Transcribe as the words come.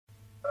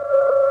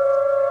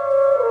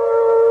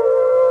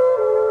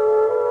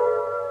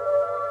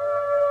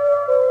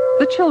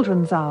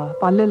Children's Hour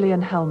by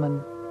Lillian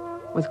Hellman,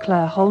 with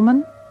Claire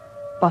Holman,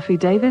 Buffy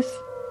Davis,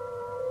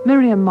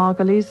 Miriam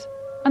Margolyes,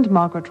 and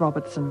Margaret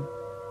Robertson.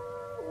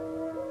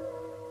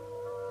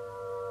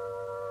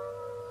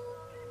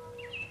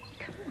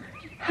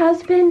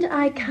 Husband,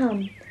 I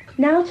come.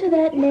 Now to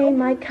that name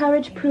my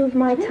courage prove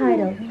my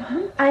title.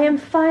 I am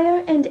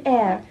fire and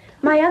air.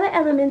 My other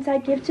elements I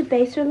give to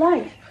baser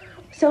life.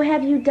 So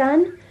have you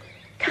done?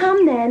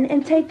 Come then,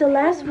 and take the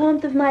last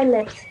warmth of my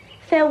lips.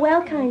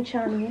 Farewell, kind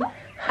Charmian.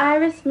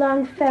 Iris,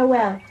 long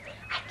farewell.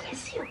 I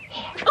kiss you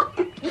here. Oh,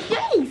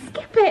 yay,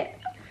 skip it.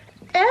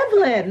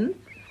 Evelyn,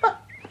 what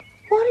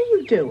are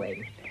you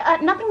doing?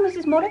 Nothing,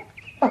 Mrs. Moore.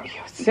 Oh,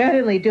 you're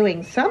certainly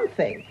doing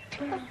something.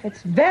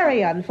 It's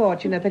very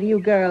unfortunate that you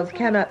girls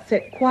cannot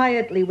sit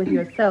quietly with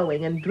your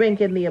sewing and drink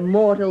in the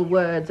immortal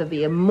words of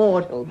the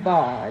immortal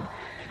bard.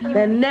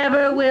 There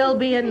never will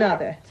be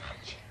another.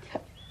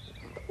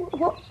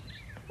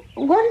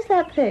 What is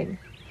that thing?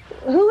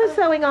 Who is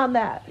sewing on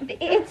that?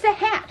 It's a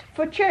hat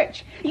for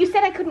church. You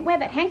said I couldn't wear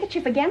that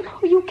handkerchief again.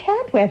 Oh, you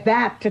can't wear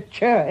that to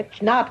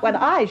church, not when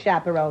I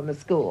chaperone the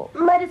school.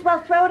 Might as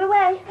well throw it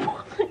away.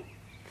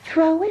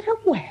 Throw it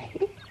away?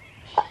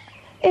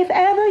 If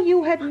ever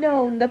you had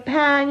known the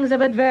pangs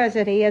of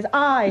adversity as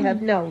I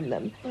have known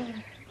them,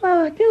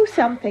 well, do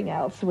something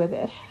else with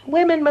it.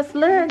 Women must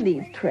learn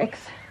these tricks.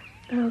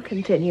 Oh,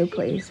 continue,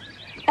 please.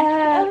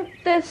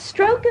 The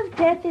stroke of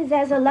death is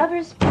as a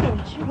lover's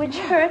pinch, which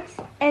hurts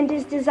and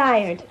is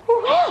desired.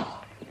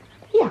 Well,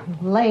 young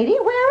lady,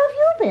 where have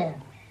you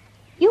been?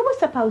 You were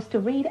supposed to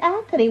read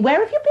Anthony. Where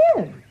have you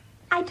been?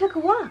 I took a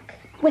walk.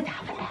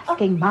 Without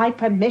asking my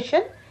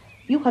permission?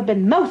 You have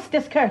been most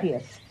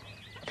discourteous.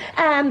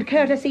 And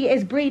courtesy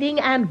is breeding,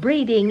 and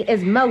breeding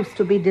is most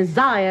to be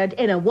desired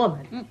in a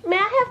woman. May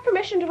I have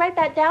permission to write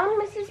that down,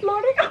 Mrs.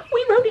 Morton?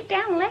 We wrote it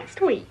down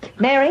last week.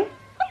 Mary,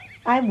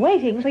 I'm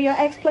waiting for your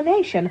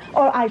explanation,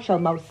 or I shall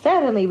most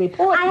certainly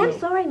report you. I am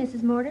sorry,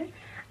 Mrs. Morton.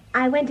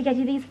 I went to get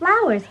you these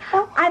flowers.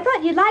 I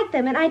thought you'd like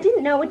them, and I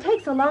didn't know it would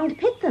take so long to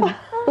pick them.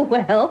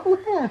 Well.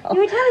 You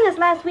were telling us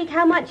last week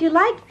how much you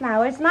liked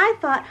flowers, and I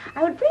thought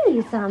I would bring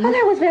you some. Oh,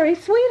 that was very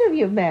sweet of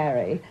you,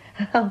 Mary.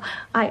 Oh,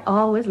 I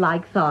always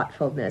like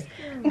thoughtfulness,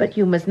 but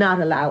you must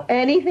not allow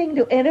anything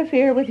to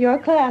interfere with your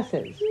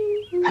classes.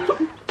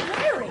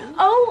 Mary!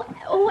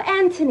 Oh,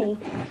 Anthony.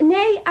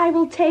 Nay, I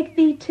will take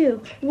thee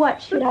too.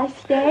 What, should I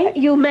stay?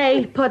 You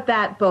may put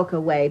that book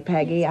away,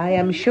 Peggy. I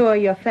am sure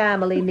your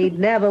family need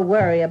never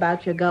worry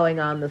about your going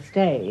on the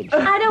stage.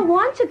 I don't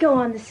want to go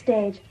on the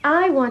stage.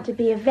 I want to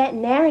be a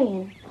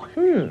veterinarian.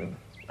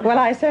 Well,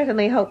 I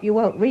certainly hope you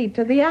won't read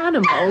to the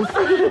animals.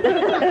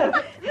 Good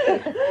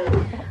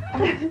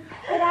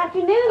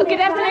afternoon,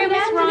 Good afternoon,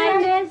 Miss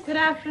Rhine. Good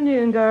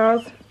afternoon,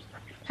 girls.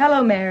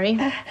 Hello, Mary.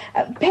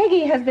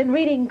 Peggy has been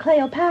reading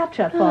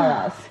Cleopatra for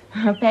us.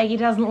 Peggy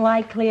doesn't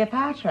like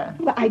Cleopatra.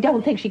 Well, I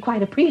don't think she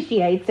quite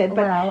appreciates it,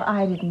 but... Well,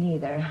 I didn't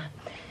either.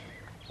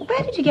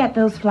 Where did you get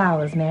those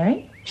flowers,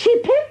 Mary? She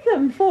picked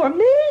them for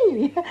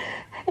me.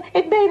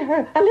 It made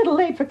her a little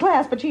late for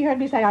class, but she heard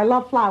me say I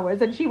love flowers,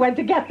 and she went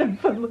to get them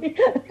for me.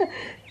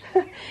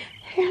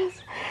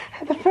 Yes,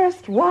 the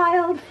first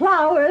wild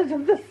flowers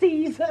of the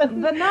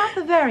season. But not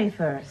the very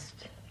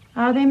first.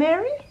 Are they,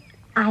 Mary?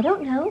 I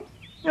don't know.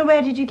 Well,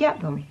 where did you get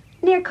them?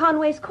 Near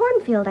Conway's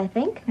cornfield, I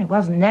think. It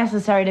wasn't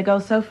necessary to go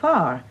so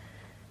far.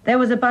 There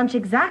was a bunch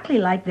exactly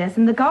like this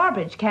in the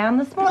garbage can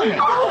this morning.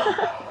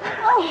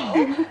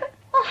 I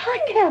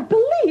can't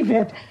believe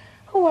it.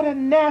 What a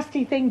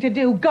nasty thing to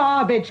do,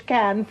 garbage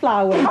can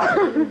flowers.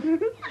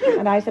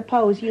 And I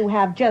suppose you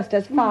have just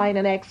as fine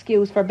an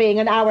excuse for being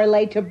an hour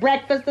late to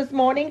breakfast this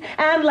morning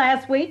and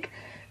last week.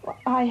 Well,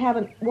 I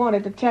haven't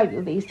wanted to tell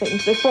you these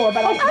things before,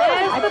 but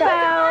There's the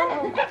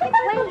bell.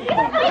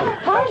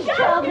 Hush,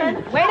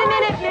 children. Wait a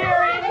minute,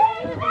 Mary.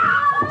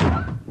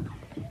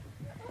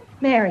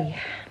 Mary,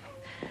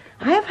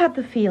 I have had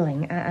the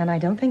feeling, and I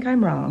don't think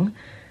I'm wrong,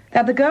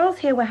 that the girls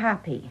here were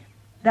happy.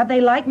 That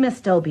they liked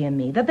Miss Dobie and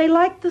me. That they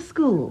liked the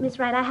school. Miss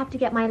Wright, I have to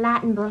get my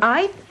Latin book.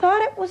 I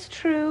thought it was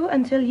true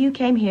until you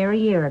came here a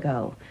year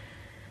ago.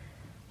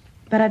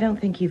 But I don't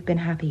think you've been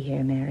happy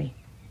here, Mary.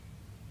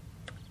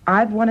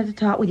 I've wanted to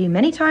talk with you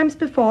many times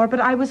before,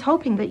 but I was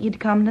hoping that you'd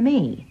come to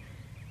me.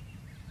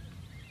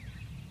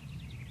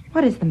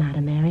 What is the matter,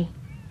 Mary?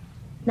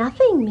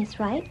 Nothing, Miss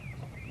Wright.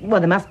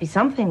 Well, there must be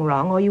something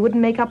wrong, or you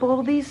wouldn't make up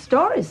all these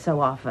stories so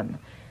often.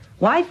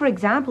 Why, for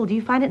example, do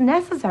you find it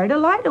necessary to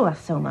lie to us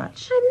so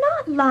much? I'm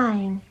not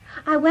lying.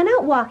 I went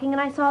out walking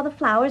and I saw the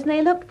flowers and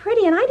they looked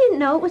pretty and I didn't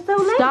know it was so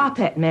late. Stop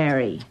it,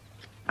 Mary.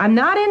 I'm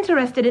not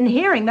interested in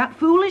hearing that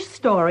foolish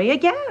story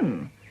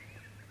again.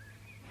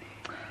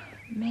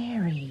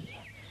 Mary,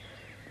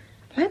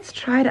 let's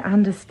try to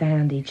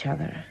understand each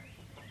other.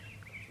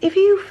 If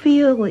you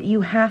feel that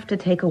you have to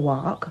take a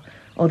walk,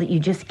 or that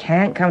you just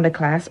can't come to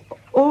class,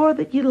 or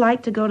that you'd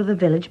like to go to the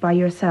village by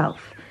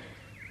yourself,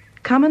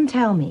 come and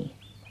tell me.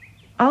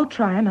 I'll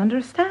try and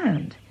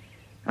understand.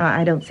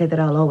 I don't say that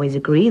I'll always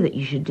agree that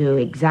you should do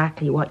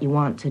exactly what you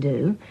want to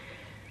do.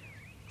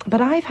 But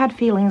I've had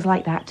feelings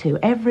like that too.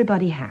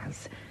 Everybody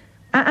has.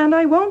 And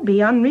I won't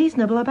be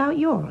unreasonable about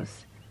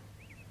yours.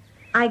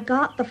 I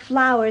got the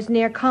flowers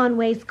near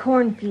Conway's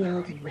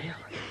cornfield. Really?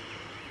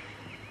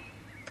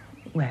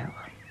 Well,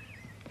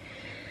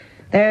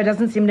 there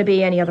doesn't seem to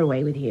be any other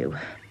way with you.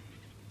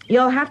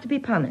 You'll have to be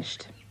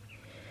punished.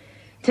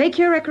 Take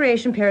your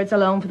recreation periods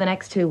alone for the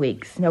next 2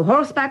 weeks. No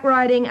horseback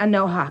riding and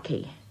no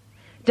hockey.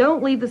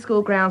 Don't leave the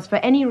school grounds for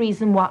any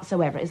reason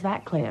whatsoever. Is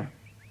that clear?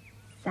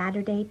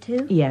 Saturday,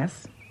 too?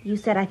 Yes. You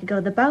said I could go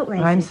to the boat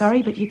races. I'm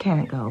sorry, but you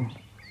can't go.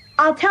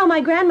 I'll tell my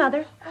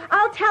grandmother.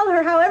 I'll tell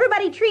her how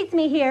everybody treats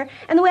me here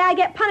and the way I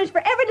get punished for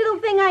every little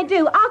thing I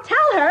do. I'll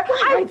tell her.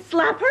 I'd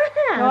slap her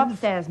hand. Go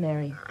upstairs,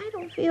 Mary. I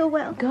don't feel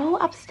well. Go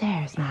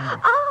upstairs, Mary.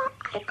 Oh,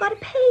 I've got a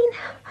pain.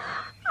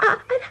 I've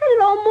had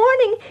it all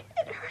morning.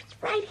 It hurts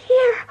right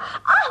here.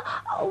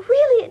 Oh,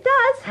 really, it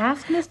does.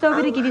 Ask Miss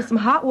Dobie to give you some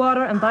hot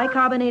water and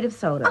bicarbonate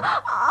soda.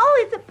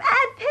 Oh, it's a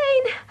bad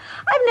pain.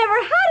 I've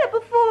never had it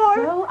before.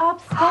 Go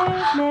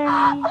upstairs, Mary.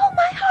 Oh,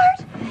 my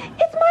heart.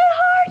 It's my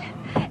heart.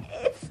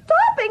 It's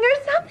stopping or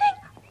something.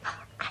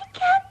 I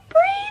can't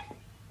breathe.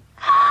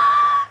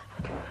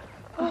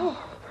 Oh.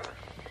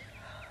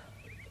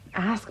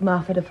 Ask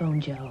Martha to phone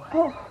Joe.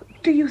 Oh,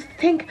 do you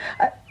think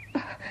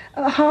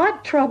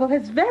heart trouble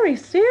is very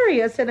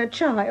serious in a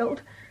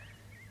child?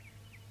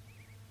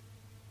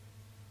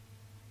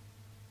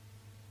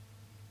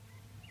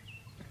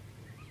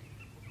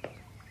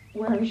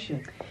 Where is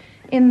she?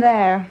 In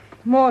there.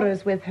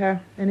 Mortar's with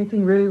her.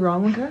 Anything really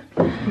wrong with her?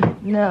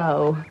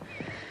 No.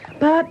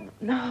 But,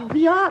 no,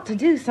 we ought to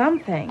do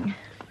something.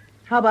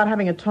 How about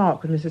having a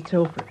talk with Mrs.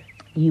 Tilford?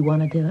 You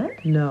want to do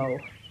it? No.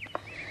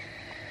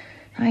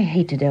 I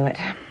hate to do it.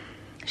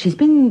 She's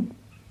been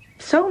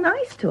so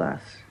nice to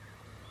us.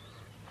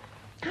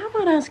 How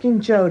about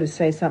asking Joe to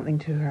say something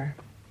to her?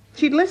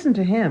 She'd listen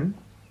to him.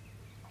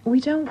 We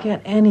don't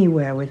get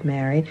anywhere with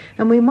Mary,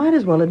 and we might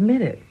as well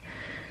admit it.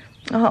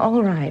 Oh,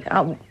 all right.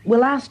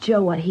 We'll ask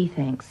Joe what he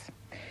thinks.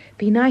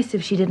 Be nice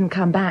if she didn't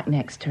come back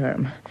next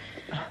term.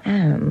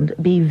 And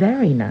be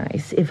very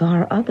nice if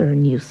our other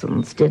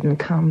nuisance didn't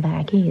come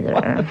back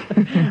either.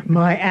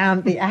 My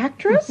aunt, the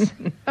actress?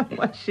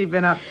 What's she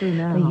been up to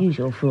now? The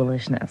usual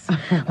foolishness.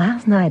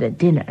 Last night at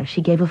dinner,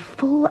 she gave a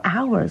full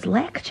hour's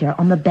lecture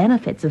on the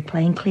benefits of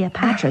playing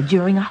Cleopatra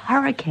during a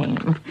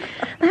hurricane.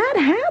 That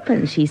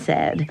happened, she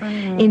said,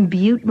 in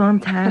Butte,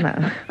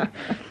 Montana.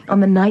 On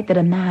the night that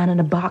a man in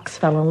a box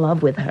fell in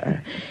love with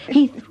her.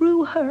 He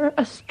threw her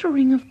a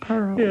string of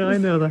pearls. Yeah, I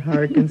know the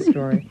hurricane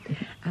story.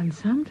 And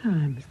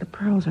sometimes the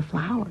pearls are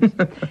flowers.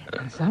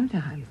 And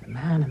sometimes the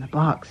man in the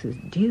box is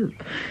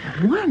Duke.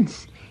 And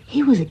once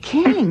he was a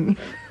king.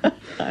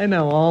 I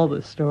know all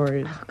the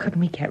stories. Oh, couldn't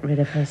we get rid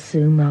of her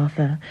soon,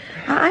 Martha?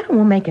 I don't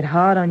want to make it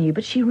hard on you,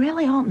 but she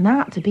really ought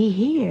not to be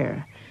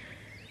here.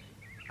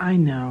 I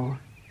know.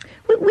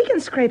 We can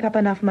scrape up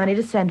enough money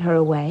to send her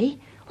away.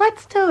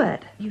 Let's do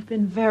it. You've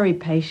been very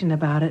patient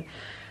about it.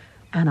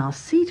 And I'll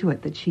see to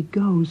it that she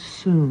goes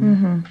soon.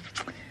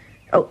 Mm-hmm.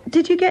 Oh,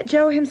 did you get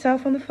Joe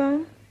himself on the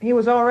phone? He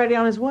was already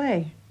on his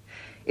way.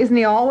 Isn't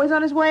he always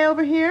on his way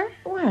over here?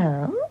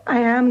 Well, I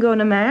am going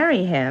to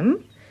marry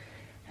him.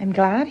 I'm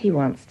glad he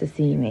wants to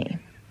see me.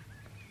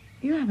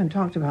 You haven't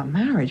talked about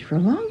marriage for a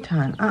long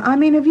time. I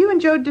mean, have you and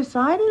Joe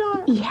decided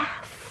on it?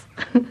 Yes.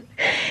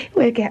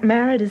 We'll get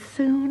married as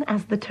soon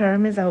as the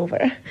term is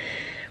over.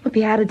 We'll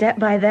be out of debt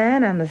by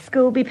then, and the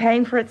school will be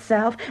paying for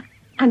itself.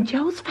 And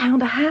Joe's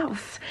found a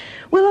house.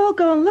 We'll all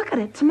go and look at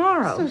it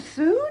tomorrow. So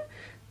soon?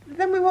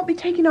 Then we won't be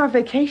taking our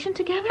vacation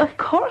together? Of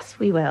course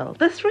we will.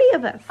 The three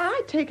of us.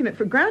 I'd taken it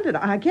for granted,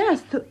 I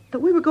guess, that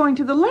we were going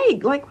to the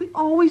lake, like we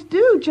always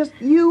do, just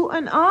you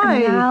and I.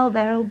 And now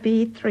there'll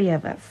be three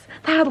of us.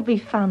 That'll be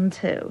fun,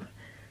 too.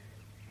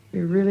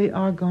 You really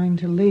are going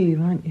to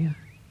leave, aren't you?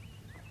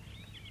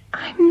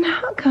 I'm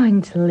not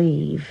going to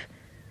leave.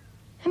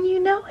 And you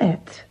know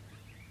it.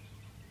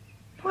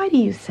 Why do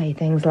you say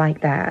things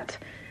like that?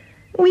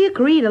 We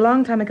agreed a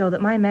long time ago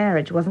that my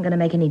marriage wasn't going to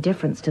make any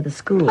difference to the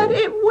school. But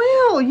it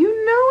will.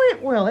 You know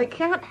it will. It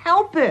can't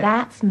help it.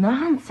 That's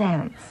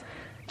nonsense.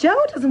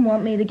 Joe doesn't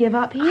want me to give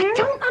up here. I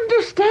don't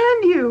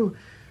understand you.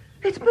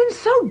 It's been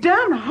so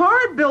damn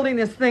hard building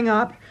this thing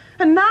up.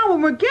 And now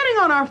when we're getting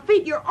on our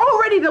feet, you're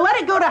all ready to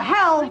let it go to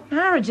hell. My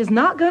marriage is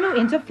not going to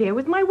interfere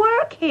with my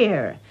work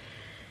here.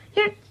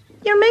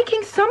 You're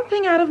making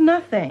something out of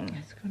nothing.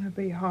 It's going to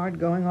be hard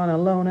going on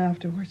alone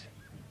afterwards.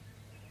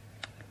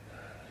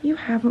 You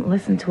haven't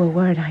listened to a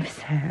word I've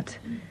said.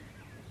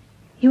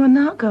 You are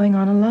not going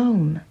on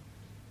alone.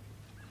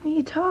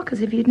 You talk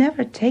as if you'd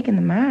never taken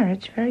the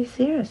marriage very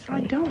seriously.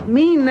 I don't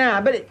mean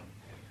that, but it...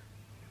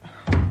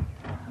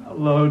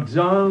 Hello,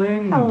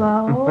 darling.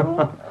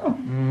 Hello.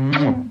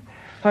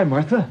 Hi,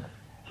 Martha.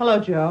 Hello,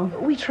 Joe.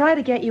 We try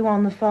to get you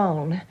on the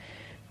phone.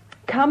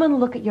 Come and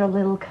look at your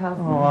little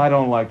cousin. Oh, I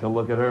don't like to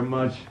look at her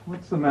much.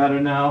 What's the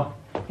matter now?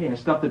 Hey, I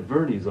stopped at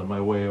Vernie's on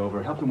my way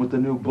over. Helped him with the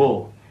new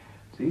bull.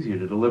 It's easier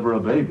to deliver a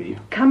baby.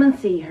 Come and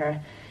see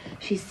her.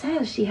 She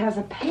says she has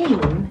a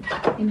pain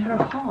in her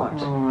heart.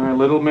 Oh, our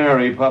little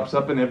Mary pops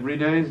up in every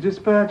day's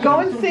dispatch. Go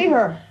and see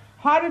her.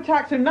 Heart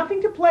attacks are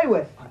nothing to play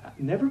with.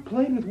 Never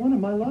played with one in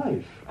my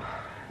life.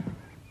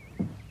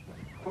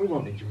 We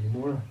won't need you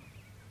anymore.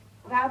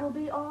 That'll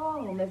be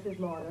all, Mrs.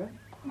 Lauder.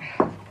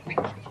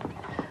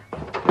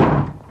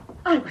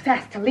 I was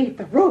asked to leave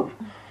the room.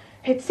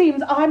 It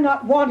seems I'm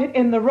not wanted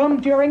in the room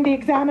during the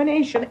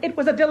examination. It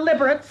was a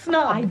deliberate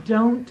snub. I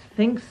don't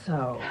think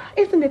so.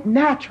 Isn't it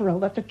natural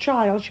that the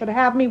child should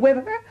have me with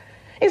her?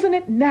 Isn't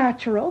it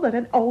natural that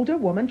an older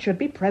woman should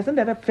be present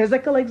at a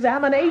physical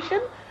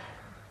examination?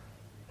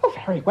 Oh,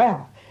 very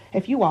well.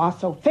 If you are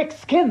so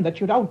thick-skinned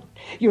that you don't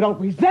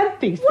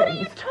resent these What things. are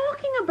you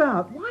talking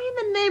about? Why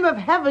in the name of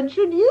heaven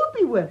should you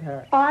be with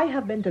her? I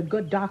have been to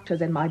good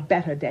doctors in my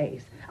better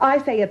days. I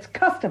say it's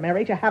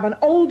customary to have an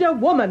older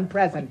woman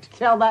present.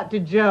 Tell that to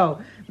Joe.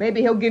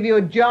 Maybe he'll give you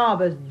a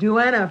job as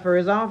duenna for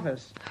his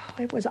office.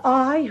 It was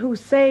I who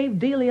saved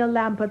Delia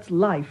Lampert's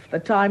life the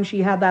time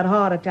she had that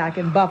heart attack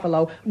in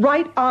Buffalo,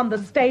 right on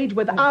the stage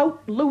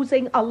without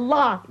losing a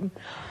line.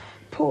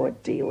 Poor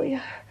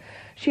Delia.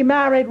 She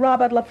married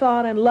Robert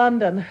Laffan in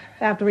London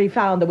after he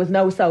found there was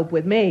no soap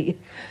with me.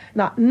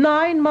 Not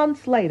 9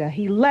 months later,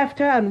 he left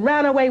her and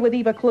ran away with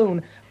Eva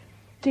Clune.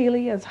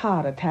 Delia's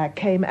heart attack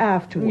came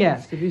afterwards.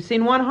 Yes, if you've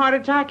seen one heart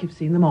attack, you've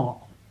seen them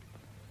all.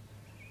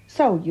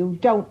 So you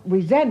don't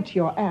resent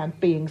your aunt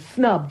being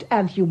snubbed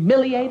and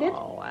humiliated?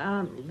 Oh,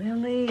 Aunt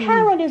Lily.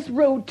 Karen is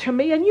rude to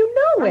me, and you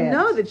know it. I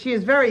know that she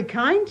is very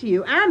kind to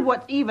you, and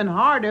what's even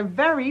harder,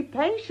 very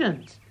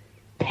patient.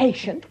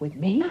 Patient with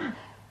me?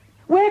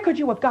 Where could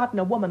you have gotten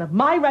a woman of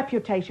my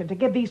reputation to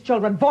give these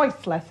children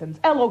voice lessons,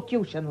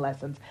 elocution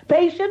lessons?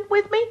 Patient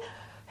with me?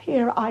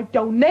 Here, I've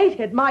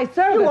donated my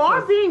services. You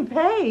are being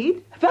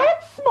paid.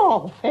 That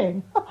small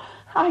thing.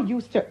 I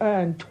used to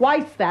earn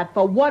twice that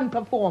for one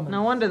performance.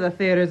 No wonder the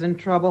theater's in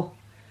trouble.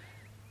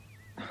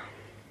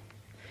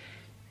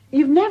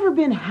 You've never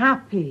been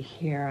happy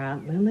here,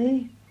 Aunt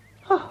Lily.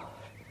 Oh,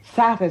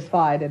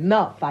 satisfied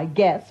enough, I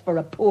guess, for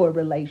a poor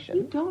relation.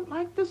 You don't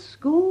like the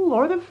school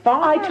or the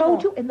farm. I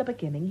told you in the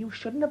beginning you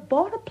shouldn't have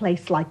bought a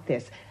place like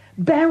this.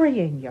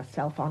 Burying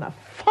yourself on a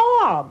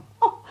farm.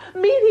 Oh,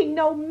 meeting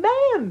no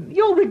man.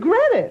 You'll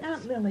regret it.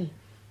 Aunt Lily,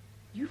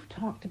 you've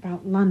talked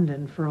about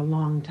London for a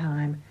long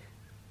time.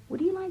 Would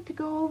you like to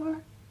go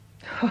over?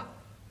 Oh,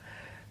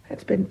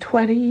 it's been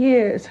 20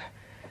 years.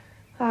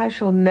 I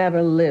shall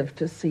never live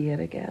to see it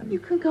again. You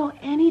can go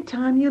any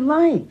time you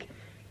like.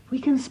 We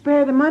can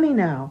spare the money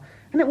now,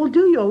 and it will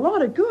do you a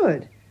lot of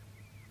good.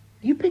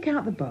 You pick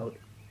out the boat,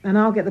 and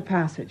I'll get the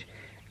passage.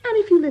 And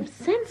if you live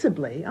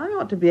sensibly, I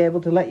ought to be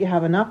able to let you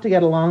have enough to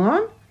get along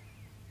on.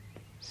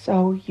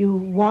 So you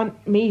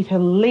want me to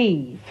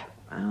leave?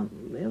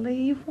 Aunt Lily,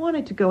 you've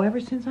wanted to go ever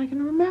since I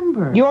can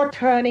remember. You're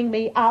turning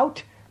me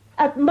out?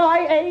 At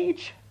my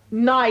age?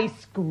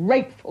 Nice,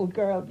 grateful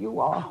girl you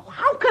are. Oh,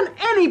 how can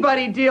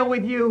anybody deal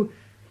with you?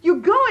 You're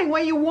going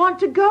where you want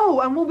to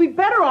go, and we'll be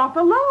better off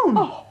alone.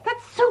 Oh. That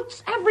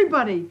suits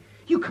everybody.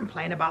 You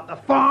complain about the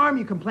farm,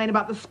 you complain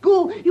about the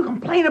school, you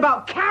complain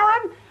about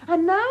Karen,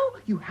 and now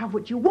you have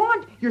what you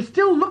want. You're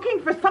still looking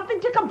for something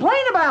to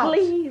complain about.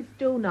 Please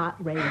do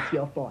not raise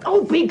your voice.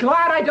 Oh, be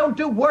glad I don't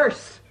do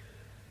worse.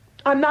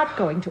 I'm not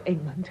going to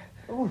England.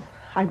 Oh,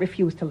 I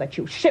refuse to let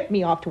you ship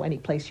me off to any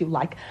place you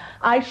like.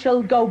 I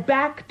shall go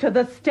back to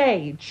the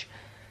stage.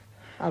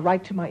 I'll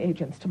write to my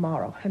agents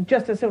tomorrow, and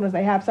just as soon as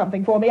they have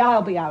something for me,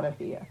 I'll be out of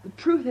here. The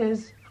truth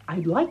is,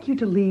 I'd like you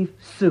to leave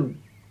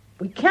soon.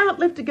 We cannot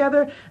live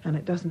together, and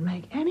it doesn't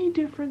make any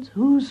difference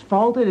whose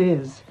fault it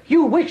is.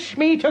 You wish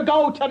me to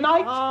go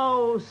tonight?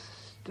 Oh,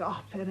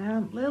 stop it,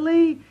 Aunt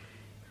Lily.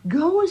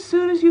 Go as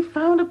soon as you've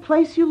found a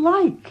place you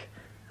like.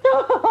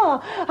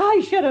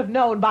 I should have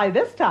known by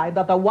this time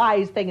that the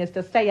wise thing is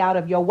to stay out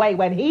of your way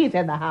when he's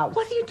in the house.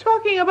 What are you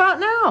talking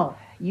about now?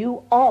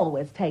 You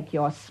always take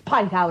your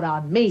spite out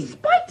on me.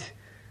 Spite?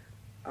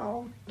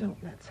 Oh, don't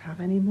let's have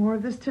any more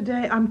of this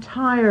today. I'm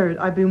tired.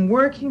 I've been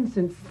working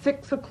since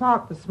 6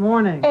 o'clock this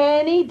morning.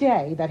 Any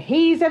day that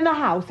he's in the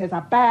house is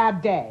a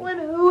bad day. When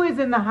who is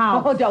in the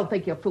house? Oh, don't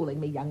think you're fooling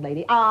me, young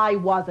lady. I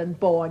wasn't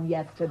born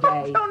yesterday.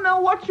 I don't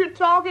know what you're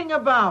talking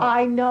about.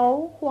 I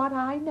know what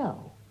I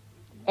know.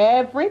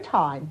 Every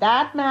time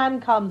that man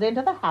comes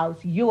into the house,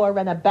 you're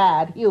in a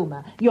bad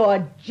humor.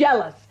 You're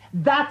jealous.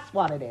 That's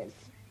what it is.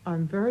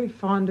 I'm very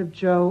fond of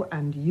Joe,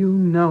 and you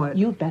know it.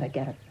 You'd better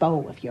get a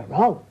beau of your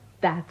own.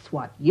 That's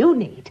what you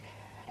need.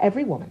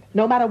 Every woman,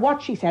 no matter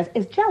what she says,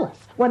 is jealous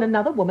when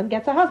another woman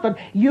gets a husband.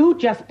 You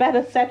just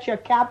better set your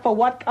cap for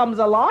what comes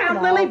along.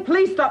 Aunt Lily,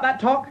 please stop that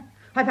talk.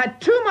 I've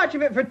had too much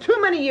of it for too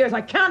many years.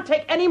 I can't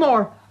take any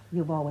more.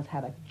 You've always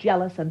had a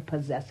jealous and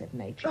possessive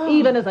nature,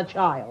 even as a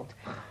child.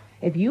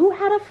 If you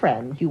had a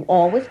friend, you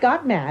always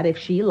got mad if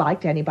she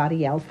liked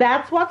anybody else.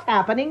 That's what's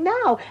happening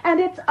now, and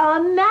it's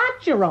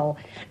unnatural.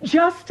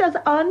 Just as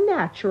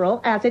unnatural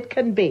as it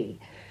can be.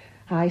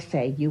 I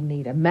say you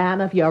need a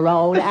man of your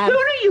own. The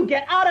sooner you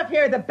get out of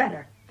here, the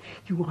better.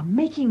 You are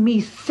making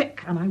me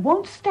sick, and I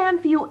won't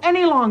stand for you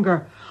any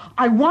longer.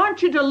 I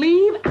want you to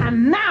leave,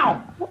 and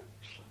now.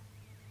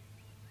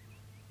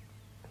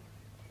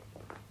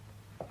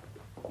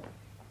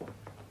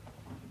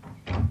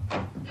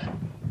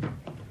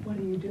 What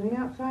are you doing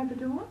outside the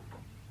door?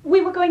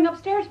 We were going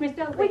upstairs, Miss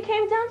Dobie. We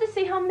came down to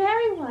see how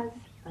Mary was.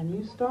 And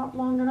you stopped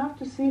long enough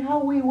to see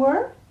how we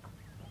were?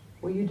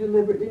 Were you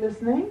deliberately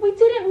listening? We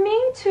didn't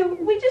mean to.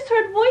 We just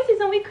heard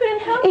voices and we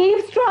couldn't help it.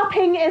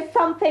 Eavesdropping is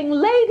something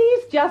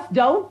ladies just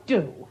don't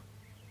do.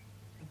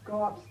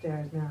 Go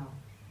upstairs now.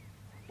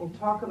 We'll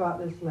talk about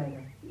this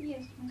later.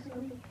 Yes, Miss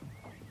Dobie.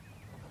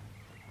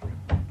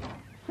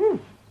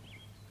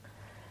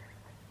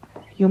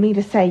 You mean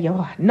to say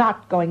you're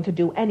not going to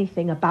do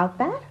anything about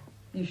that?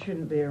 You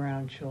shouldn't be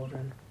around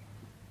children.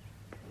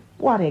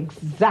 What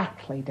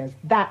exactly does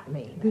that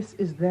mean? This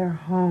is their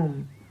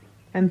home.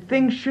 And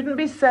things shouldn't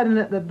be said in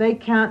it that they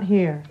can't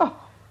hear. Oh.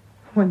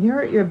 When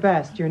you're at your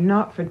best, you're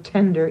not for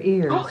tender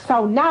ears. Oh,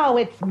 so now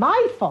it's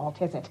my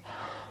fault, is it?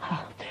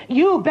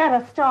 You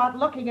better start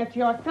looking at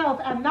yourself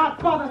and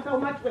not bother so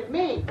much with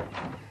me.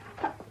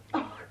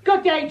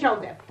 Good day,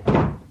 Joseph.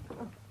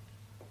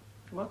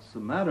 What's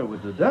the matter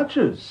with the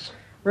Duchess?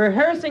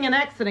 Rehearsing an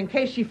exit in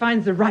case she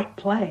finds the right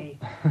play.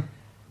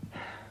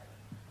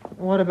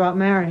 What about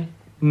Mary?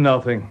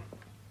 Nothing.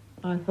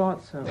 I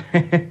thought so.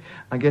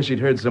 I guess she'd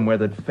heard somewhere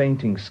that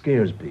fainting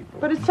scares people.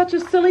 But it's such a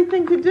silly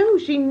thing to do.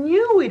 She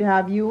knew we'd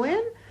have you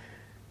in.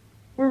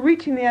 We're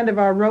reaching the end of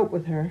our rope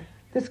with her.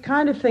 This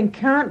kind of thing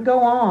can't go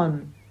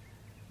on.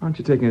 Aren't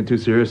you taking it too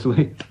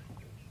seriously?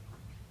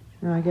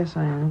 No, I guess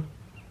I am.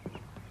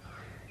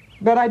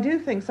 But I do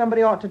think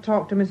somebody ought to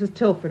talk to Mrs.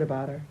 Tilford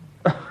about her.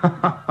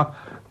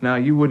 Now,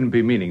 you wouldn't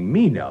be meaning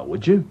me now,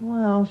 would you?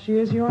 Well, she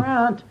is your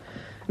aunt.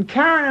 And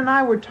Karen and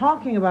I were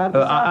talking about it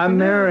this I'm afternoon,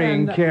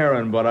 marrying and,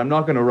 Karen, but I'm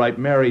not going to write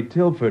Mary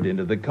Tilford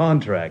into the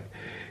contract.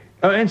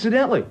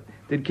 Incidentally,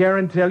 did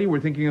Karen tell you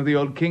we're thinking of the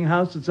old King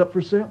house that's up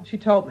for sale? She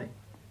told me.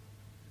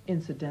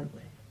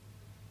 Incidentally.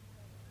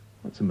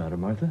 What's the matter,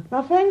 Martha?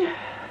 Nothing?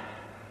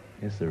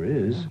 Yes, there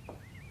is.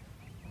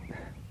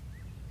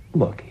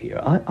 Look here,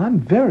 I'm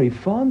very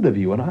fond of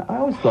you, and I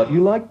always thought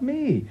you liked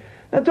me.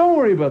 Now, don't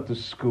worry about the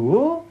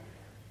school.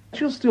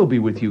 She'll still be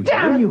with you.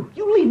 Damn here. you!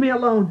 You leave me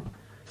alone.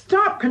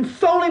 Stop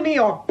consoling me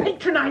or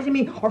patronizing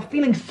me or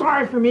feeling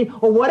sorry for me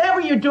or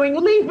whatever you're doing.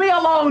 Leave me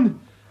alone.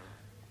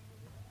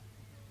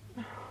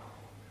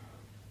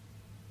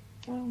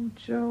 Oh,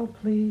 Joe,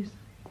 please.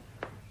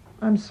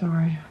 I'm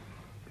sorry.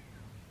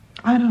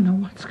 I don't know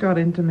what's got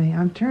into me.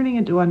 I'm turning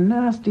into a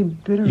nasty,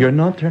 bitter... You're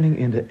not turning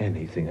into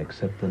anything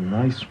except the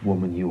nice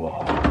woman you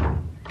are.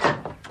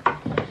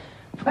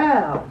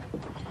 Well,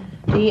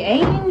 the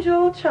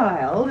angel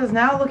child is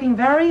now looking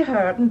very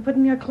hurt and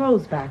putting her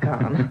clothes back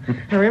on.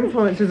 Her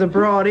influence is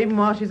abroad even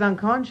while she's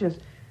unconscious.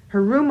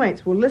 Her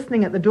roommates were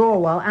listening at the door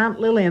while Aunt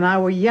Lily and I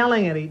were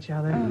yelling at each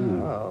other.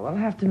 Oh, I'll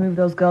have to move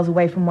those girls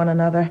away from one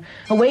another.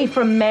 Away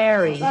from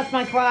Mary. That's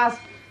my class.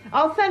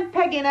 I'll send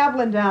Peggy and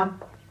Evelyn down.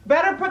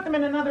 Better put them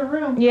in another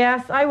room.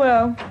 Yes, I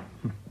will.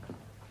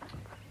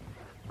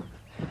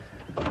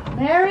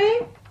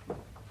 Mary?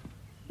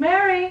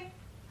 Mary?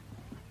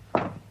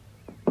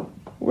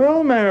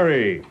 Well,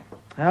 Mary,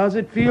 how's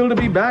it feel to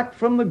be back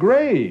from the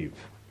grave?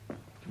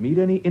 Meet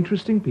any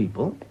interesting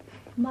people?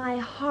 My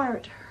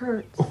heart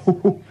hurts.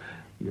 Oh,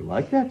 you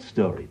like that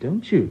story,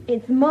 don't you?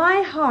 It's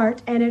my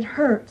heart and it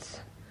hurts.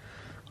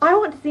 I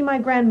want to see my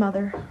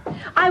grandmother.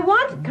 I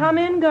want... Come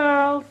in,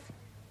 girls.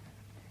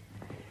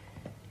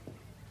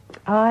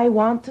 I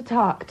want to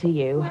talk to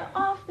you. We're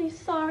awfully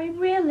sorry,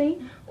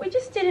 really. We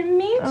just didn't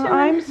mean to.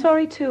 I'm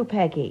sorry, too,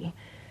 Peggy.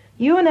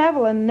 You and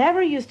Evelyn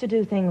never used to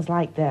do things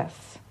like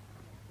this.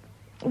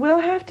 We'll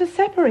have to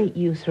separate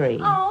you three.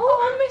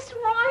 Oh, Miss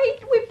Wright,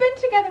 we've been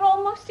together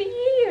almost a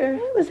year.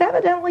 It was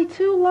evidently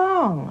too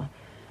long.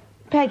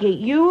 Peggy,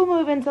 you will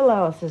move into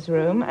Lois's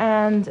room,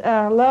 and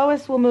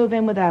Lois will move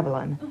in with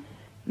Evelyn.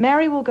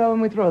 Mary will go in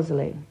with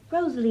Rosalie.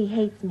 Rosalie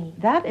hates me.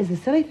 That is a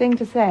silly thing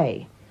to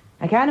say.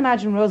 I can't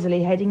imagine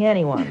Rosalie hating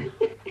anyone.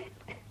 It's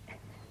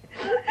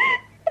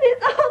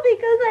all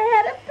because I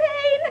had a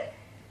pain.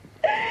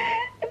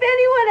 If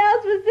anyone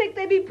else was sick,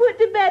 they'd be put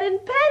to bed and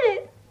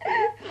petted.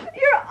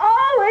 You're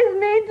always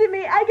mean to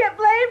me. I get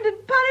blamed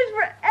and punished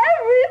for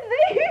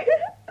everything.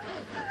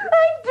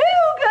 I do,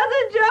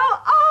 Cousin Joe,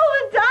 all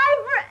the time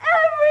for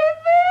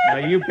everything. Now,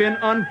 you've been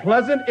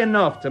unpleasant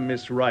enough to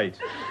Miss Wright.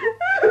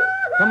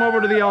 Come over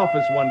to the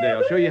office one day.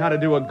 I'll show you how to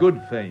do a good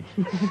faint.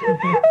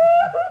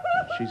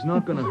 She's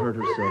not going to hurt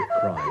herself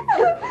crying.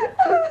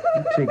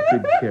 You take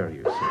good care of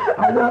yourself.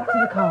 I'll walk to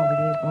the car with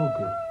you. Oh,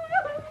 good.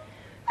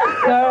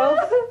 Girls,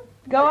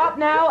 go up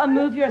now and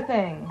move your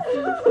things.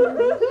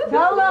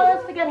 Tell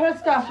Lois to get her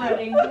stuff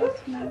ready.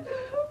 Don't do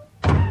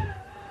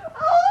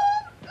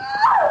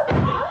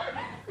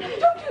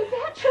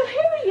that. She'll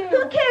hear you.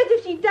 Who cares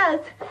if she does?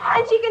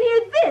 And she can hear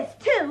this,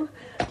 too.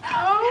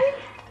 Oh,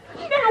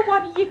 now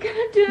what are you going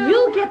to do?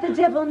 You'll get the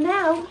devil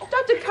now.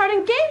 Dr.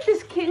 Carden gave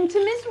this kitten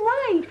to Miss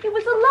Wright. It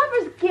was a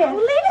lover's gift. Oh,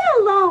 leave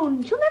it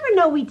alone. She'll never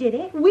know we did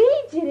it. We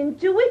didn't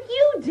do it.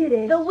 You did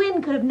it. The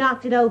wind could have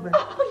knocked it over.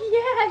 Oh,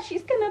 yeah,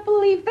 she's going to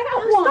believe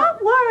that one.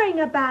 Stop worrying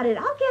about it.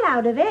 I'll get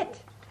out of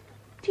it.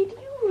 Did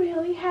you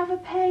really have a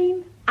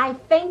pain? I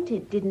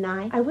fainted, didn't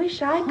I? I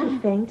wish I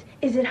could faint.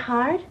 Is it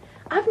hard?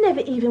 I've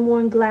never even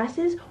worn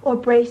glasses or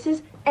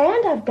braces,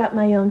 and I've got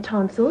my own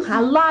tonsils.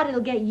 A lot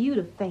it'll get you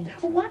to faint.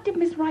 What did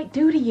Miss Wright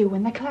do to you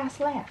when the class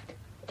left?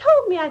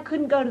 Told me I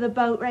couldn't go to the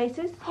boat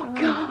races. Oh,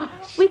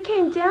 gosh. We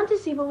came down to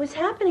see what was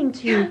happening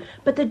to you,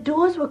 but the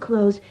doors were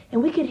closed,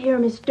 and we could hear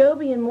Miss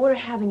Dobie and Mortar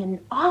having an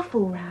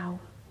awful row.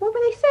 What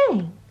were they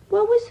saying?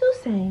 What was who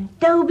saying?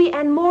 Dobie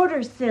and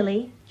Mortar,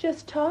 silly.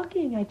 Just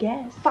talking, I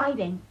guess.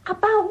 Fighting.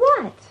 About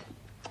what?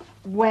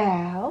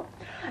 Well,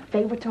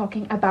 they were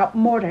talking about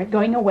Mortar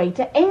going away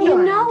to England.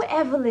 You know,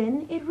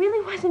 Evelyn, it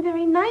really wasn't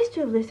very nice to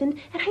have listened,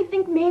 and I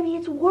think maybe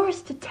it's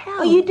worse to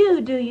tell. Oh, you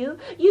do you?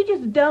 You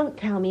just don't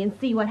tell me and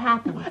see what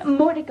happens.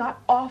 Mortar got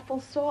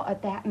awful sore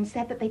at that and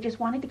said that they just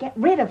wanted to get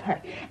rid of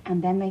her.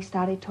 And then they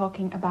started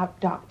talking about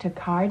Dr.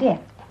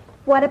 Cardiff.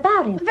 What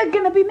about him? They're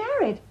going to be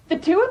married, the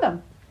two of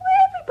them.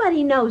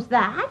 Everybody knows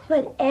that.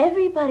 But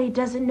everybody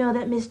doesn't know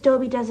that Miss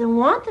Dobie doesn't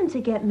want them to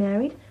get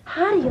married.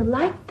 How do you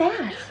like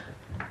that?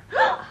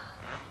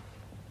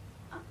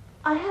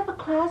 I have a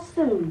class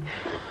soon.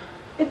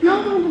 If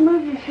you're going to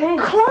move your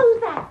things...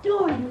 Close that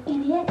door, you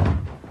idiot.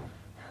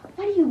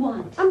 What do you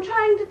want? I'm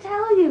trying to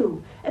tell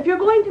you. If you're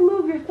going to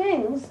move your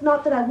things,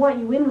 not that I want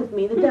you in with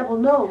me, the devil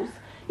knows,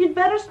 you'd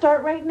better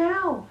start right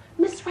now.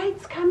 Miss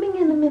Wright's coming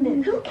in a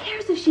minute. Who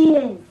cares if she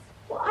is?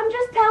 Well, I'm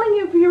just telling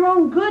you for your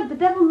own good. The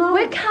devil knows.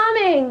 We're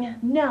coming.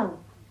 No.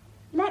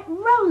 Let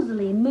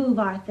Rosalie move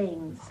our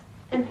things.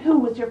 And who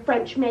was your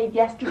French maid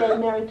yesterday,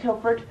 Mary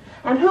Tilford?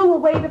 And who will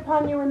wait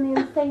upon you in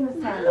the insane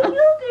asylum?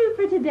 You'll do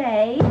for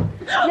today.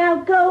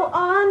 Now go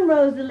on,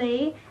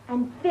 Rosalie,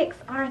 and fix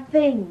our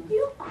things.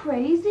 You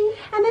crazy?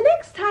 And the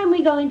next time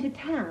we go into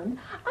town,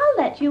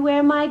 I'll let you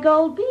wear my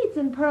gold beads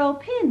and pearl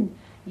pin.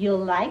 You'll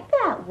like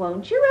that,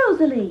 won't you,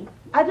 Rosalie?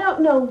 I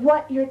don't know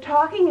what you're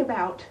talking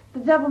about. The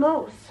devil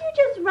knows. You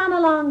just run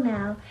along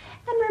now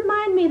and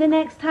remind me the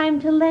next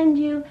time to lend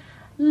you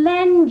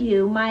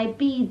my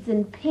beads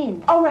and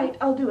pin. All right,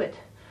 I'll do it.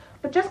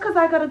 But just because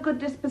I got a good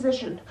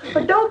disposition.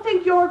 But don't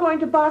think you're going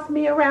to boss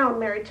me around,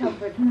 Mary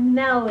Tilford.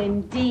 No,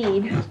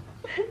 indeed.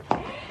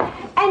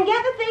 And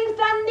get the things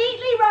done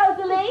neatly,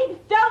 Rosalie.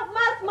 Don't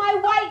muss my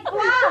white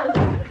blouse.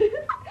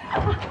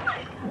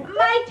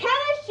 My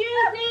tennis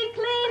shoes need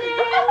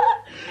cleaning.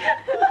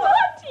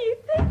 What do you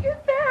think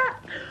of that?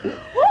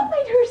 What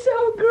made her so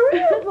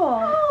agreeable?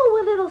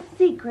 Oh, a little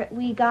secret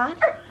we got.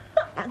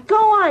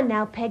 Go on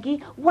now,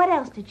 Peggy. What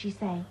else did she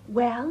say?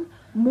 Well,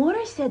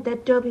 Mortar said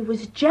that Dobie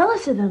was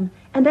jealous of them,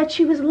 and that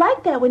she was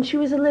like that when she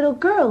was a little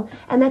girl,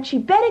 and that she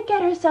better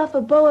get herself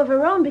a beau of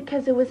her own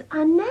because it was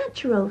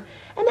unnatural,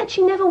 and that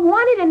she never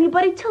wanted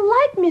anybody to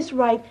like Miss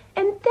Wright,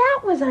 and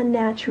that was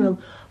unnatural.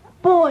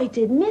 Boy,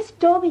 did Miss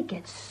Dobie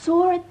get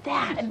sore at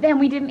that. And then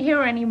we didn't hear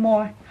her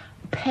anymore.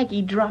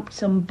 Peggy dropped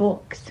some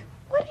books.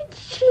 What did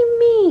she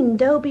mean,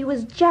 Dobie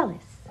was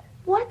jealous?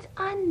 What's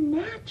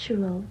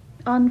unnatural?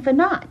 For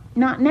not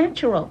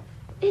natural.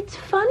 It's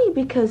funny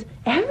because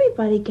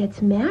everybody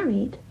gets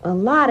married. A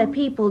lot of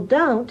people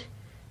don't.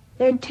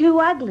 They're too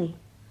ugly.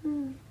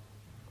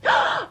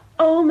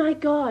 Oh, my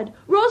God.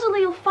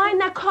 Rosalie will find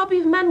that copy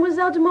of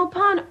Mademoiselle de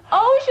Maupin.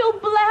 Oh, she'll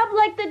blab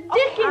like the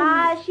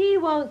dickens. She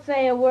won't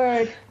say a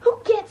word. Who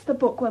gets the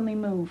book when we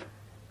move?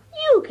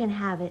 You can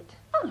have it.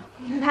 Oh,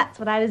 that's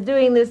what I was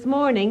doing this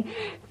morning,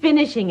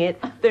 finishing it.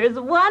 There's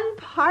one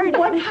part.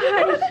 What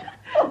part?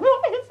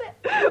 What is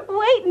it?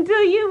 Wait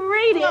until you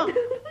read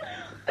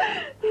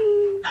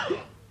it.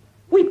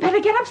 We better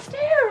get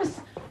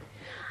upstairs.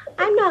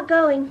 I'm not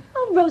going.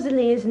 Oh,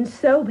 Rosalie isn't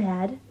so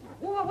bad.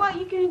 What are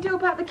you going to do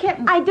about the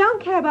kitten? I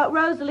don't care about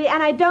Rosalie,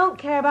 and I don't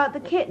care about the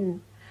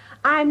kitten.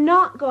 I'm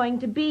not going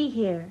to be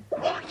here.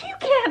 You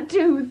can't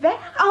do that.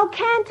 Oh,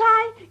 can't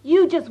I?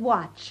 You just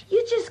watch.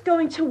 You're just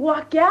going to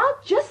walk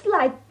out just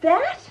like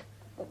that?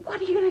 What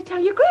are you going to tell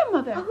your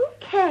grandmother? Oh, who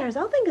cares?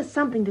 I'll think of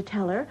something to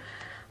tell her.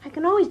 I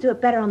can always do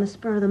it better on the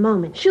spur of the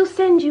moment. She'll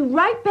send you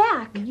right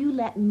back. You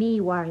let me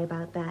worry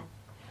about that.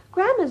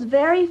 Grandma's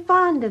very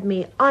fond of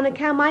me on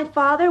account my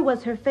father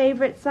was her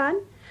favorite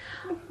son.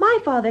 My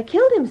father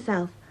killed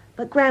himself,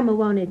 but Grandma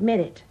won't admit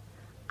it.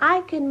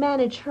 I can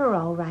manage her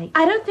all right.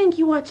 I don't think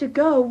you ought to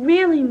go,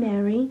 really,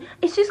 Mary.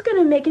 It's just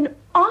going to make an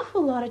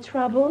awful lot of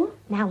trouble.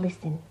 Now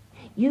listen,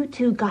 you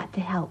two got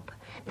to help.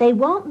 They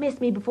won't miss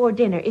me before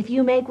dinner if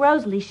you make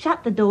Rosalie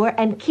shut the door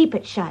and keep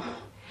it shut.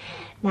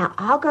 Now,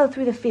 I'll go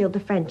through the field to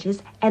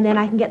French's, and then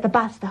I can get the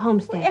bus to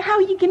Homestead. How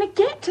are you going to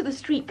get to the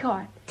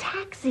streetcar?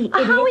 Taxi,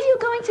 idiot. How are you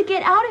going to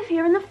get out of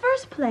here in the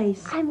first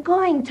place? I'm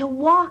going to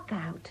walk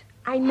out.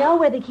 I know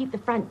where they keep the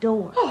front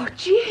door. Oh,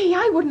 gee,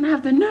 I wouldn't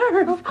have the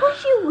nerve. Of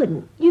course you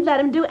wouldn't. You'd let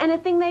them do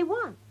anything they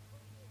want.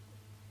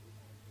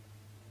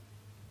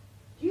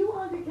 Do you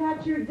want to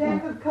catch your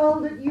death of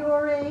cold at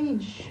your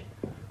age?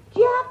 Do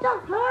you have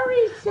to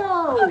hurry so?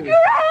 Oh,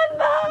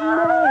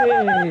 Grandma!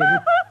 Mary,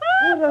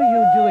 what are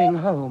you doing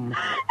home?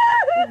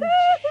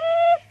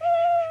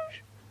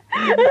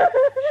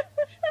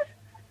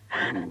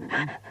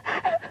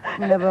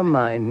 Never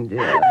mind,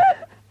 dear.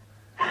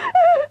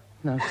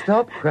 Now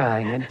stop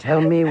crying and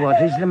tell me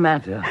what is the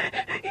matter.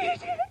 You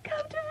didn't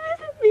come to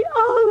visit me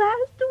all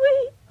last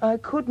week. I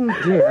couldn't,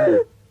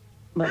 dear.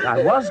 But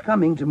I was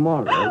coming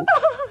tomorrow. Oh,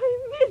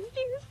 I missed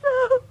you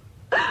so.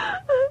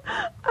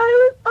 I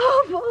was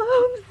awful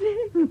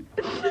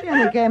homesick. She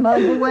only came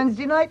home for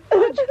Wednesday night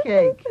fudge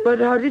cake. But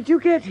how did you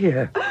get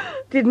here?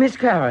 Did Miss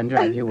Karen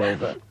drive you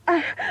over?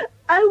 I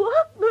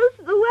walked most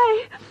of the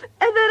way,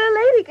 and then a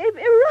lady gave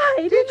me a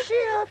ride. Did she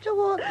have to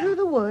walk through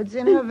the woods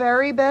in her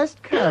very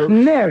best coat?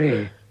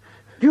 Mary,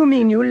 do you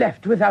mean you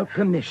left without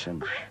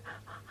permission?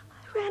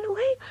 I ran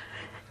away.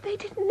 They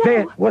didn't know.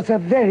 That was a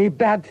very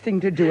bad thing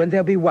to do, and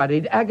they'll be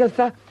worried.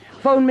 Agatha,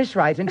 phone Miss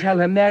Wright and tell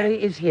her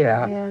Mary is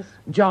here. Yes.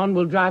 John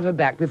will drive her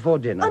back before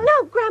dinner. Oh,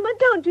 no, Grandma,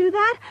 don't do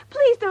that.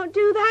 Please don't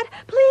do that.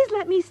 Please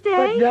let me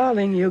stay. But,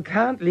 darling, you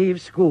can't leave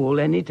school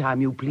any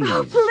time you please.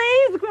 Oh,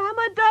 please,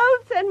 Grandma,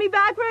 don't send me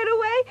back right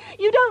away.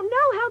 You don't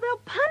know how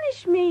they'll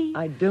punish me.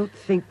 I don't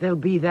think they'll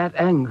be that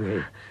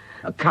angry.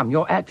 Come,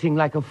 you're acting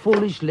like a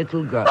foolish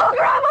little girl. Oh,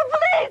 Grandma,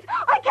 please!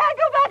 I can't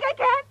go back. I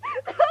can't.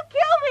 They'll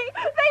kill me.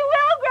 They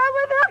will,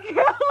 Grandma. They'll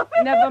kill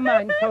me. Never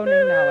mind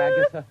phoning now,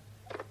 Agatha.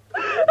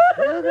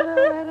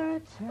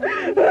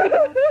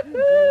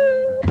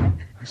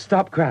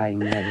 Stop crying,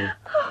 Mary.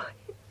 Oh,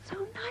 it's so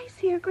nice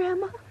here,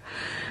 Grandma.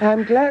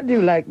 I'm glad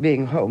you like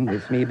being home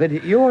with me, but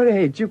at your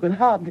age, you can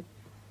hardly...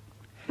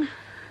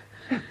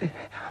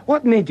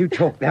 What made you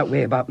talk that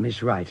way about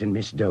Miss Wright and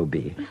Miss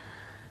Dobie?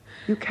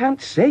 You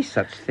can't say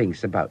such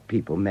things about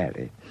people,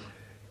 Mary.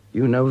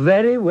 You know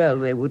very well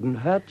they wouldn't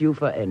hurt you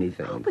for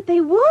anything. Oh, but they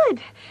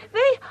would.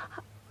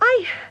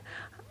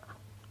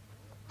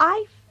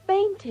 I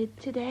fainted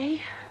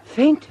today.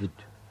 Fainted?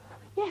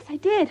 Yes, I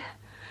did.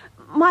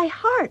 My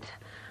heart.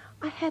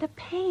 I had a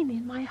pain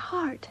in my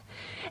heart.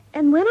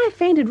 And when I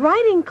fainted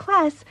right in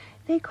class,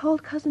 they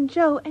called Cousin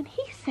Joe, and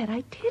he said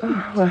I didn't.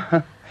 Oh,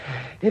 well,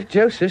 if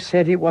Joseph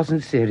said it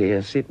wasn't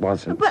serious, it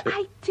wasn't. But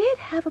I did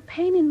have a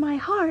pain in my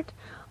heart.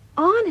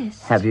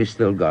 Honest. Have you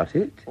still got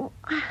it? Well,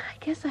 I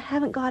guess I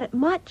haven't got it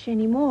much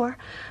anymore,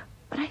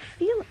 but I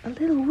feel a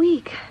little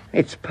weak.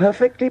 It's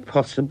perfectly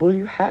possible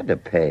you had a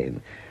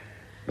pain.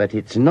 But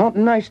it's not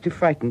nice to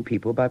frighten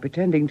people by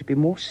pretending to be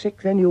more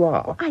sick than you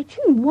are. I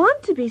didn't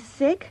want to be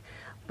sick,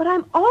 but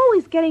I'm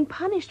always getting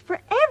punished for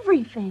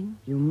everything.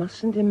 You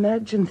mustn't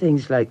imagine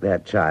things like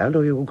that, child,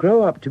 or you'll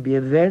grow up to be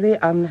a very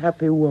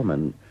unhappy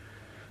woman.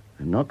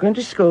 I'm not going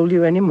to scold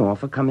you any more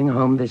for coming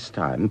home this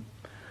time.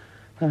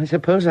 I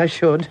suppose I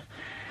should.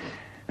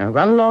 Now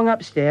run along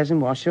upstairs and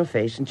wash your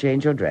face and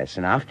change your dress,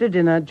 and after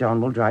dinner,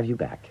 John will drive you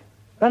back.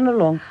 Run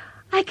along.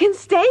 I can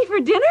stay for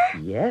dinner?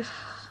 Yes.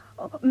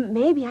 Oh,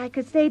 maybe I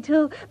could stay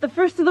till the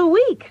first of the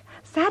week.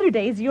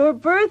 Saturday's your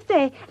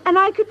birthday, and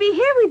I could be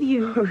here with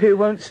you. We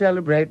won't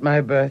celebrate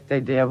my birthday,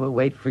 dear. We'll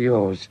wait for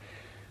yours.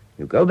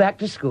 You go back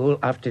to school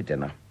after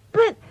dinner.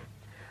 But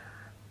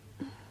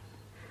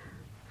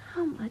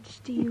how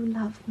much do you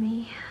love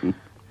me?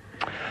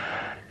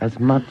 As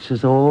much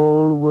as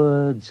all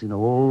words in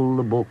all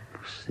the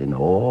books in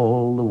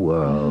all the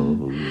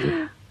world.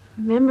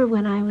 Remember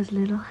when I was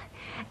little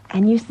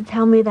and used to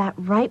tell me that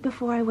right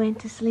before I went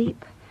to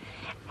sleep?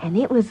 And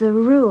it was a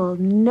rule.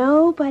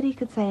 Nobody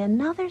could say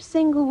another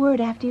single word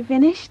after you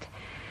finished.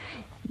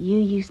 You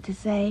used to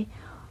say,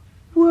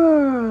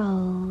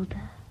 world.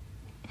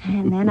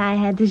 And then I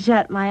had to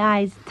shut my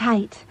eyes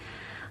tight.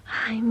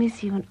 I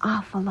miss you an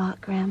awful lot,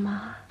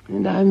 Grandma.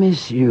 And I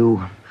miss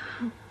you.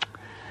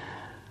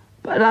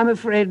 But I'm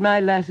afraid my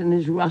Latin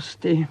is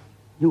rusty.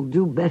 You'll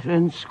do better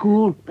in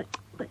school. But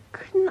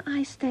couldn't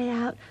I stay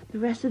out the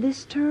rest of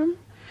this term?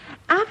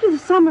 After the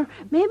summer,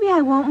 maybe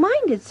I won't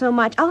mind it so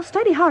much. I'll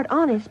study hard,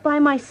 honest, by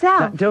myself.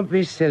 Now, don't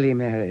be silly,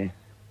 Mary.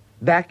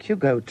 Back you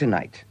go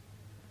tonight.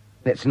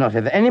 Let's not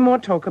have any more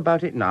talk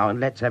about it now, and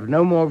let's have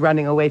no more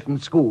running away from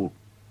school.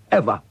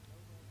 Ever.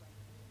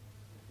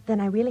 Then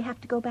I really have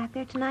to go back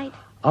there tonight?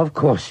 Of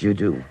course you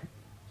do.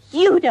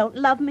 You don't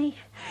love me.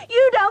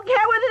 You don't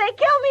care whether they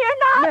kill me or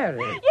not. Mary.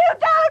 You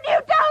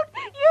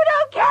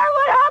don't care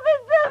what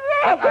happens to me.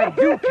 I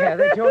do care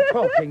that you're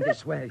talking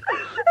this way.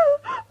 Oh,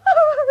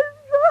 I'm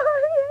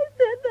sorry I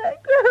said that,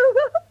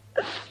 Grandma.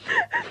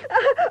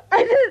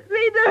 I didn't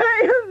mean to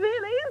hurt your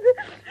feelings.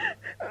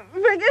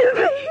 Forgive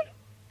me.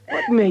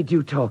 What made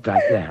you talk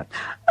like that?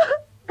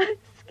 I'm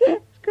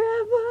scared,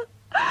 Grandma.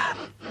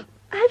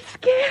 I'm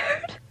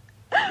scared.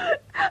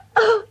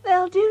 Oh,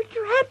 they'll do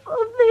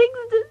dreadful things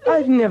to me.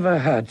 I've never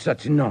heard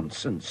such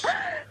nonsense.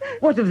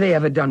 What have they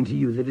ever done to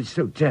you that is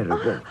so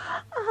terrible?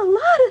 A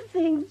lot of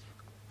things.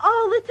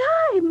 All the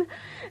time.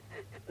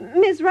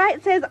 Miss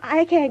Wright says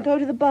I can't go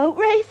to the boat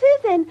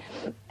races, and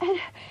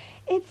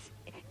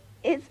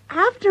it's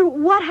after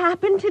what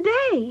happened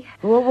today.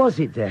 What was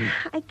it then?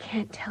 I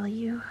can't tell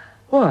you.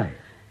 Why?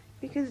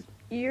 Because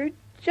you're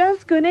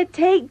just going to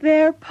take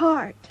their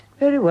part.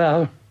 Very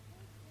well.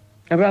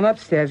 I'll run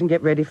upstairs and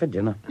get ready for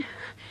dinner.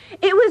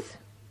 It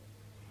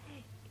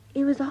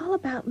was all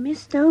about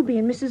Miss Dobie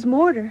and Mrs.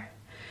 Mortar.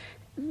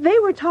 They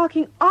were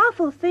talking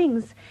awful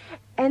things,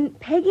 and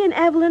Peggy and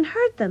Evelyn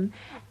heard them,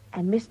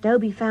 and Miss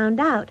Dobie found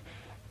out,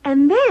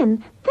 and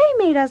then they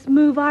made us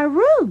move our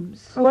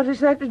rooms. What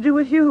has that to do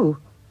with you?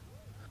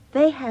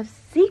 They have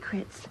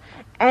secrets,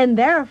 And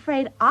they're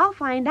afraid I'll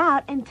find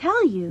out and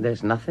tell you.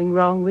 There's nothing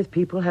wrong with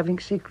people having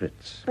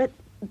secrets. But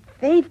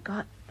they've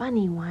got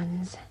funny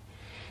ones.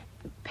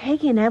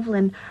 Peggy and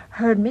Evelyn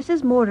heard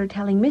Mrs. Mortar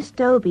telling Miss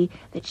Dobie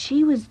that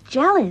she was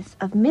jealous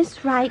of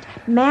Miss Wright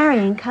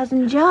marrying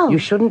Cousin Joe. You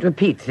shouldn't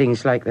repeat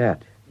things like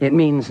that. It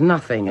means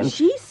nothing, and...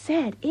 She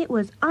said it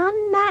was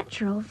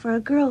unnatural for a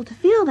girl to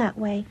feel that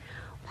way.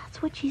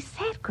 That's what she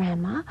said,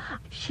 Grandma.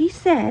 She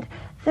said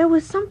there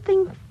was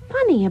something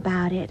funny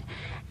about it,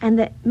 and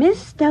that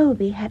Miss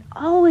Dobie had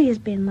always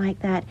been like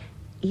that,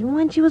 even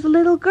when she was a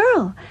little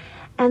girl,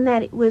 and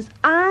that it was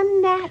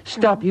unnatural.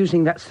 Stop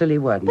using that silly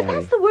word, But Mary.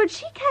 that's the word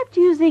she kept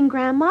using,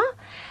 Grandma.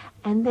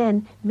 And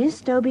then Miss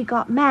Dobie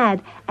got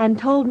mad and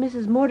told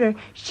Mrs. Mortar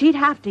she'd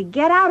have to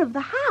get out of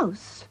the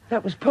house.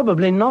 That was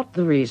probably not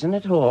the reason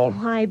at all.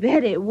 Oh, I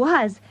bet it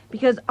was,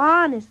 because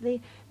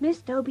honestly,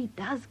 Miss Dobie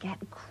does get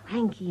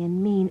cranky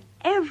and mean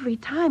every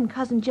time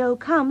Cousin Joe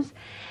comes.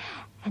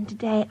 And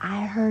today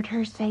I heard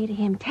her say to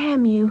him,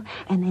 "Damn you,"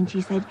 and then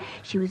she said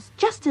she was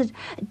just a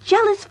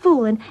jealous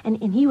fool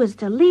and he was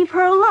to leave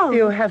her alone.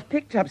 You have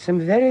picked up some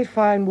very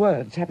fine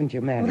words, haven't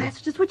you, Mary? Well,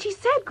 that's just what she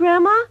said,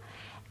 Grandma.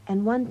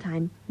 And one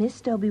time,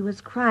 Miss Dobie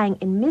was crying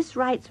in Miss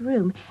Wright's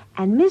room,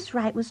 and Miss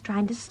Wright was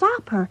trying to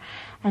stop her.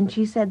 And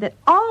she said that,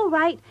 all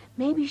right,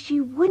 maybe she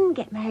wouldn't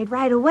get married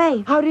right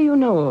away. How do you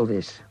know all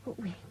this? But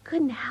we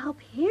couldn't help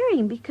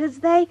hearing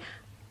because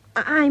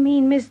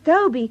Miss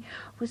Dobie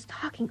was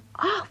talking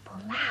awful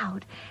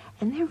loud,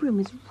 and their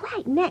room is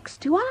right next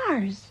to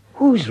ours.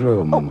 Whose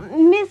room? Oh,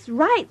 Miss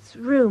Wright's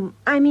room,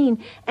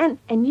 and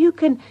you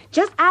can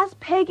just ask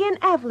Peggy and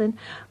Evelyn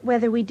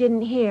whether we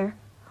didn't hear.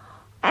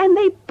 And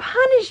they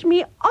punish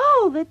me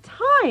all the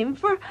time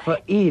for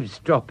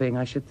eavesdropping,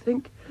 I should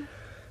think.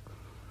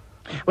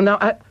 Well,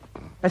 now,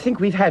 I think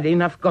we've had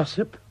enough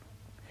gossip.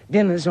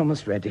 Dinner's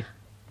almost ready.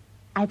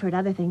 I've heard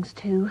other things,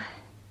 too.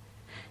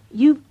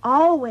 You've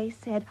always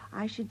said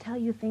I should tell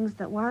you things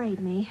that worried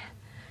me.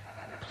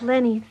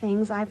 Plenty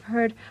things I've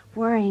heard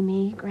worry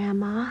me,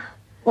 Grandma.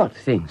 What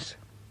things?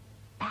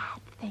 Bad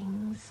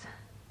things.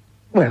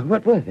 Well,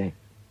 what were they?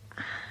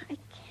 I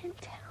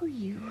can't tell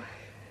you.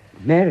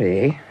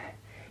 Mary,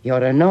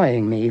 you're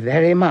annoying me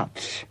very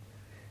much.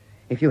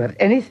 If you have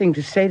anything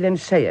to say, then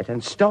say it,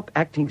 and stop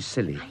acting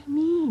silly.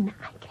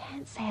 I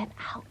can't say it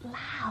out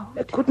loud.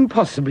 There couldn't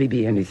possibly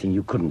be anything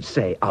you couldn't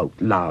say out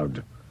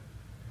loud.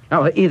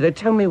 Now, either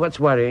tell me what's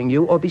worrying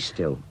you, or be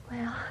still.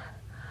 Well,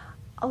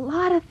 a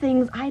lot of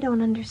things I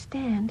don't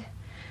understand.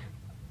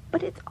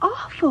 But it's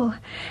awful.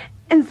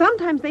 And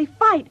sometimes they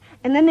fight,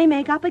 and then they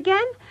make up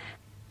again.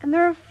 And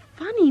there are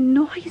funny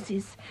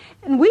noises,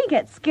 and we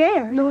get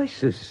scared.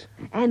 Noises?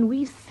 And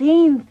we've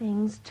seen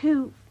things,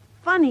 too.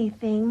 Funny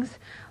things.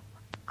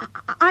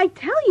 I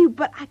tell you,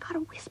 but I gotta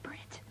whisper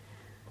it.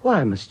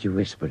 Why must you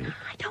whisper it?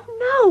 I don't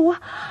know.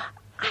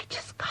 I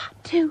just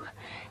got to.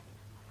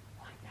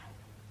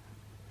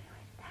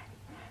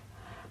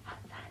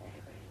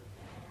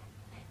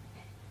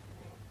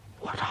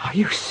 What are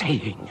you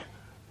saying?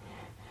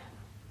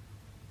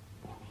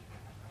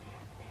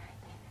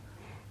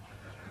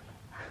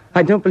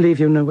 I don't believe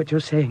you know what you're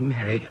saying,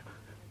 Mary.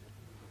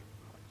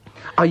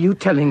 Are you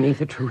telling me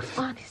the truth?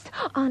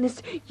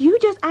 Honest. You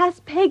just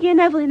ask Peggy and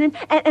Evelyn,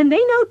 and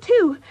they know,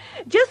 too.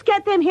 Just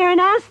get them here and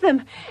ask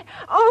them.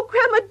 Oh,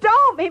 Grandma,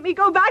 don't make me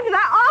go back to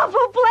that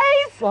awful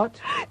place.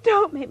 What?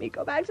 Don't make me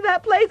go back to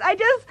that place. I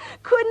just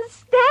couldn't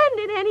stand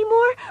it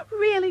anymore.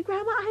 Really,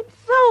 Grandma, I'm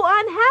so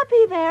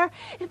unhappy there.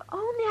 If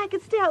only I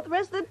could stay out the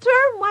rest of the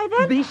term, why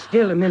then... Be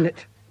still a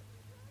minute.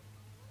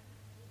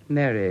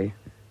 Mary,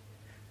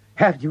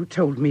 have you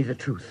told me the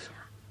truth?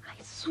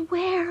 I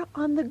swear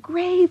on the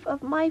grave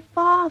of my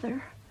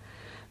father.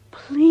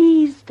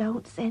 Please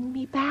don't send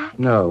me back.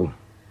 No.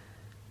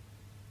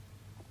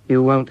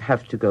 You won't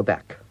have to go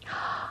back.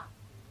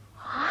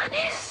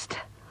 Honest?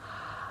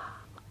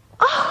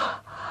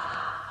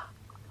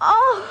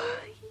 Oh,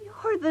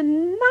 you're the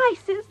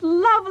nicest,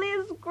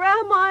 loveliest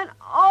grandma in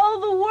all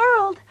the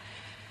world.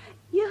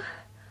 You're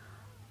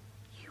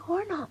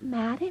not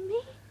mad at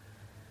me?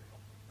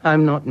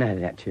 I'm not mad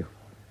at you.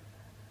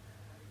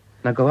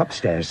 Now go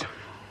upstairs.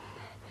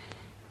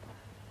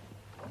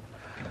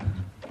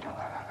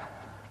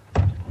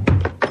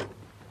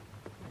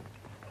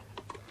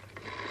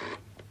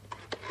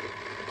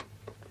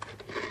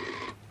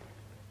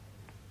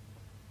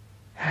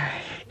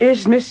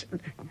 Is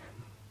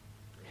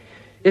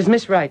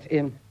Miss Wright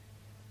in?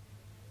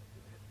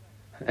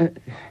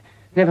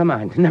 Never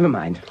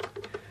mind.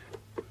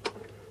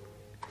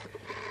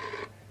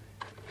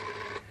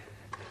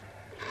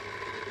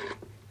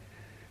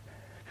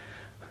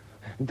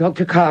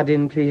 Dr.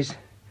 Cardin, please.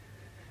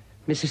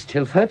 Mrs.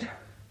 Tilford.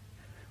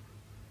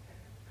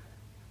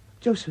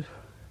 Joseph,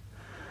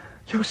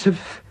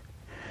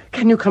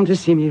 can you come to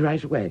see me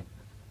right away?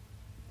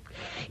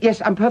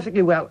 Yes, I'm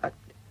perfectly well.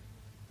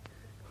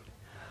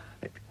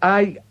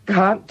 I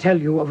can't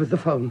tell you over the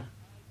phone.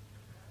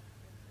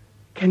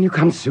 Can you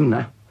come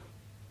sooner?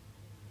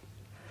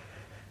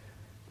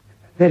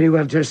 Very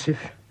well,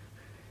 Joseph.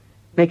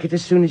 Make it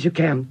as soon as you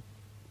can.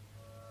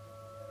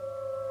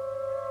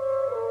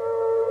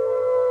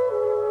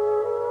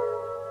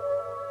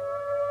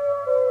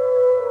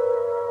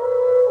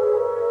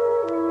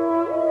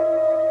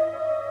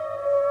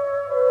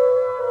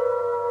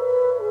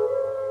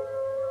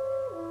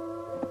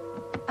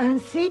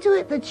 to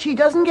it that she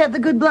doesn't get the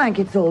good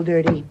blankets all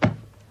dirty.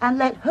 And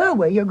let her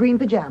wear your green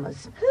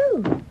pajamas.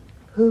 Who?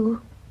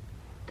 Who?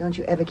 Don't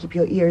you ever keep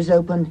your ears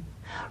open.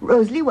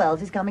 Rosalie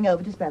Wells is coming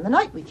over to spend the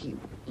night with you.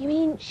 You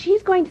mean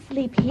she's going to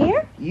sleep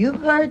here?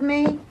 You've heard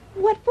me.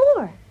 What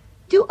for?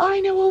 Do I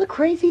know all the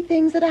crazy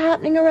things that are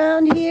happening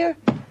around here?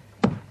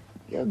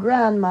 Your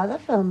grandmother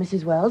phoned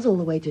Mrs. Wells all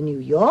the way to New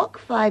York,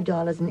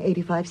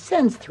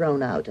 $5.85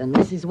 thrown out, and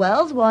Mrs.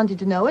 Wells wanted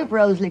to know if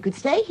Rosalie could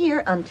stay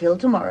here until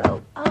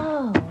tomorrow.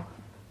 Oh.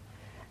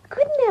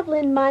 Couldn't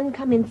Evelyn Munn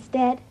come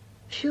instead?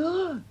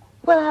 Sure.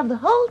 We'll have the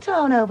whole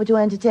town over to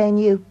entertain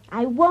you.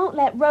 I won't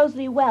let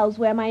Rosalie Wells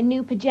wear my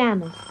new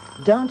pajamas.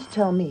 Don't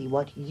tell me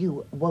what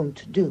you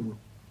won't do.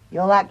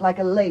 You'll act like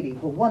a lady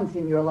for once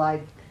in your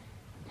life.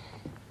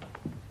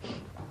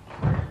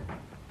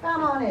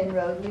 Come on in,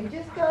 Rosalie.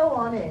 Just go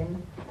on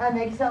in and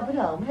make yourself at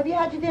home. Have you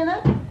had your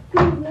dinner?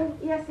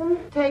 Yes, ma'am.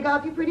 Take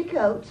off your pretty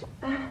coat.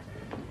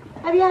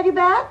 Have you had your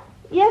bath?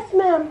 Yes,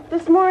 ma'am.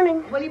 This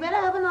morning. Well, you better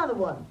have another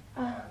one.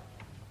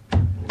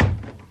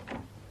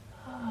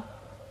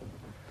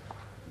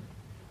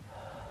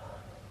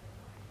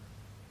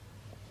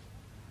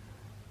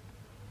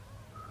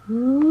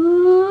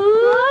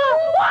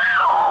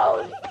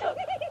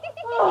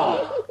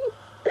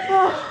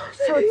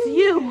 So it's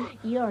you.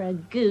 You're a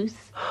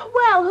goose.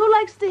 Well, who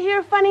likes to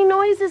hear funny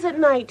noises at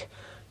night?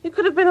 You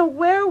could have been a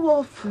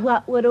werewolf.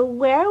 What would a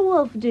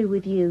werewolf do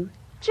with you?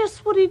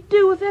 Just what he'd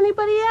do with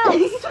anybody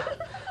else.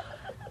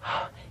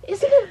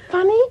 Isn't it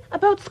funny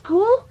about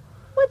school?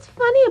 What's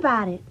funny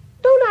about it?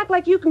 Don't act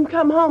like you can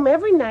come home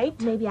every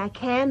night. Maybe I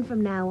can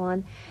from now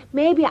on.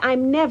 Maybe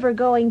I'm never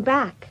going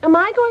back. Am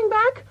I going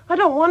back? I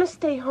don't want to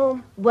stay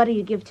home. What do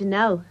you give to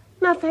know?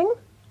 Nothing.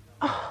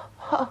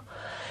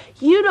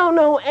 You don't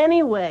know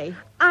anyway.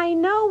 I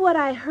know what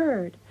I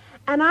heard.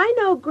 And I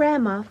know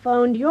Grandma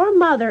phoned your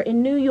mother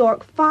in New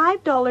York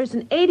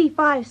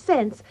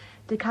 $5.85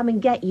 to come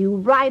and get you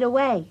right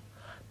away.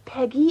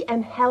 Peggy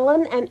and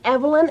Helen and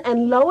Evelyn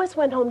and Lois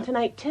went home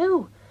tonight,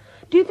 too.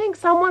 Do you think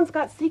someone's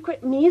got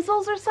secret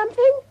measles or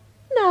something?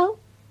 No.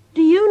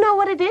 Do you know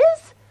what it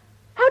is?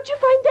 How'd you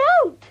find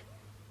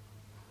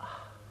out?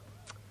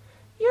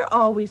 You're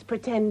always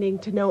pretending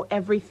to know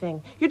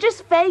everything. You're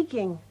just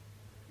faking.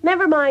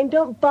 Never mind,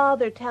 don't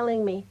bother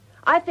telling me.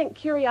 I think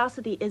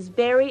curiosity is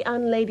very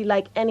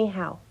unladylike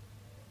anyhow.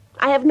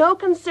 I have no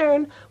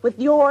concern with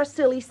your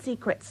silly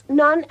secrets.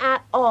 None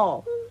at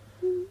all.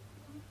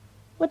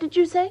 What did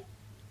you say?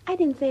 I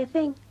didn't say a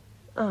thing.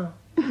 Oh.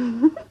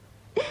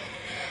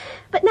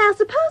 But now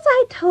suppose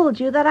I told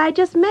you that I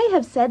just may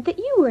have said that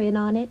you were in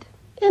on it.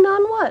 In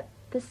on what?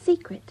 The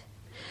secret.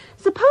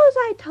 Suppose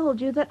I told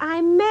you that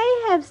I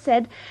may have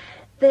said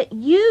that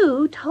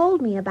you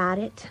told me about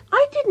it.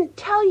 I didn't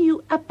tell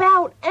you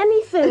about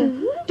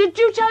anything. Did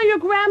you tell your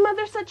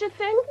grandmother such a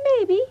thing?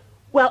 Maybe.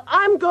 Well,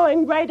 I'm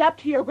going right up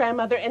to your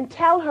grandmother and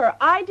tell her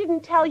I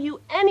didn't tell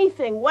you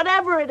anything,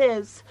 whatever it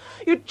is.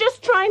 You're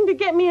just trying to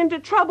get me into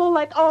trouble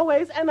like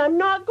always, and I'm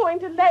not going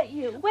to let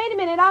you. Wait a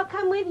minute, I'll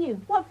come with you.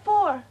 What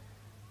for?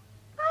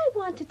 I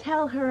want to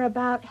tell her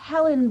about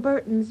Helen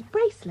Burton's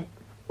bracelet.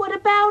 What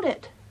about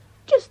it?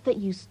 Just that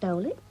you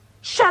stole it.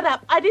 Shut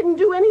up. I didn't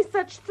do any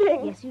such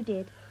thing. Yes, you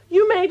did.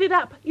 You made it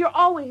up. You're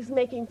always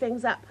making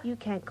things up. You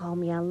can't call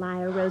me a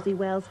liar, Rosie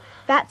Wells.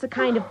 That's a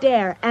kind of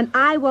dare, and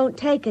I won't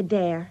take a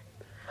dare.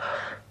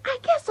 I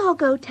guess I'll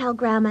go tell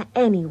Grandma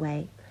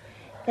anyway.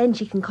 Then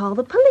she can call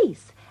the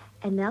police,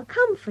 and they'll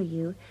come for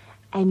you,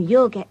 and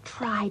you'll get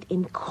tried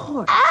in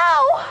court.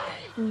 Ow!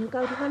 And you'll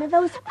go to one of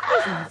those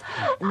prisons,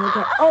 and you'll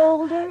get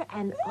older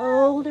and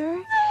older.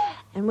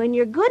 And when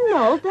you're good and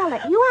old, they'll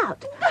let you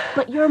out.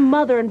 But your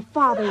mother and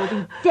father will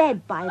be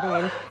dead by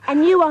then,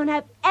 and you won't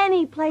have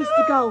any place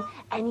to go,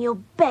 and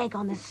you'll beg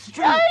on the streets.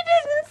 I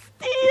didn't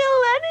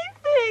steal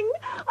anything.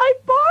 I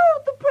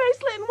borrowed the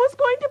bracelet and was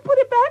going to put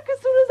it back as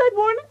soon as I'd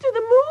worn it to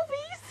the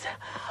movies.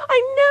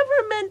 I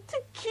never meant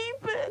to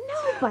keep it.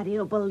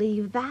 Nobody'll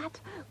believe that,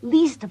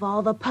 least of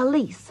all the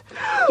police.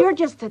 You're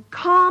just a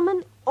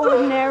common,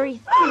 ordinary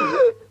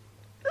thief.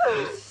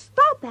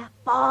 Stop that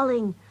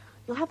bawling.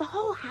 You'll have the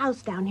whole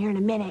house down here in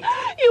a minute.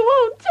 You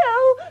won't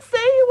tell. Say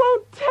you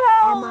won't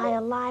tell. Am I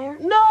a liar?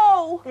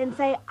 No. Then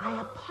say, I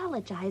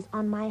apologize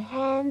on my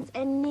hands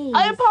and knees.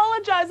 I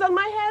apologize on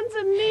my hands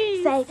and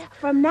knees. Say,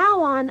 from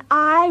now on,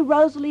 I,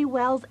 Rosalie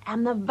Wells,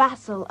 am the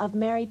vassal of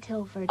Mary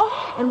Tilford,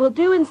 and will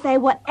do and say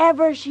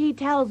whatever she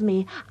tells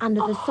me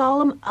under the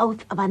solemn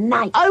oath of a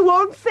knight. I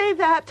won't say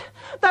that.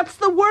 That's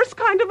the worst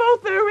kind of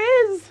oath there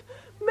is.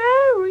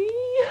 Mary,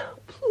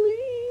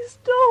 please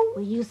don't.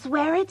 Will you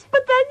swear it?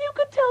 But then you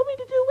could tell me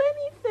to do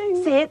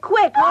anything. Say it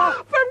quick. From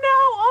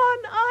now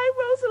on, I,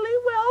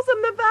 Rosalie Wells,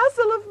 am the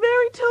vassal of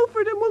Mary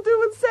Tilford and will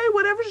do and say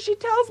whatever she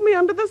tells me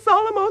under the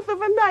solemn oath of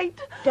a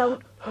knight.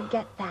 Don't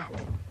forget that.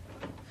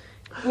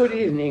 Good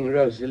evening,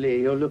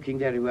 Rosalie. You're looking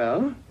very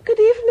well. Good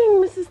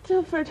evening, Mrs.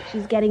 Tilford.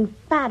 She's getting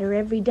fatter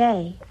every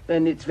day.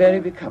 Then it's very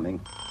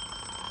becoming.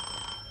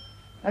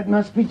 That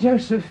must be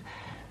Joseph.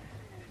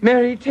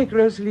 Mary, take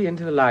Rosalie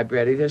into the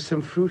library. There's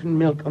some fruit and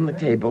milk on the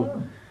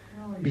table.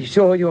 Be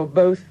sure you're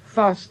both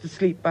fast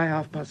asleep by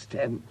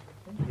 10:30.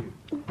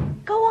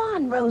 Go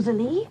on,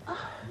 Rosalie.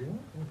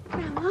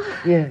 Grandma.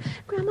 Yes.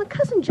 Grandma,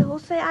 Cousin Joe'll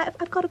say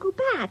I've got to go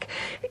back.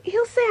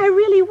 He'll say I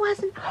really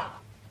wasn't...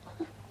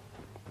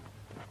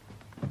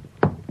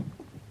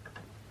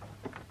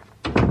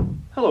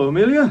 Hello,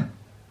 Amelia.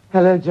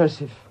 Hello,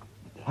 Joseph.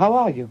 How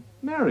are you?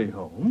 Mary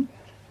home?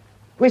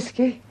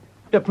 Whiskey?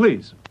 Yeah,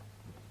 please.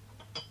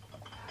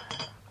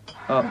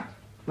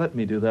 Let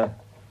me do that.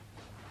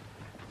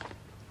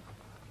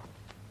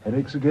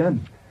 Headaches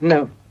again?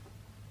 No,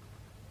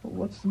 Well,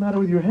 what's the matter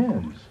with your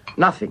hands?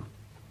 nothing.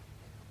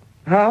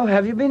 How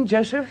have you been,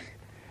 Joseph?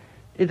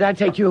 Did I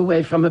take you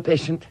away from a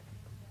patient?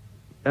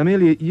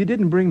 Amelia, you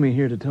didn't bring me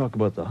here to talk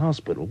about the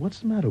hospital. What's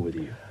the matter with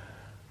you?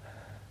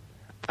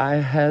 I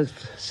have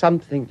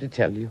something to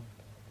tell you.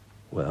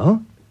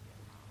 Well,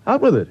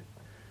 out with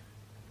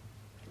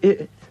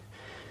it.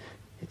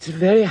 It's a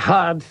very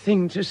hard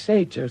thing to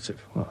say,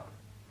 Joseph. Well,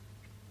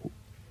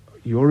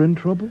 you're in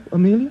trouble,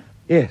 Amelia?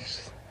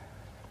 Yes.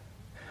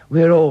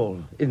 We're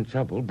all in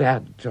trouble,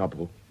 bad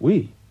trouble.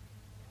 We?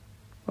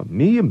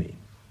 Me, you mean?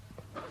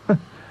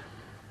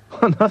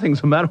 Well,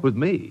 nothing's the matter with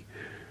me.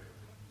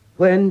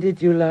 When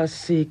did you last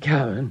see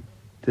Karen?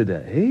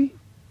 Today?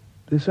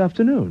 This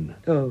afternoon?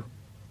 Oh,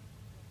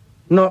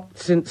 not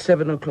since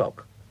 7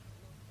 o'clock.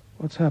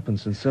 What's happened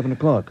since 7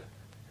 o'clock?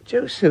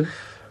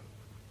 Joseph,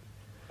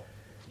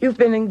 you've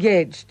been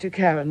engaged to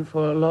Karen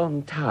for a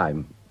long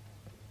time.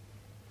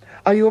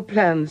 Are your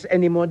plans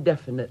any more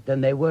definite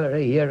than they were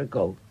a year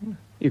ago?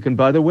 You can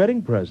buy the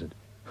wedding present.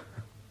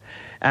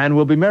 And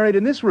we'll be married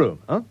in this room,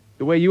 huh?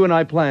 The way you and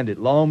I planned it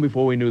long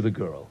before we knew the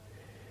girl.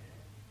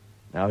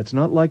 Now, it's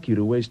not like you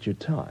to waste your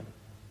time.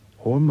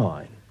 Or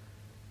mine.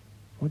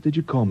 What did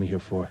you call me here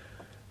for?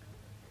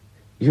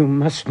 You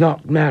must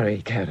not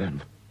marry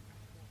Karen.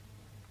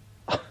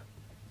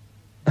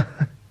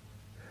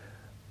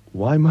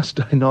 Why must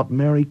I not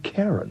marry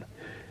Karen?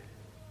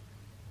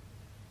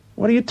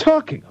 What are you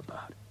talking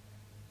about?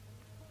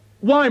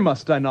 Why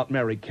must I not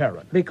marry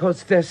Karen?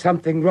 Because there's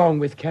something wrong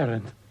with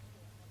Karen.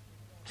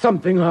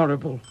 Something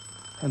horrible.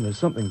 And there's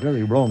something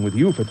very wrong with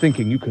you for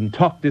thinking you can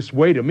talk this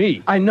way to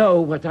me. I know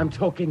what I'm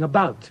talking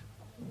about.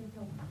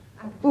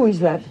 Who is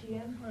that?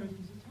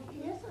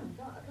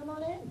 Come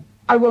on in.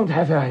 I won't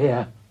have her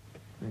here.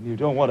 And you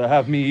don't want to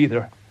have me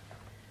either.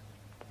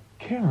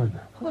 Karen.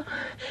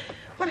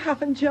 What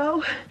happened,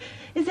 Joe?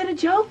 Is it a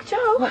joke,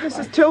 Joe?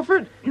 Mrs.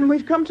 Tilford,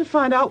 we've come to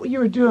find out what you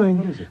were doing.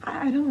 What is it?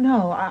 I don't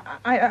know.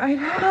 I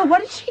don't know.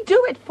 What did she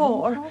do it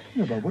for? What are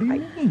you talking about? What do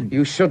you mean?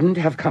 You shouldn't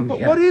have come But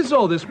here. what is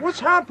all this? What's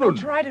happened?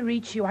 Try to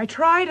reach you. I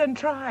tried and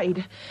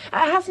tried.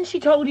 Hasn't she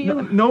told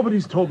you?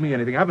 Nobody's told me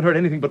anything. I haven't heard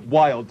anything but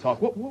wild talk.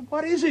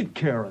 What is it,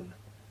 Karen?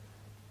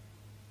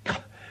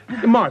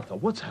 Martha,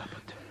 what's happened?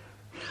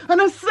 An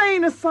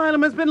insane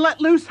asylum has been let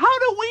loose. How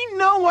do we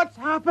know what's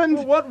happened?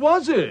 Well, what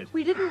was it?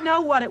 We didn't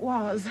know what it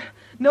was.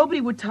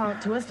 Nobody would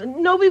talk to us, and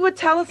nobody would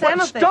tell us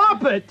anything.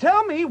 Stop it!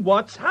 Tell me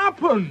what's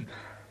happened.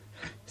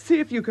 See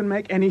if you can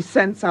make any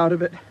sense out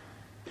of it.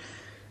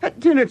 At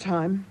dinner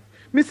time,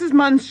 Mrs.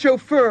 Munn's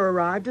chauffeur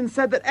arrived and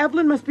said that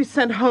Evelyn must be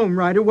sent home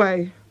right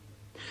away.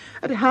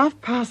 At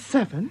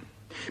 7:30,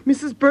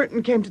 Mrs.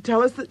 Burton came to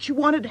tell us that she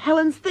wanted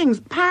Helen's things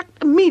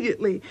packed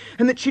immediately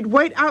and that she'd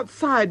wait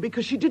outside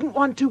because she didn't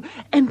want to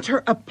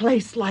enter a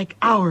place like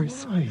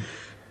ours. Why?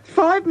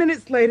 5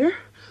 minutes later,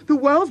 the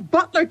Wells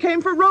butler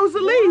came for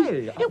Rosalie.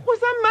 Why? It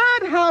was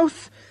a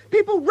madhouse.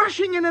 People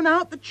rushing in and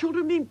out, the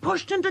children being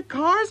pushed into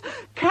cars,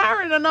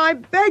 Karen and I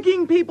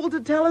begging people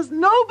to tell us,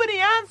 nobody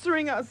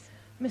answering us.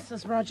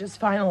 Mrs. Rogers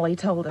finally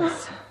told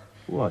us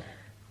What?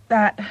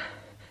 that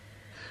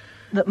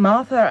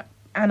Martha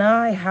and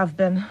I have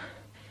been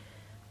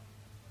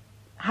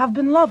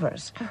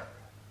lovers.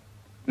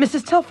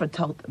 Mrs. Tilford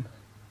told them.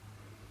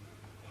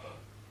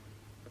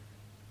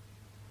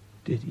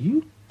 Did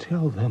you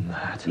tell them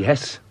that?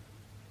 Yes.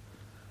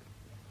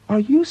 Are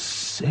you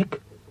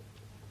sick?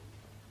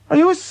 Are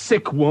you a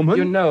sick woman?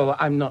 You know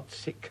I'm not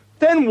sick.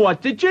 Then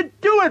what did you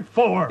do it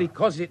for?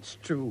 Because it's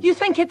true. You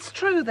think it's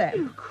true,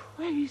 then?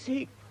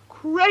 Crazy,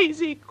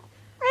 crazy,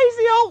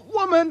 crazy old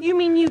woman. You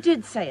mean you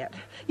did say it?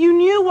 You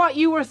knew what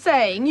you were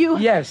saying?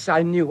 Yes,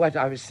 I knew what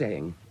I was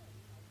saying.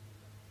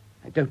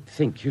 I don't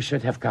think you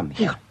should have come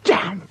here. You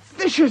damn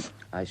vicious.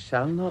 I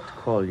shall not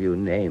call you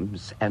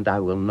names, and I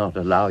will not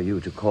allow you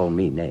to call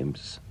me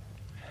names.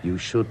 You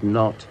should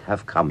not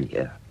have come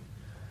here.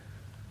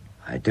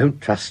 I don't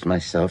trust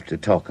myself to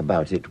talk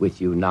about it with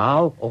you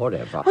now or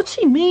ever. What's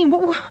she mean?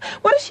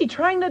 What is she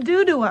trying to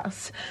do to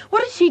us?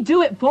 What did she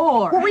do it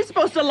for? Were we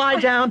supposed to lie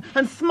down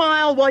and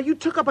smile while you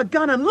took up a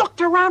gun and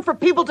looked around for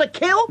people to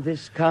kill?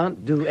 This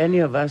can't do any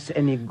of us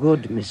any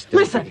good, Miss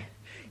Dobie.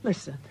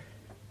 Listen.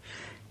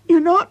 You're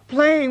not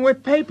playing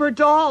with paper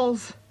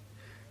dolls.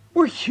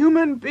 We're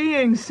human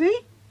beings, see?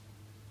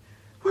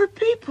 We're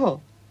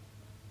people.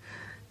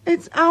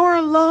 It's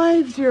our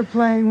lives you're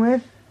playing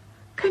with.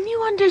 Can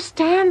you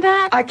understand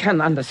that? I can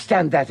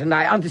understand that, and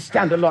I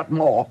understand a lot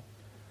more.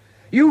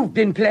 You've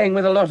been playing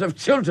with a lot of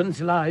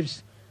children's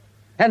lives,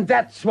 and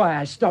that's why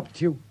I stopped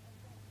you.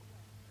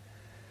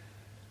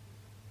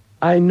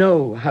 I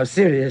know how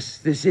serious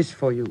this is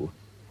for you.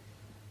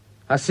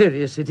 How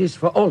serious it is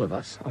for all of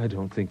us. I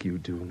don't think you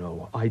do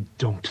know. I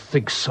don't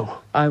think so.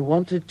 I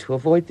wanted to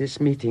avoid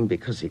this meeting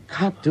because it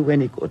can't do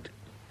any good.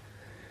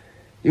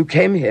 You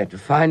came here to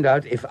find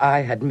out if I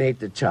had made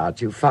the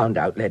charge. You found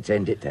out. Let's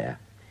end it there.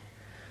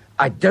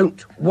 I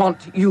don't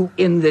want you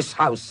in this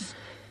house.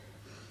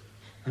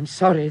 I'm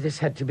sorry this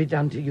had to be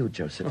done to you,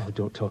 Joseph. Oh,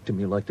 don't talk to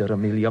me like that,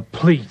 Amelia,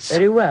 please.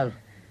 Very well.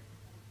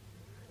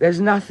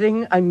 There's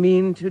nothing I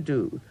mean to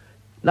do.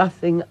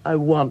 Nothing I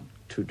want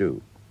to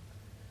do.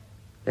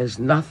 There's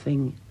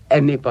nothing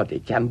anybody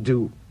can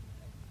do.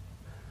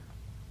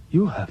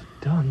 You have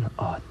done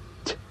a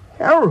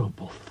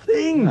terrible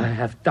thing. I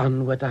have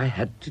done what I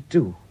had to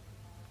do.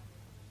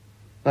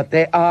 What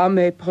they are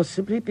may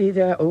possibly be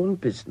their own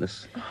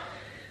business.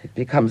 It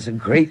becomes a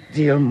great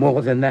deal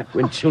more than that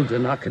when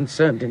children are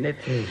concerned in it.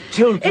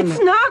 Children... It's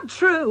not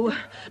true.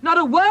 Not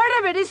a word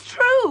of it is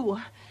true.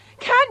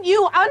 Can't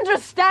you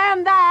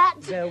understand that?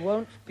 There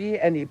won't be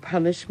any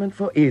punishment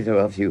for either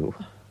of you.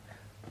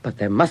 But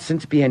there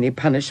mustn't be any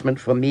punishment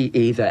for me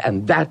either,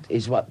 and that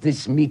is what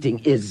this meeting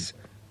is.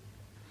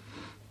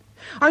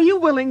 Are you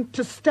willing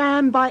to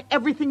stand by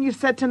everything you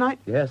said tonight?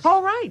 Yes.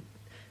 All right.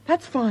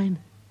 That's fine.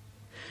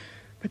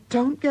 But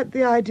don't get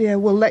the idea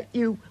we'll let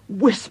you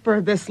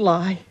whisper this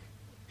lie.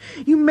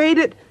 You made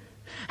it,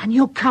 and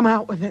you'll come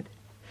out with it.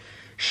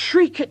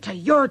 Shriek it to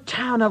your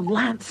town of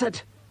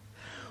Lancet.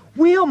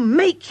 We'll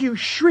make you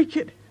shriek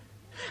it,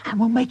 and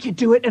we'll make you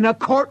do it in a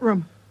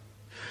courtroom.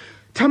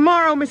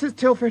 Tomorrow, Mrs.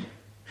 Tilford,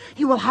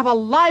 you will have a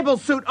libel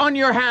suit on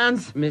your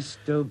hands. Miss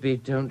Dobie,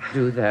 don't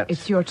do that.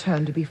 It's your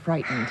turn to be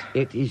frightened.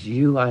 It is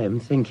you I am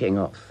thinking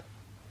of.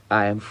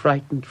 I am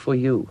frightened for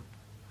you.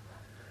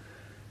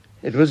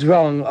 It was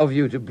wrong of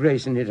you to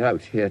brazen it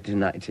out here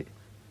tonight.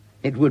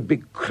 It would be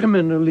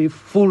criminally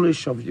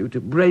foolish of you to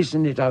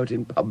brazen it out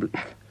in public.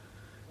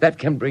 That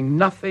can bring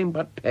nothing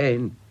but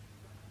pain.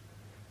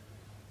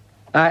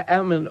 I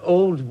am an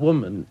old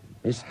woman,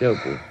 Miss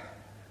Dobie,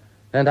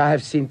 and I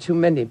have seen too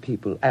many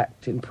people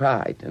act in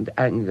pride and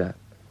anger.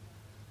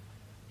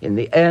 In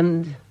the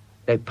end,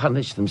 they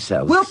punish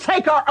themselves. We'll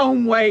take our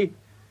own way.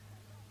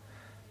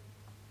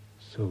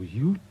 So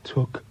you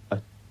took a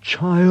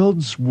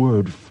child's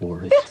word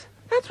for it?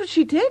 That's what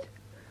she did?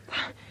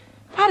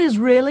 That is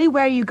really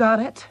where you got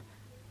it?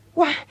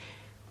 Why,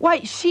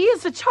 she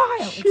is a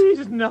child.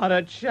 She's not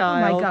a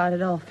child. Oh, my God,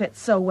 it all fits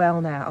so well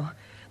now.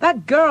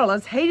 That girl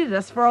has hated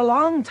us for a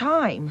long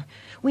time.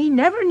 We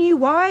never knew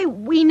why.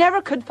 We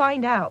never could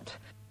find out.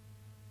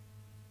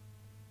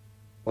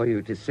 For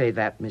you to say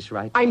that, Miss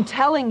Wright? I'm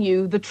telling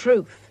you the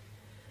truth.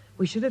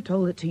 We should have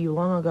told it to you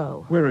long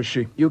ago. Where is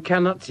she? You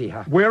cannot see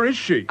her. Where is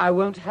she? I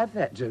won't have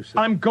that, Joseph.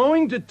 I'm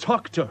going to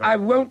talk to her. I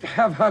won't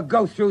have her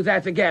go through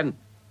that again.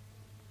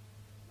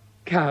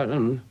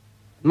 Karen,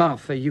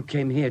 Martha, you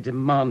came here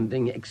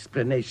demanding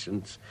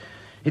explanations.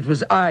 It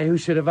was I who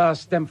should have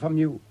asked them from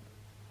you.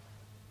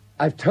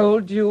 I've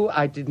told you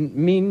I didn't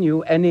mean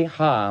you any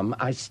harm.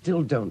 I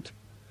still don't.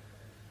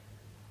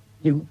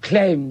 You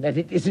claim that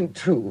it isn't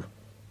true.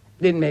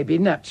 It may be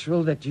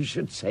natural that you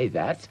should say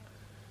that.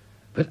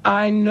 But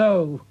I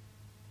know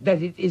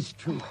that it is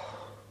true.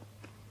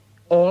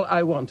 All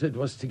I wanted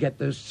was to get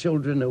those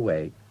children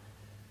away.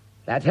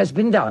 That has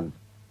been done.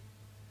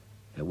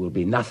 There will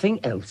be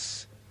nothing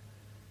else.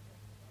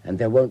 And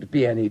there won't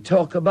be any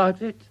talk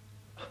about it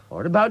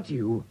or about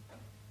you.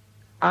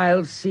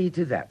 I'll see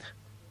to that.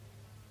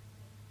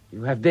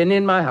 You have been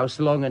in my house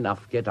long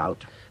enough. Get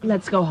out.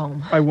 Let's go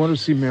home. I want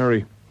to see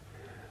Mary.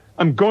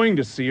 I'm going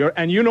to see her,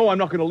 and you know I'm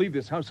not going to leave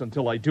this house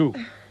until I do.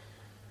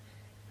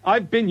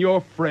 I've been your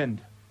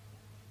friend.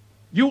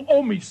 You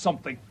owe me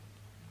something.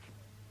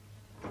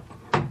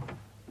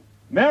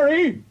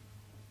 Mary!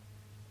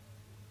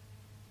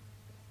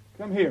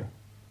 Come here.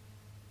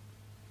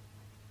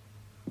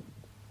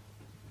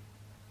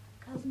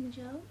 Cousin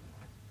Joe?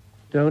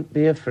 Don't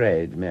be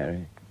afraid,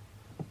 Mary.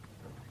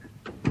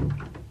 Now,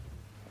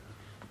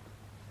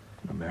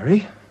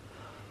 Mary,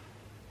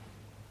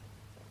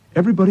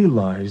 everybody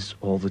lies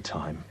all the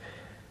time.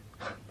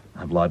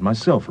 I've lied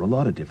myself for a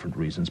lot of different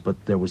reasons,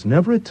 but there was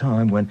never a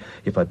time when,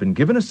 if I'd been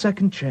given a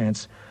second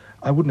chance,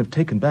 I wouldn't have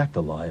taken back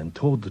the lie and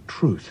told the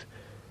truth.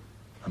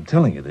 I'm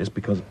telling you this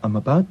because I'm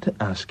about to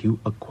ask you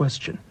a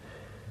question.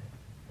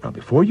 Now,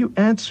 before you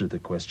answer the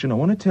question, I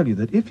want to tell you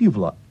that if you've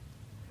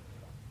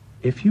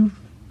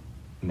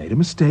made a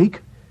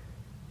mistake,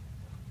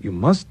 you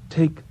must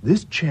take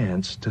this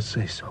chance to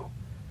say so.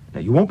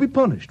 Now, you won't be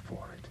punished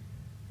for it.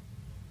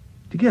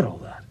 Do you get all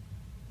that?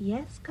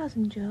 Yes,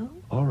 Cousin Joe.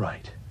 All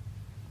right.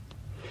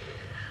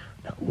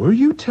 Now, were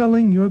you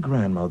telling your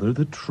grandmother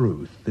the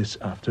truth this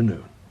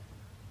afternoon?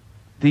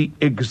 The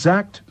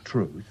exact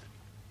truth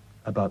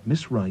about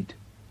Miss Wright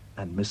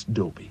and Miss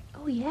Dobie?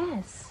 Oh,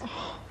 yes.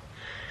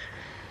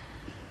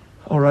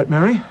 All right,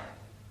 Mary.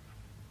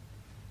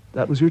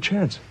 That was your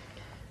chance.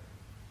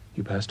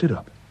 You passed it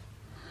up.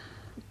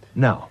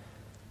 Now,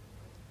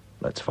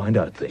 let's find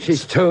out things.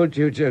 She's told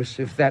you,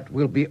 Joseph, that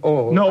will be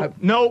all.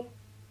 No.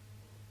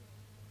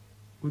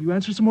 Will you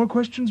answer some more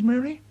questions,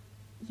 Mary?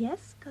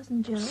 Yes,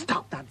 Cousin Joe?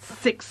 Stop that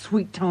sick,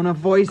 sweet tone of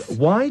voice.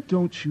 Why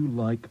don't you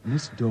like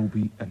Miss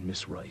Dobie and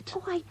Miss Wright?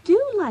 Oh, I do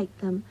like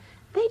them.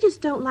 They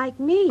just don't like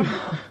me.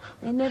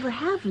 They never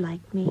have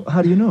liked me.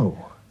 How do you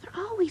know?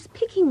 They're always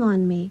picking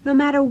on me. No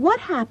matter what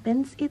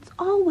happens, it's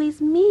always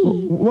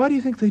me. Why do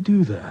you think they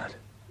do that?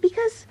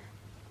 Because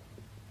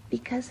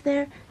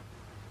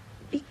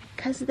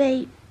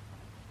they...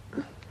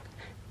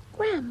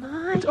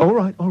 Grandma, All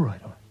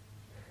right.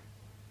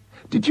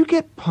 Did you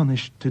get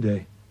punished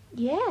today?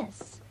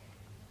 Yes.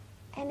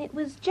 And it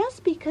was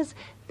just because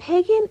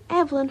Peggy and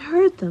Evelyn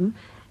heard them,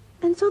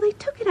 and so they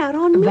took it out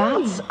on me.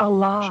 That's a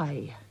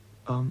lie.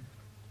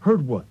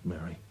 Heard what,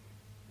 Mary?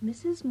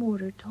 Mrs.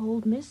 Mortar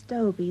told Miss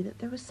Dobie that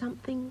there was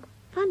something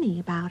funny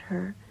about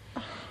her.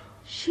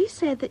 She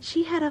said that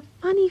she had a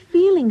funny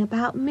feeling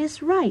about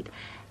Miss Wright,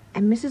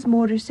 and Mrs.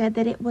 Mortar said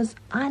that it was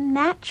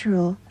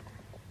unnatural.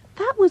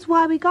 That was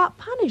why we got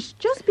punished,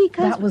 just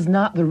because... That was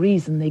not the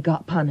reason they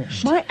got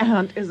punished. My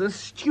aunt is a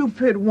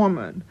stupid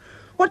woman.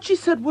 What she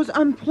said was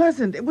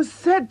unpleasant. It was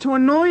said to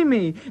annoy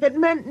me. It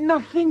meant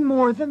nothing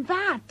more than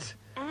that.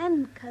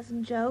 And,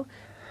 Cousin Joe,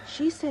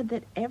 she said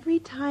that every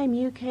time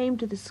you came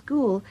to the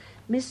school,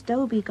 Miss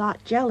Dobie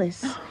got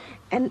jealous,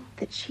 and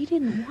that she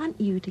didn't want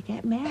you to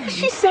get married.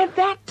 She said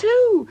that,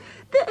 too.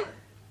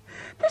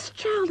 This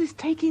child is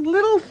taking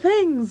little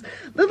things,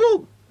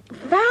 little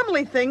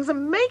family things,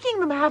 and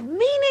making them have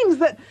meanings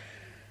that...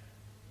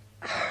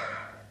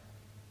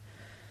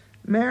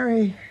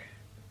 Mary,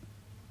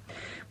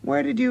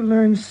 where did you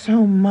learn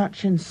so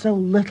much in so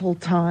little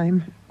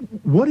time?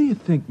 What do you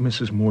think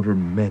Mrs. Mortar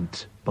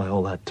meant by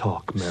all that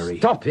talk, Mary?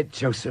 Stop it,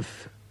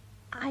 Joseph.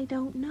 I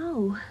don't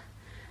know.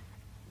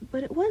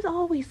 But it was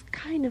always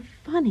kind of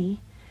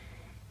funny.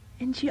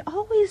 And she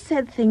always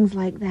said things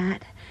like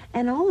that.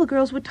 And all the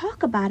girls would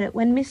talk about it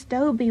when Miss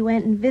Dobie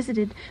went and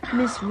visited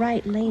Miss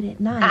Wright late at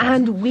night.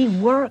 And we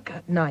work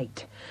at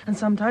night. And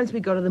sometimes we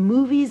go to the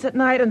movies at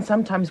night, and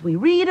sometimes we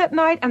read at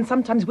night, and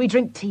sometimes we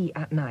drink tea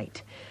at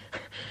night.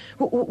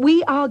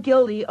 We are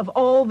guilty of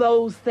all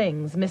those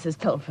things, Mrs.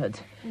 Tilford.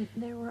 And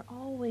there were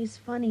always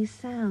funny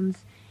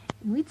sounds.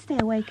 And we'd stay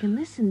awake and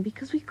listen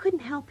because we couldn't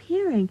help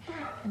hearing.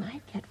 And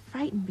I'd get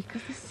frightened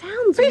because the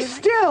sounds were Be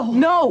still!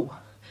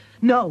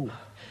 No.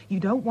 You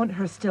don't want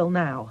her still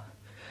now.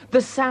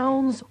 The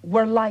sounds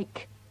were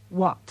like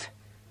what?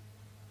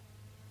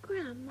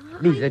 Grandma,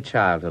 Leave the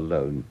child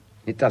alone.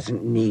 It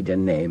doesn't need a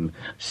name.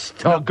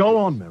 Stop. Now, go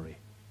on, Mary.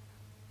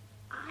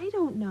 I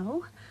don't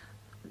know.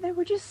 There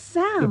were just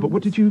sounds. Yeah, but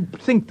what did you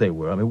think they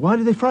were? I mean, why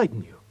did they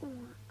frighten you?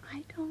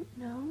 I don't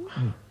know.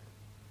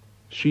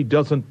 She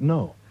doesn't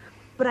know.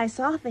 But I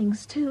saw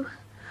things, too.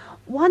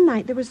 One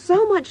night, there was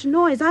so much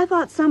noise, I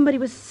thought somebody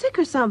was sick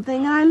or something,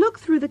 and I looked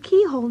through the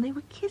keyhole, and they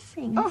were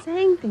kissing and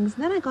saying things,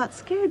 and then I got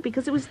scared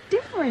because it was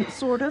different,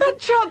 sort of. That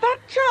child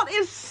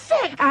is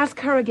sick! Ask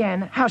her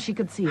again how she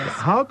could see us.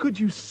 How could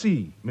you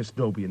see Miss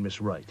Dobie and Miss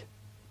Wright?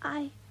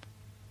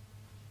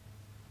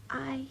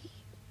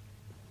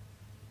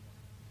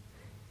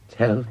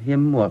 Tell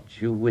him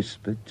what you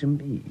whispered to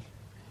me.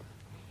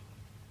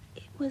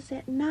 It was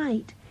at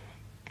night,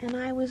 and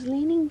I was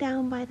leaning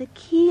down by the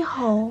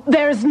keyhole.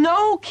 There's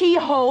no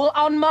keyhole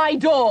on my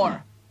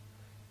door.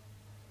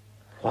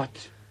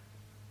 What?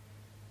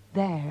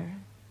 There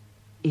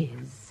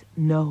is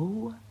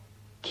no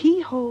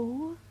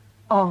keyhole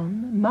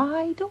on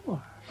my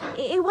door.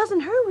 It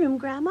wasn't her room,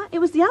 Grandma. It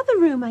was the other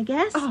room, I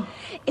guess. Oh.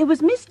 It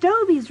was Miss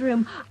Dobie's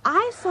room.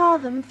 I saw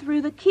them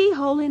through the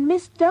keyhole in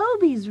Miss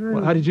Dobie's room.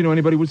 Well, how did you know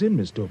anybody was in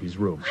Miss Dobie's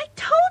room? I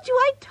told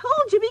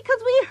you,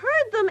 because we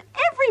heard them.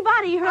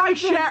 Everybody heard them. I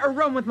share a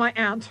room with my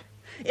aunt.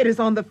 It is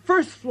on the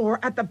first floor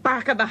at the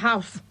back of the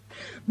house.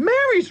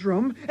 Mary's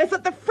room is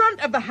at the front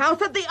of the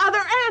house at the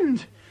other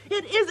end.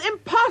 It is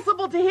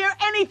impossible to hear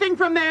anything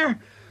from there.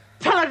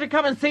 Tell her to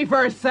come and see for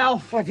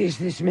herself. What is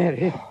this,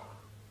 Mary?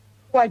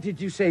 Why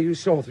did you say you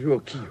saw through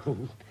a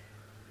keyhole?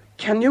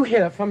 Can you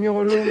hear from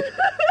your room? Everybody's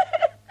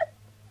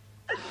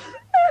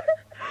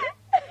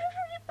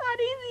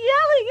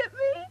yelling at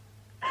me.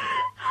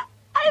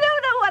 I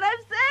don't know what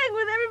I'm saying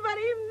with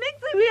everybody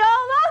mixing me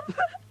all up.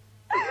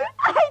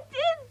 I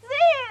did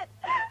see it.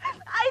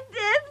 I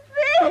did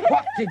see it.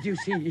 What did you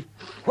see?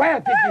 Where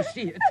did you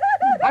see it?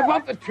 I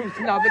want the truth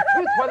now, the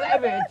truth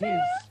whatever it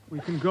is. We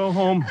can go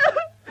home.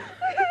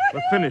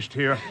 We're finished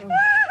here.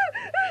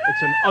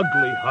 It's an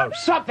ugly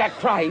house. Stop that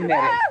crying,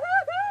 Mary.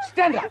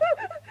 Stand up.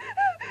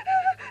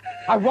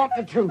 I want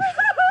the truth.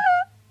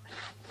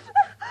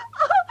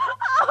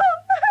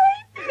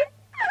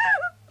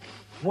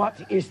 What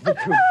is the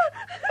truth?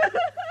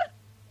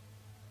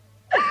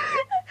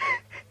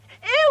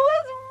 It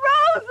was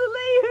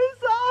Rosalie who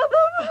saw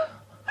them.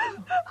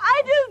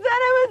 I just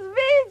said it was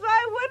me so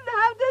I wouldn't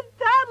have to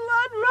tattle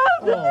on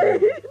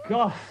Rosalie. Oh,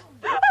 God.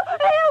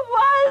 It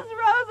was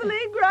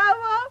Rosalie,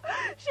 Grandma.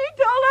 She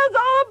told us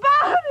all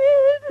about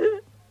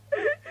it.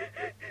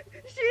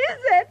 She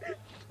said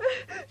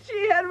she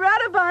had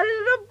read about it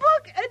in a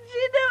book and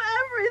she knew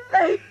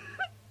everything.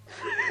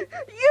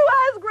 You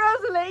ask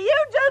Rosalie. You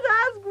just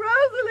ask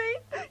Rosalie.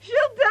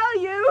 She'll tell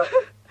you.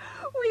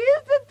 We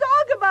used to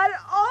talk about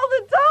it all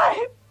the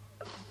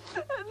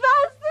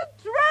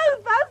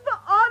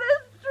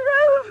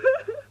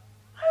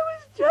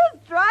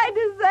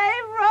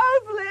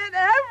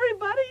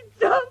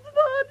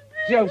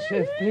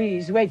Joseph,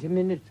 please, wait a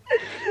minute.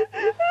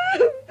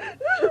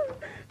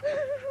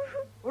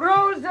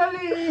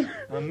 Rosalie!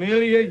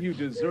 Amelia, you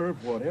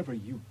deserve whatever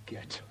you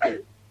get.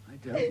 I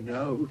don't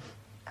know.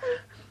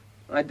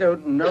 I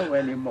don't know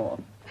anymore.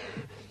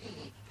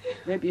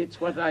 Maybe it's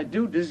what I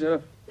do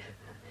deserve.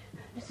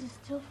 Mrs.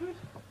 Tilford?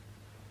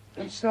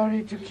 I'm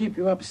sorry to keep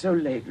you up so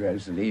late,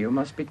 Rosalie. You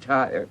must be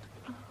tired.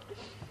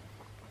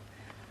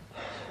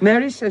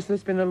 Mary says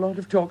there's been a lot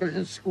of talk in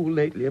the school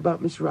lately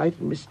about Miss Wright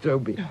and Miss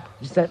Dobie.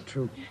 Is that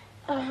true?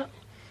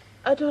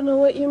 I don't know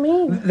what you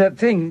mean. That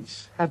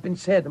things have been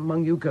said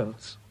among you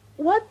girls.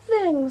 What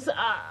things?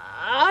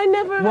 I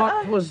never...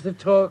 What was the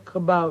talk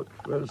about,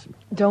 Rosalie?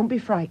 Don't be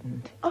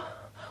frightened. Well,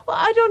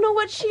 I don't know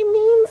what she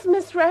means,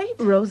 Miss Wright.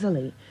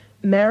 Rosalie,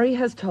 Mary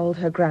has told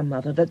her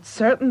grandmother that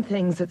certain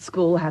things at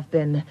school have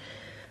been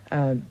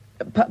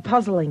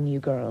puzzling you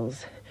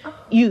girls.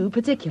 You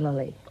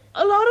particularly.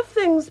 A lot of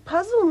things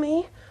puzzle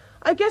me.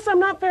 I guess I'm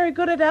not very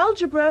good at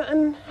algebra,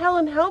 and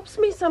Helen helps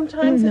me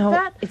sometimes.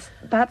 No,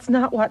 that's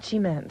not what she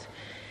meant.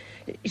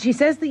 She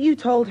says that you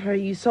told her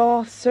you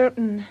saw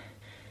certain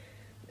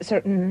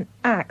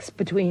acts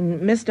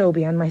between Miss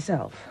Dobie and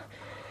myself.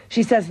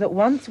 She says that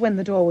once when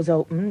the door was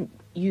open,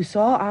 you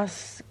saw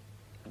us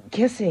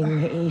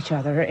kissing each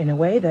other in a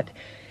way that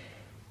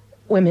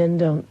women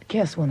don't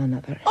kiss one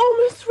another.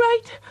 Oh, Miss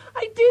Wright,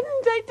 I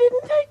didn't.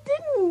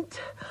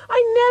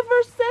 I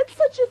never said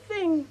such a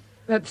thing.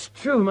 That's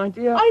true, my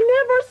dear. I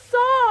never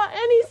saw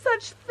any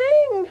such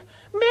thing.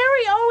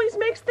 Mary always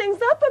makes things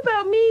up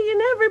about me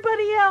and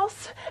everybody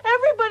else.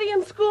 Everybody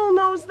in school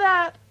knows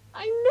that.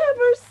 I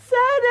never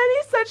said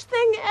any such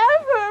thing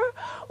ever.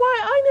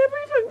 Why, I never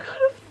even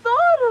could have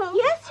thought of...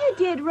 Yes, you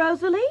did,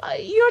 Rosalie.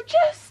 You're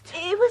just...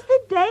 It was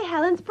the day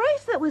Helen's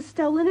bracelet was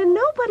stolen and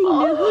nobody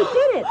knew who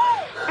did it.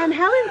 And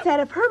Helen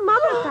said if her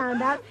mother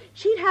found out,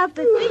 she'd have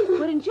the thief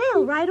put in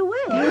jail right away.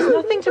 There's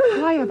nothing to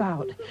cry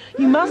about.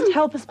 You must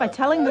help us by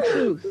telling the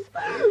truth.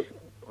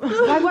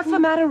 Why, what's the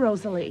matter,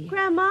 Rosalie?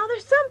 Grandma,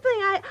 there's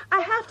something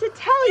I have to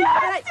tell you.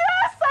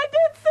 Yes, I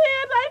did see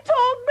it. I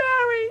told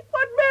Mary.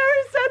 What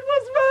Mary said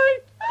was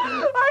right.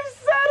 I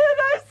said it.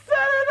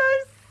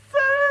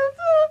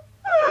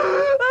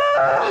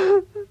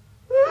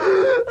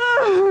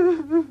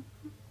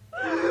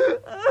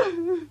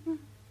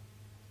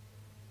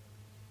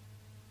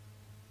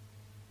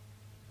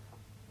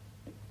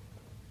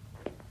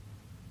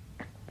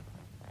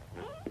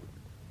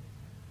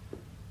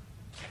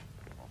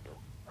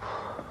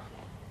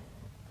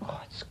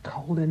 Oh, it's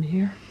cold in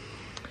here.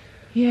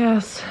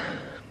 Yes.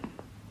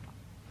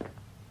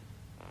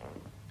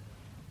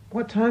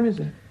 What time is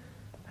it?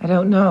 I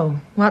don't know.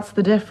 What's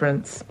the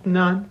difference?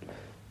 None.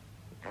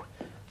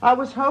 I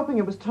was hoping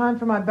it was time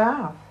for my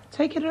bath.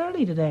 Take it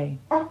early today.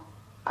 Oh,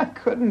 I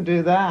couldn't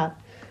do that.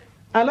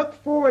 I look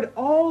forward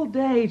all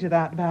day to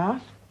that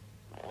bath.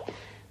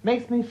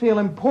 Makes me feel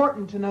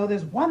important to know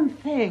there's one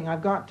thing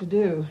I've got to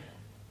do.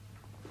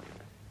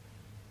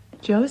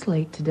 Joe's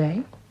late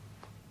today.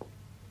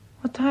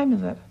 What time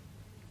is it?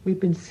 We've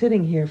been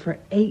sitting here for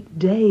 8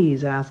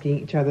 days asking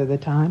each other the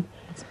time.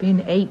 It's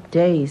been 8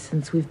 days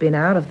since we've been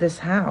out of this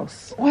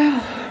house.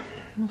 Well,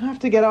 we'll have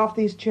to get off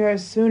these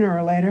chairs sooner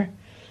or later.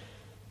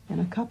 In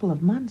a couple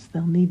of months,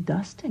 they'll need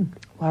dusting.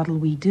 What'll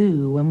we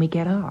do when we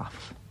get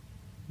off?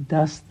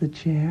 Dust the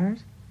chairs?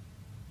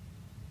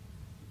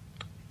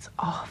 It's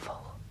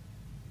awful.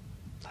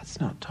 Let's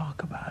not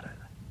talk about it.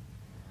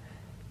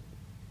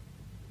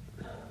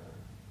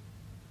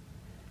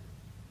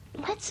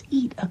 Let's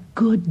eat a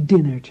good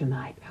dinner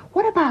tonight.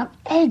 What about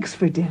eggs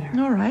for dinner?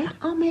 All right.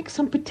 I'll make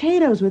some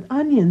potatoes with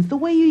onions, the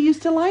way you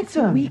used to like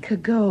them. A week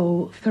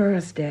ago,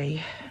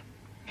 Thursday.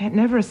 It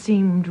never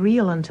seemed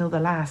real until the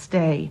last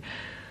day.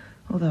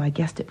 Although I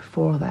guessed it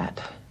before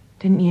that.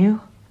 Didn't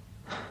you?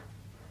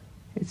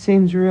 It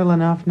seems real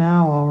enough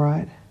now, all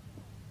right.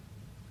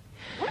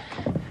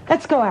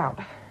 Let's go out.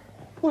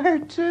 Where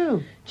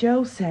to?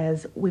 Joe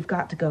says we've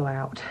got to go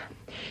out.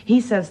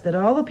 He says that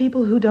all the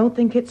people who don't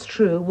think it's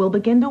true will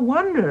begin to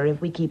wonder if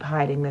we keep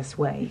hiding this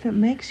way. If it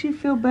makes you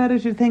feel better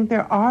to think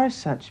there are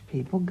such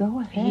people,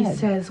 go ahead. He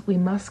says we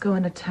must go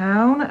into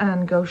town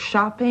and go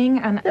shopping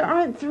and... There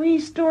aren't 3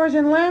 stores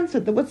in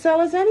Lancet that would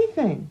sell us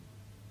anything.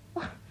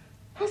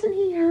 Hasn't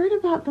he heard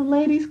about the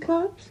ladies'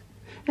 clubs?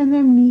 And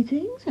their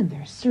meetings and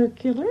their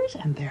circulars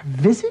and their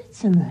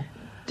visits and the...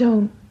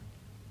 Don't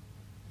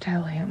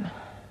tell him.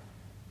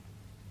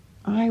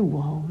 I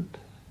won't.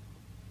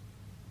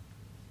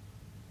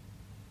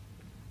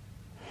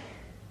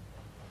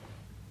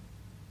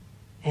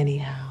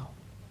 Anyhow,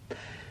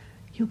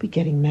 you'll be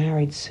getting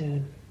married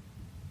soon.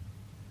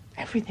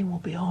 Everything will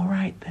be all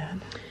right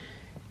then.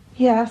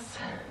 Yes.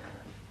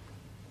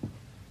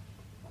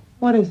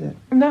 What is it?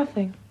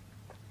 Nothing.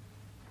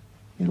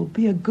 It'll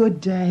be a good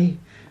day.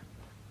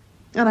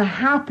 And a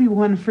happy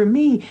one for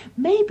me.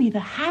 Maybe the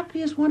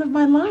happiest one of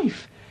my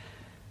life.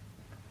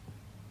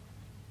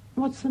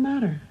 What's the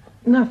matter?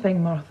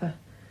 Nothing, Martha.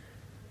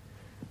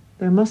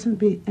 There mustn't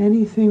be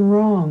anything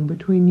wrong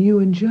between you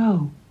and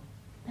Joe.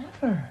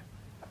 Never.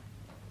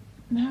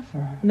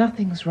 Never.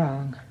 Nothing's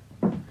wrong.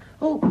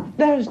 Oh,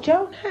 there's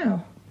Joan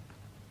now.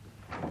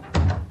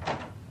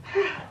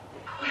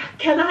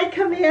 Can I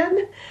come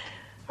in?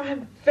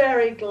 I'm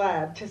very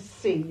glad to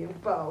see you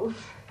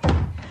both.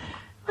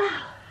 Well,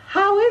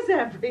 how is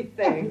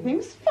everything?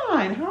 Everything's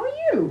fine. How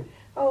are you?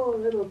 Oh, a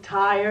little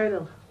tired,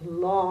 a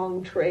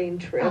long train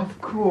trip.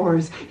 Of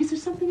course. Is there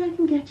something I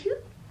can get you?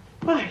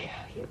 Why,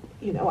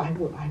 you know, I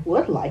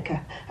would like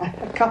a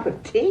cup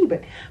of tea,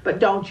 but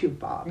don't you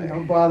bother.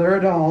 Don't bother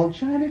at all.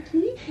 China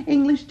tea,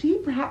 English tea,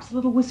 perhaps a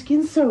little whiskey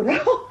and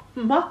soda. Oh,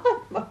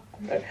 Mother.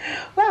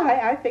 Well,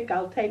 I think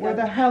I'll take Where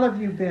the hell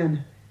have you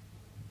been?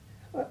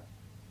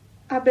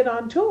 I've been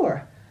on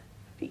tour.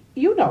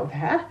 You know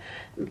that.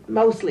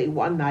 Mostly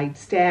one-night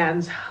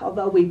stands,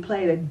 although we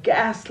played a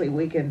ghastly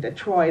week in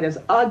Detroit, as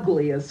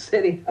ugly as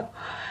city.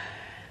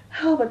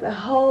 Oh, but the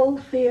whole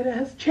theater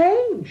has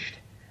changed.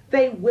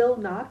 They will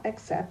not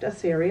accept a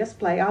serious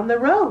play on the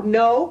road.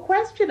 No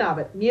question of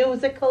it.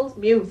 Musicals,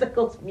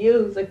 musicals,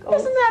 musicals.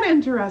 Isn't that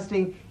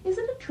interesting? Is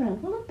it a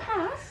trend? Will it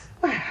pass?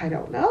 Well, I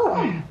don't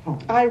know.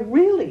 I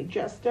really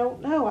just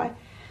don't know.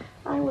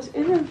 I was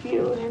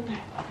interviewed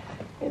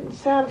in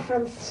San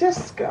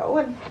Francisco,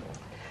 and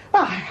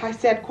well, I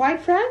said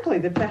quite frankly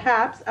that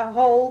perhaps a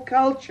whole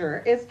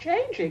culture is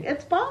changing.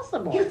 It's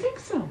possible. You think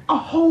so? A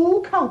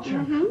whole culture?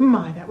 Mm-hmm.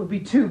 My, that would be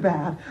too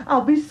bad.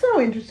 I'll be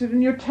so interested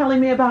in your telling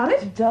me about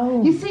it.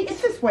 Don't. You see,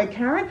 it's this way,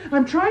 Karen.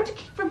 I'm trying to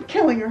keep from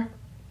killing her.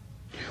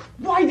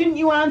 Why didn't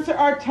you answer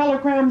our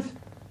telegrams?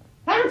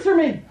 Answer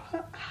me!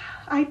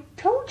 I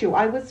told you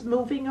I was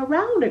moving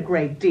around a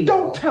great deal.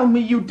 Don't tell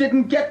me you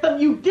didn't get them.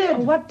 You did.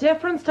 What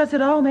difference does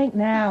it all make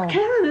now?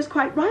 Karen is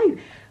quite right.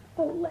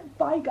 Oh, let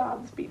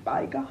bygones be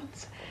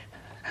bygones.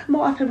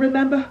 Martha,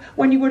 remember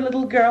when you were a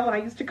little girl and I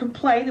used to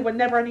complain there were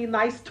never any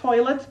nice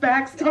toilets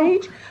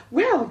backstage? Oh.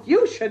 Well,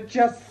 you should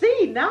just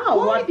see now.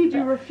 Why did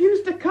you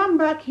refuse to come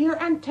back here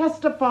and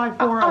testify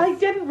for us? I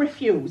didn't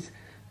refuse.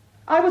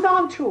 I was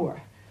on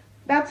tour.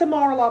 That's a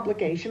moral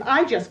obligation.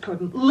 I just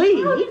couldn't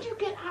leave. How did you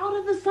get out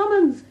of the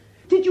summons?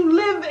 Did you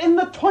live in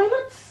the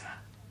toilets?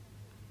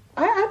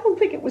 I don't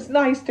think it was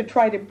nice to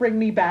try to bring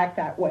me back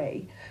that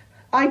way.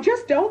 I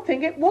just don't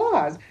think it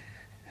was.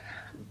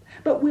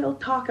 But we'll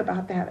talk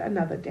about that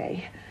another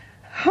day.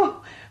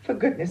 Oh, for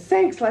goodness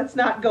sakes, let's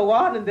not go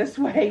on in this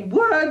way.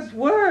 Words,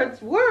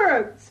 words,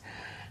 words.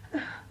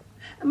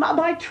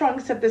 My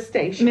trunk's at the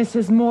station.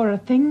 Mrs. Mora,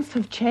 things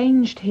have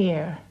changed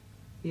here.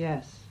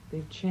 Yes,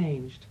 they've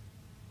changed.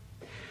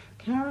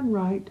 Karen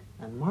Wright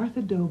and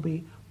Martha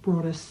Dobie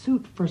brought a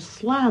suit for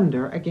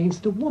slander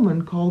against a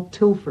woman called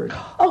Tilford.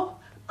 Oh,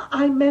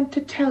 I meant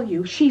to tell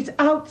you, she's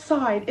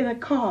outside in a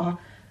car.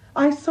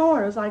 I saw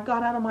her as I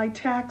got out of my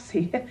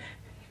taxi.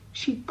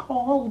 She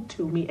called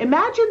to me.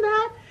 Imagine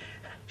that.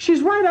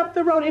 She's right up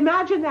the road.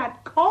 Imagine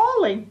that,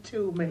 calling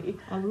to me.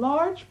 A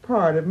large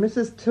part of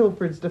Mrs.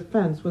 Tilford's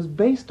defense was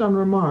based on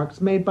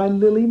remarks made by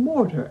Lily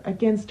Morter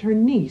against her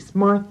niece,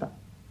 Martha.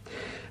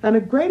 And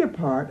a greater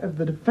part of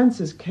the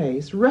defense's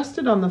case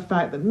rested on the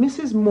fact that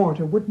Mrs.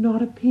 Morter would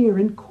not appear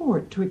in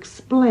court to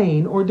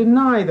explain or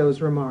deny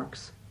those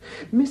remarks.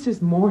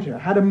 Mrs. Morter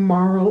had a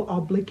moral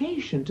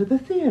obligation to the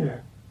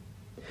theater.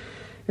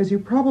 As you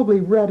probably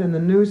read in the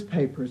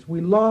newspapers,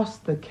 we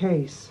lost the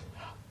case.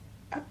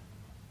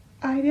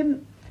 I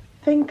didn't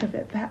think of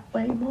it that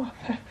way,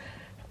 Martha.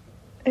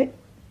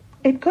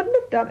 It couldn't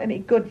have done any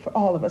good for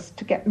all of us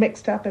to get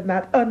mixed up in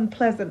that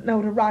unpleasant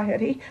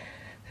notoriety.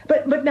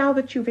 But now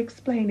that you've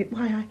explained it,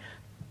 why,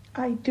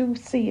 I do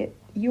see it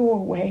your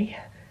way.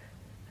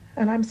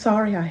 And I'm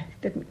sorry I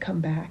didn't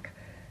come back.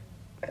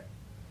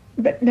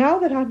 But now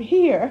that I'm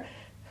here,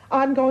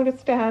 I'm going to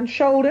stand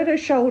shoulder to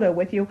shoulder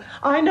with you.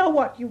 I know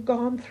what you've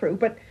gone through,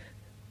 but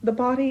the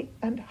body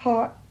and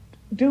heart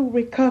do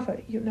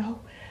recover, you know.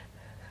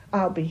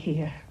 I'll be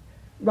here,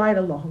 right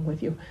along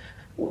with you.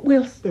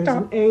 We'll start. There's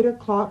an 8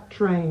 o'clock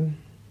train.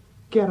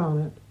 Get on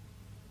it.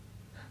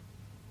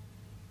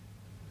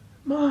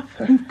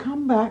 Martha. You've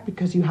come back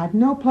because you had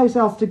no place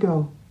else to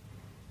go.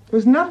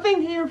 There's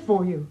nothing here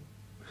for you.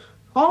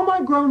 All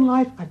my grown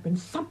life, I've been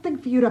something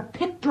for you to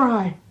pick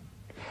dry.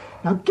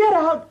 Now get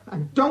out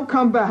and don't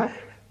come back.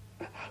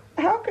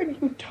 How can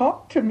you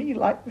talk to me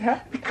like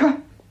that?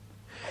 Because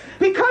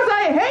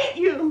I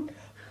hate you.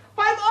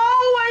 I've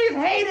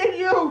always hated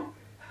you.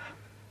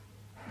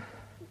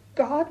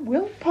 God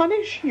will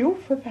punish you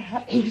for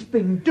that. He's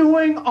been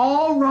doing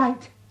all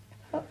right.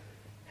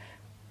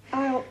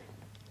 I'll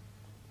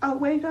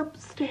wait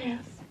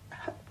upstairs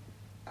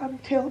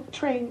until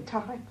train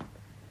time.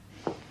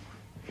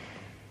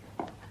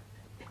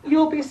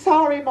 You'll be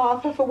sorry,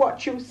 Martha, for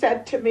what you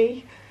said to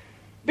me,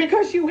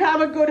 because you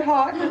have a good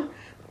heart.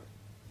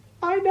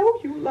 I know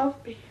you love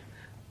me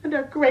and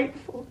are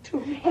grateful to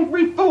me.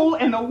 Every fool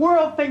in the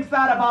world thinks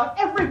that about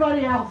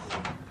everybody else.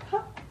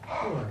 Well,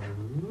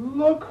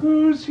 look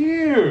who's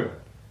here.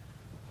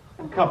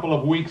 A couple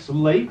of weeks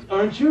late,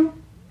 aren't you?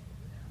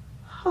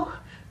 Oh,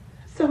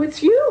 so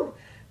it's you.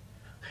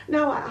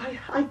 Now,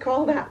 I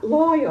call that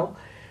loyal.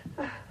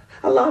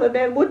 A lot of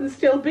men wouldn't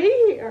still be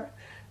here.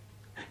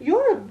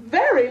 You're a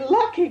very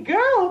lucky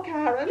girl,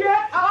 Karen.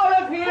 Get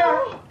out of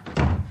here!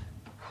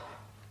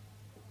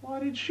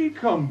 did she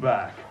come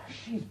back?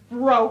 She's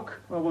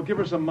broke. Well, we'll give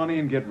her some money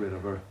and get rid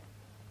of her.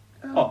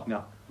 Oh,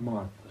 now,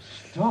 Martha,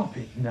 stop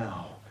it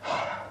now.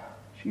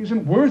 She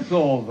isn't worth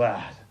all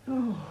that.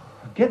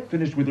 Get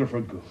finished with her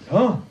for good,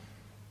 huh?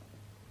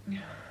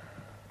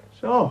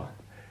 So,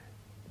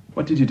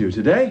 what did you do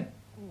today?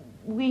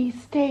 We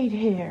stayed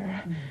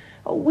here.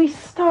 We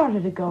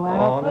started to go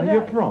out. Oh, but now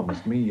you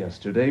promised me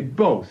yesterday,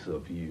 both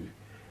of you.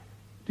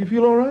 Do you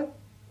feel all right?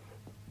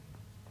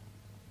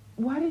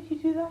 Why did you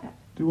do that?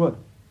 Do what?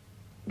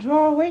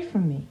 Draw away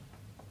from me.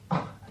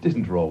 I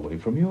didn't draw away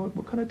from you.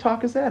 What kind of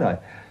talk is that? I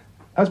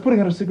was putting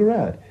out a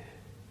cigarette.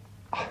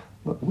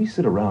 Look, we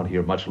sit around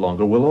here much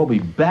longer, we'll all be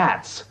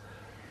bats.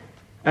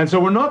 And so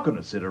we're not going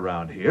to sit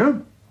around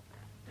here.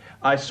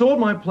 I sold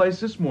my place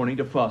this morning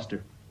to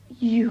Foster.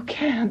 You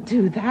can't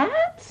do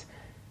that.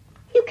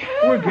 You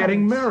can't. We're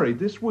getting married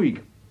this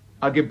week.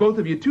 I'll give both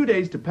of you 2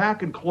 days to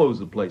pack and close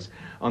the place.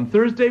 On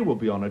Thursday, we'll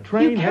be on a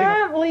train. You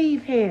can't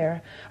leave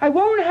here. I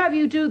won't have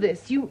you do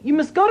this. You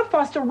must go to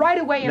Foster right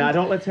away and... Now,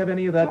 don't let's have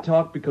any of that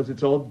talk because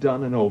it's all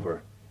done and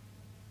over.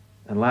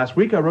 And last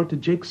week, I wrote to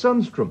Jake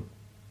Sundstrom.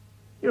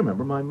 You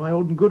remember my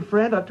old and good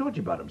friend? I've told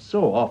you about him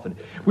so often.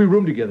 We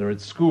roomed together at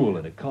school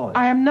and at college.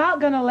 I am not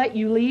going to let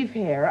you leave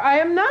here. I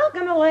am not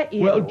going to let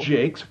you. Well,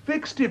 Jake's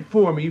fixed it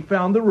for me. He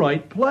found the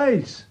right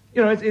place.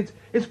 You know,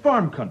 it's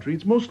farm country.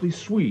 It's mostly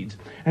Swedes.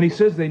 And he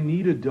says they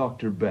need a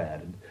doctor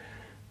bad. And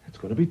it's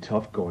going to be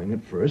tough going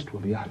at first.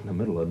 We'll be out in the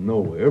middle of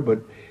nowhere,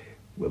 but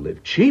we'll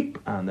live cheap,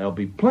 and there'll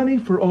be plenty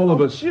for all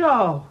of us.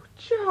 Joe,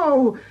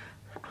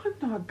 I'm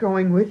not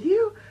going with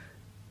you.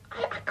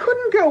 I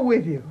couldn't go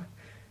with you.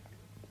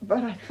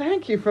 But I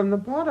thank you from the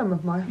bottom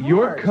of my heart.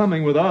 You're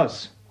coming with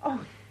us. Oh.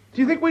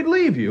 Do you think we'd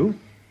leave you?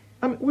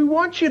 I mean, we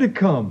want you to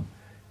come.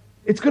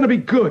 It's going to be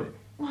good.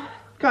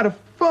 Kind of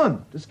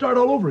fun to start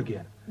all over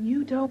again.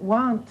 You don't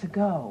want to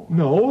go.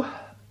 No,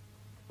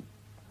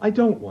 I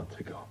don't want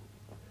to go.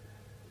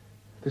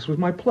 This was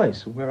my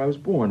place, where I was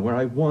born, where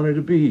I wanted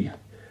to be.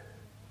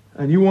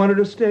 And you wanted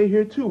to stay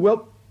here, too.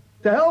 Well,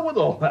 to hell with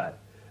all that.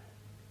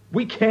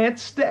 We can't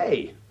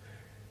stay.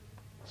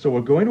 So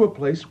we're going to a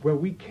place where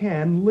we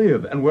can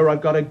live and where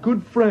I've got a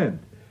good friend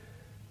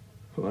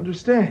who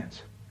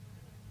understands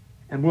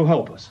and will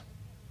help us.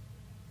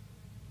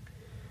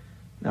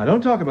 Now,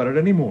 don't talk about it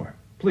anymore.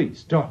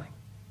 Please, darling.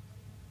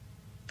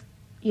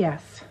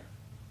 Yes.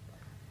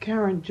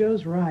 Karen,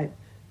 Joe's right.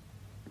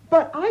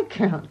 But I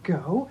can't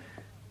go.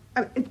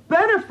 It's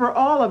better for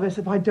all of us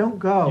if I don't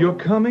go. You're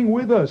coming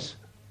with us.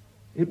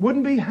 It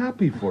wouldn't be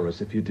happy for us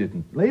if you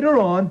didn't. Later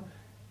on,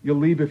 you'll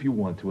leave if you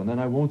want to, and then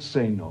I won't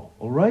say no,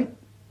 all right?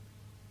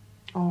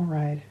 All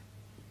right.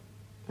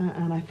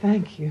 And I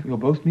thank you. You'll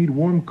both need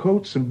warm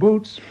coats and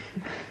boots.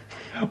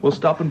 We'll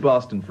stop in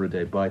Boston for a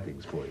day, buy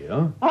things for you,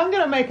 huh? I'm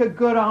going to make a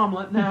good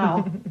omelet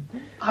now.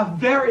 A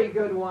very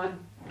good one.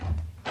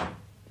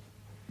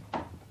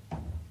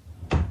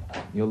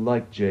 You'll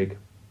like Jake,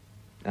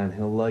 and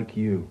he'll like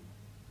you.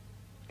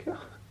 God,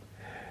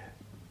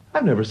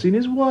 I've never seen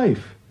his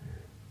wife.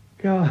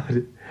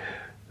 God,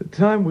 the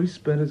time we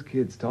spent as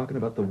kids talking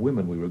about the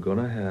women we were going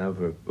to have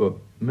or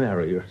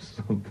marry or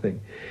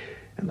something,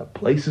 and the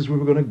places we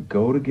were going to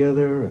go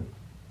together,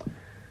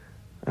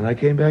 and I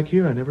came back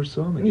here, I never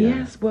saw him again.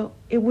 Yes, well,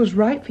 it was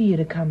right for you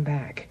to come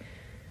back.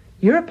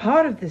 You're a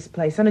part of this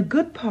place, and a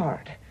good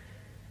part.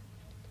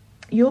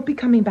 You'll be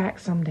coming back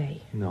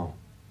someday. No.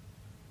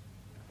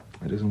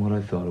 That isn't what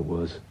I thought it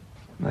was.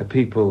 My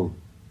people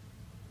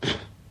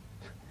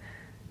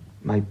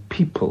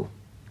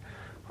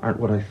aren't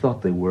what I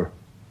thought they were.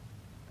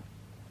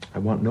 I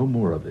want no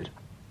more of it.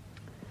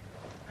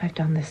 I've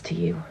done this to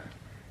you.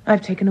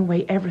 I've taken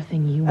away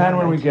everything you wanted. And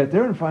when we get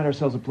there and find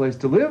ourselves a place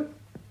to live,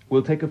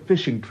 we'll take a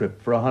fishing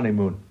trip for a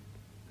honeymoon.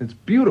 It's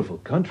beautiful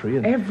country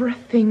and...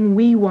 Everything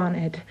we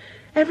wanted.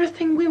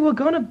 Everything we were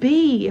going to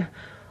be.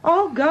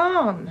 All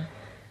gone.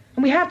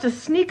 And we have to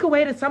sneak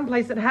away to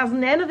someplace that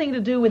hasn't anything to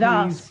do with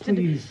us.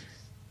 Please,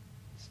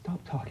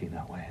 stop talking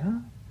that way, huh?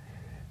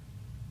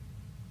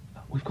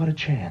 We've got a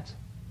chance.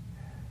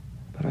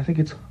 But I think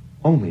it's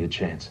only a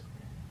chance.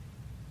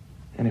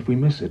 And if we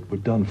miss it, we're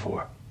done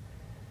for.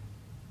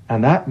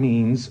 And that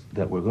means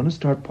that we're going to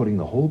start putting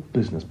the whole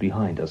business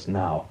behind us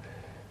now.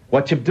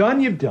 What you've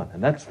done,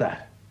 and that's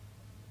that.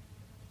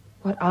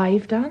 What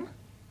I've done?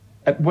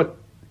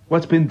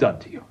 What's been done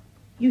to you?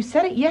 You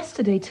said it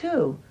yesterday,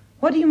 too.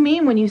 What do you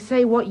mean when you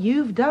say what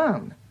you've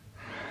done?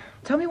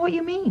 Tell me what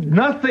you mean.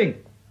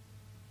 Nothing.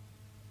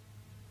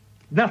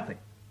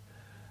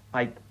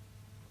 I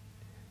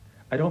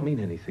don't mean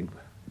anything.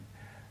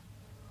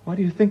 Why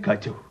do you think I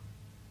do?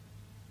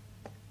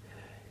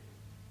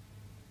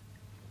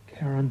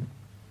 Karen,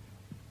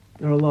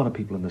 there are a lot of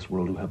people in this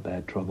world who have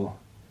bad trouble.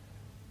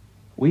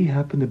 We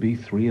happen to be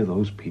 3 of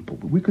those people.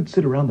 We could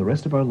sit around the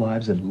rest of our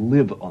lives and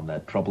live on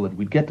that trouble, and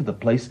we'd get to the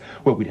place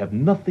where we'd have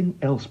nothing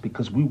else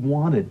because we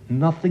wanted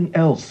nothing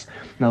else.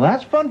 Now,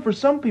 that's fun for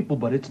some people,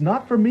 but it's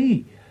not for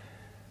me.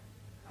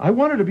 I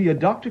wanted to be a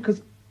doctor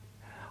because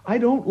I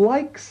don't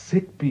like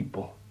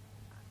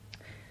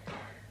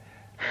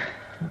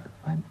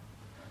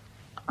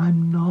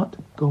I'm not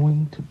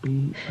going to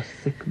be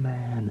a sick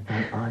man,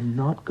 and I'm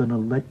not going to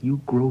let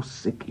you grow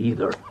sick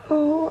either.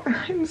 Oh,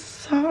 I'm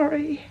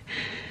sorry.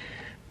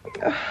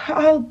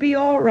 I'll be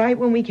all right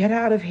when we get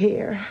out of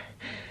here.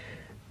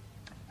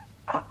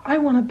 I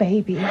want a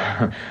baby.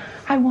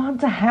 I want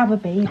to have a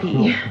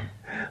baby.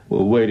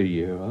 Well, wait a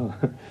year. I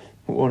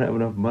won't have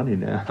enough money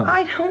now.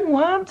 I don't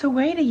want to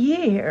wait a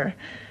year.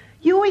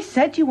 You always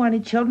said you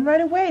wanted children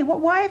right away.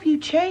 Why have you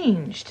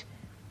changed?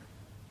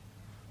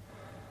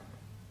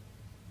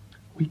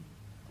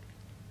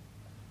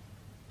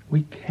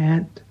 We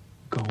can't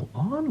go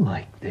on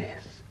like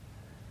this.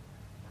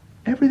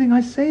 Everything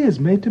I say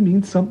is made to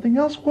mean something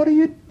else. What are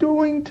you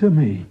doing to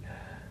me?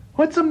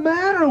 What's the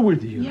matter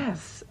with you?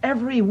 Yes,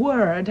 every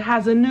word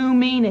has a new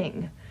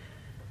meaning.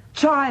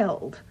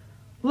 Child,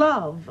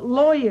 love,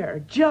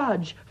 lawyer,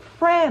 judge,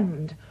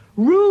 friend,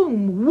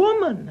 room,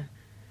 woman.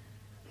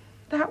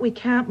 That we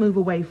can't move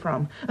away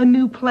from. A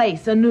new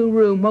place, a new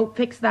room won't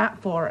fix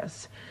that for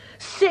us.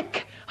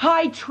 Sick,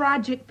 high,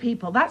 tragic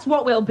people. That's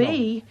what we'll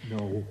be.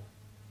 No.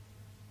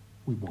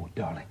 We won't,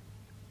 darling.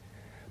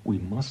 We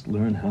must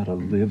learn how to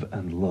live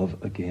and love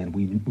again.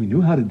 We knew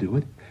how to do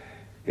it.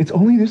 It's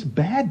only this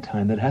bad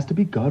time that has to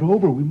be got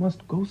over. We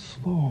must go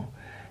slow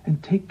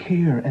and take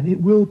care, and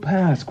it will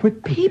pass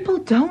quickly. People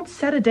don't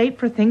set a date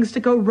for things to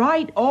go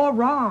right or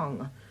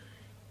wrong.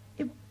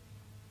 It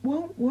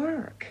won't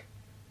work.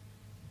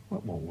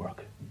 What won't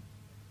work?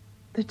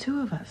 The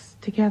two of us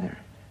together.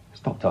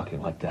 Stop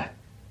talking like that.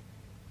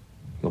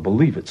 You'll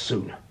believe it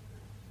soon.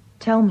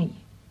 Tell me.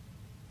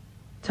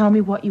 Tell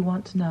me what you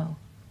want to know.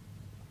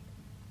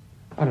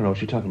 I don't know what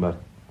you're talking about.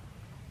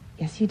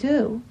 Yes, you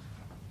do.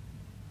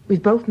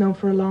 We've both known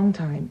for a long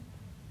time.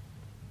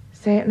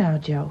 Say it now,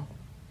 Joe.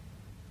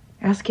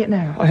 Ask it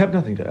now. I have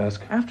nothing to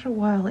ask. After a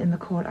while in the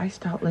court, I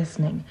stopped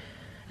listening.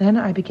 Then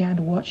I began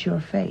to watch your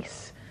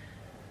face.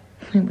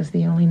 It was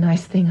the only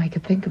nice thing I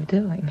could think of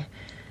doing.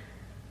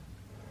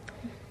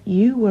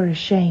 You were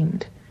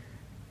ashamed.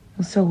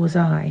 Well, so was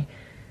I.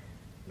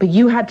 But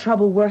you had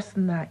trouble worse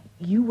than that.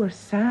 You were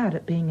sad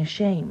at being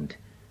ashamed.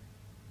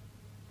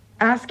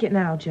 Ask it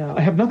now, Joe.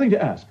 I have nothing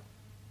to ask.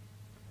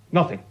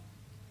 Nothing.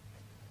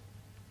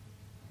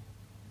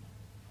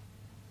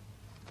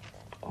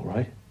 All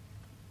right.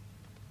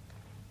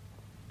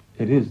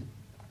 It is.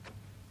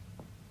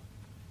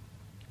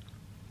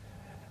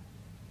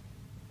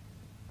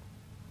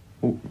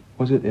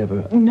 Was it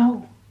ever?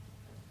 No.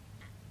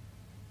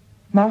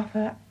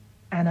 Martha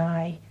and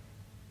I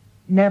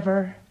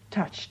never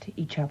touched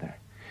each other.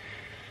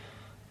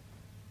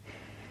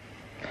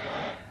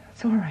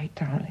 It's all right,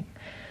 darling.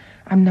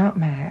 I'm not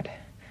mad.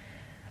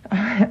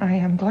 I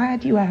am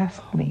glad you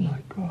asked me. Oh,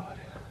 my God.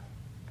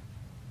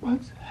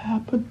 What's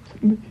happened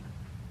to me?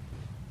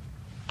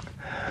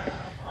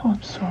 Oh,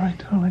 I'm sorry,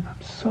 darling.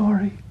 I'm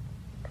sorry.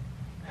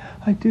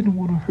 I didn't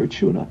want to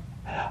hurt you, and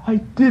I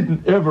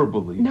didn't ever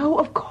believe. No,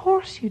 of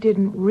course you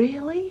didn't,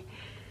 really.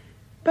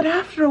 But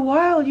after a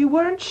while, you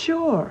weren't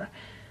sure.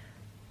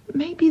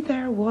 Maybe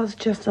there was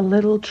just a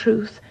little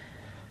truth.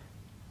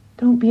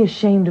 Don't be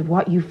ashamed of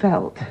what you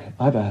felt.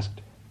 I've asked.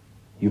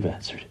 You've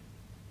answered.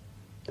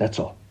 That's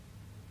all.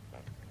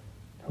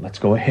 Now, let's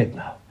go ahead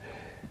now.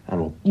 And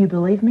we'll... You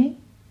believe me?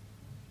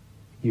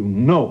 You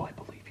know I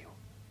believe you.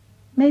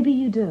 Maybe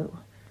you do.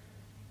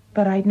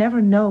 But I'd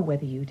never know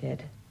whether you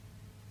did.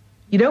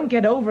 You don't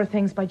get over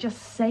things by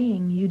just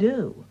saying you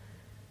do.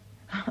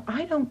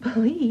 I don't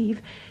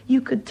believe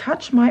you could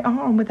touch my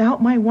arm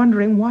without my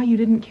wondering why you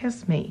didn't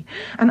kiss me.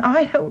 And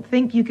I don't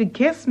think you could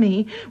kiss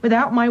me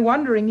without my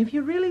wondering if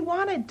you really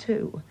wanted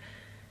to.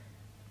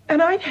 And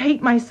I'd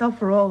hate myself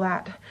for all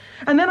that.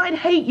 And then I'd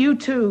hate you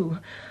too.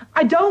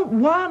 I don't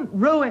want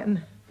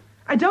ruin.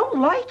 I don't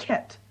like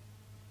it.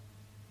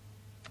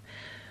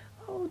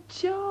 Oh,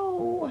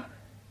 Joe,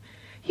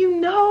 you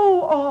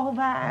know all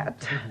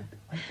that.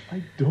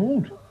 I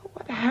don't.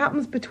 What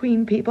happens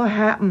between people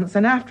happens,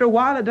 and after a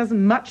while it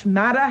doesn't much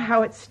matter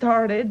how it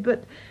started,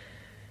 but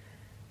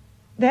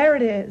there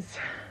it is.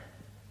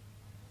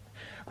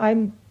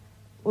 I'm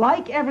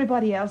like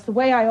everybody else, the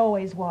way I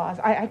always was.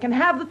 I can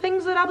have the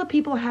things that other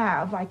people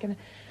have. I can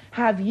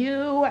have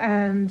you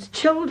and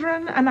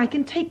children, and I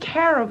can take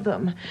care of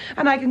them.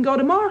 And I can go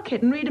to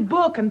market and read a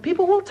book, and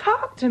people will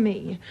talk to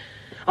me.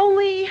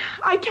 Only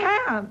I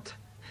can't.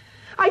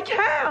 I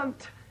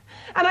can't.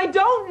 And I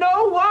don't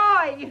know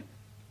why.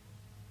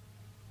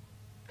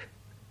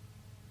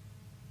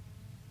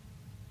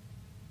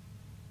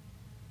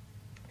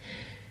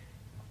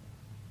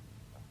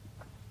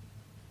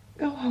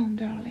 Go home,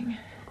 darling.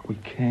 We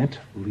can't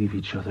leave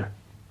each other.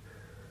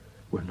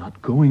 We're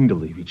not going to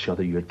leave each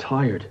other. You're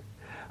tired.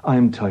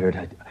 I'm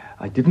tired.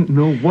 I didn't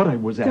know what I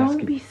was asking.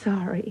 Don't be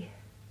sorry.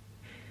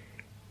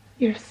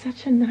 You're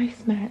such a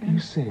nice man. You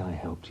say I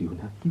helped you.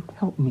 Now, you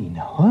help me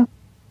now, huh?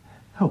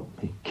 Help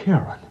me,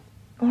 Karen.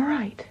 All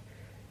right.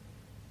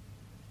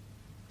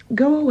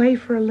 Go away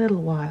for a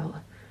little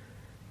while.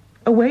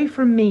 Away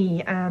from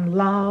me and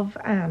love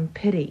and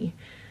pity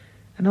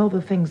and all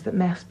the things that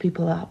mess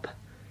people up.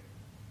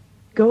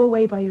 Go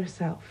away by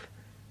yourself.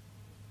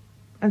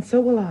 And so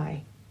will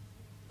I.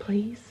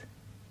 Please?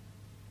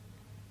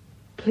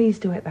 Please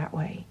do it that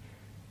way.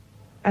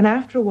 And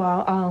after a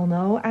while, I'll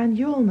know and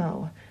you'll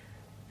know.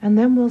 And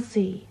then we'll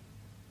see.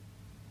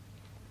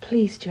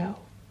 Please, Joe.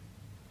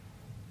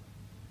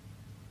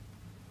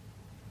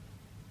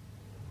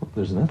 Well,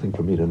 there's nothing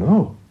for me to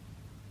know.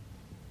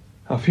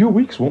 A few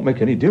weeks won't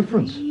make any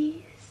difference.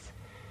 Please.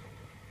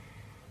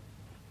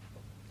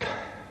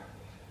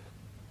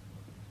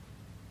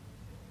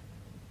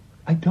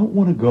 I don't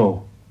want to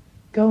go.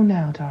 Go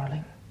now,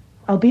 darling.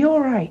 I'll be all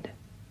right.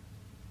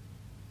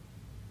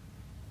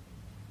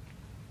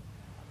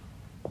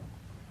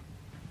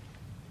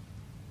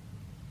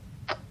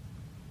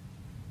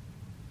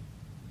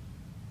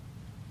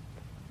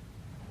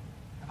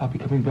 I'll be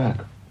coming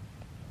back.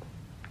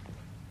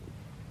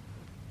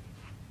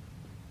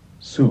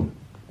 Soon.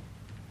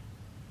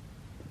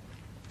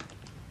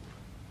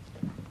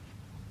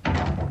 I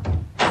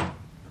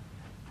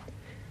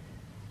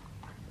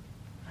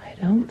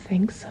don't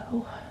think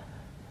so.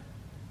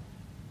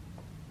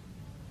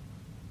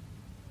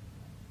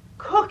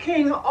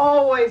 Cooking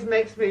always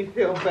makes me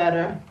feel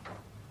better.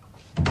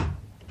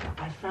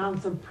 I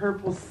found some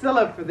purple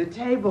scilla for the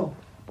table.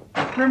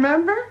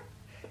 Remember?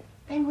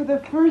 They were the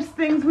first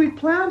things we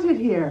planted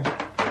here.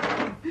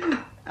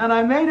 And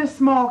I made a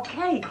small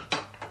cake.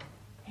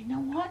 You know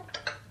what?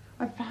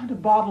 I found a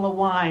bottle of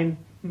wine.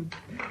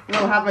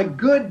 We'll have a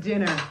good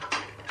dinner.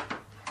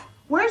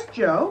 Where's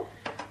Joe?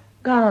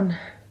 Gone.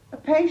 A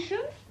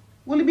patient?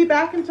 Will he be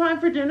back in time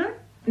for dinner?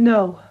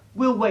 No.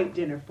 We'll wait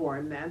dinner for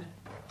him then.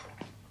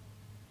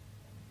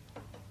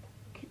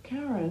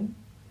 Karen,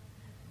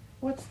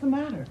 what's the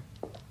matter?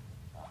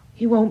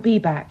 He won't be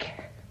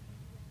back.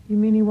 You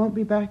mean he won't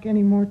be back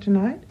anymore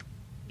tonight?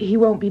 He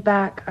won't be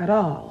back at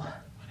all.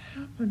 What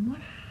happened?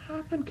 What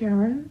happened,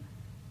 Karen?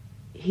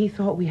 He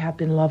thought we had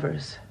been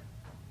lovers.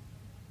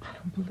 I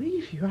don't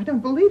believe you. I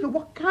don't believe it.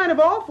 What kind of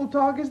awful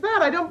talk is that?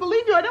 I don't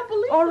believe you. I don't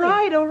believe All it.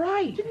 right, all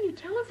right. Didn't you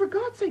tell him, for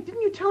God's sake?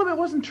 Didn't you tell him it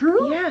wasn't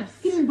true? Yes.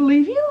 He didn't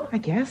believe you? I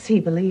guess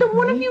he believed Then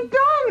what me. have you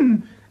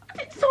done?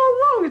 It's all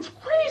wrong. It's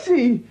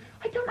crazy.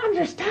 I don't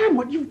understand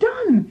what you've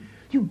done.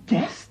 You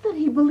guessed that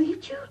he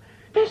believed you?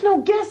 There's no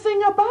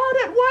guessing about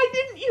it. Why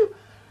didn't you?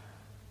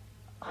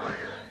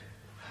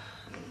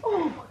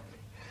 Oh.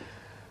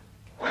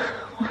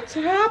 What's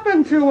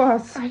happened to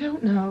us? I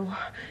don't know.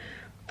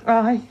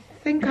 I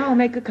think I'll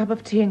make a cup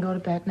of tea and go to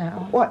bed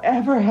now.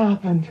 Whatever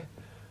happened,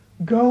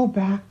 go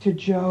back to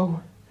Joe.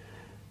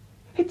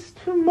 It's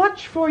too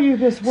much for you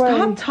this way.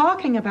 Stop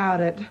talking about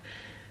it.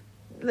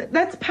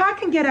 Let's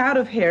pack and get out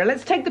of here.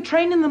 Let's take the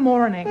train in the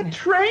morning. The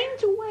train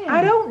to where?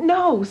 I don't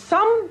know.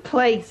 Some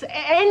place.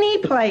 Any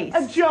place.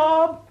 A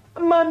job?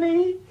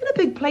 Money? In a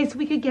big place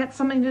we could get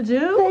something to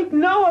do. They'd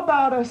know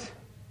about us.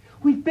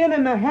 We've been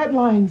in the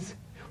headlines.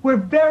 We're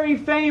very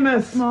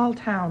famous. Small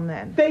town,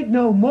 then. They'd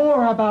know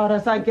more about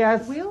us, I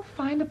guess. We'll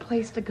find a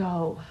place to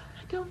go.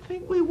 I don't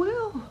think we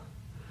will.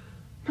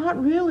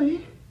 Not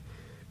really.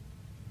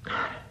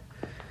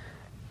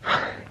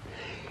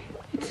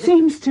 It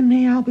seems to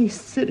me I'll be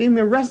sitting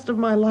the rest of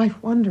my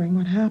life wondering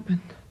what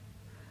happened.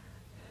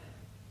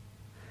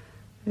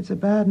 It's a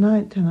bad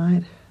night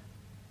tonight,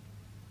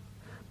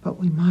 but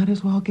we might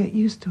as well get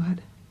used to it.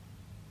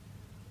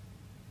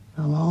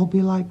 They'll all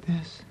be like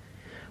this.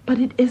 But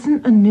it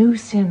isn't a new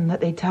sin that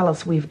they tell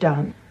us we've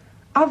done.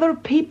 Other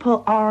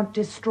people aren't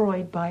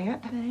destroyed by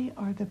it. They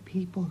are the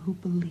people who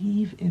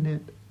believe in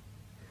it,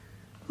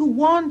 who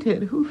want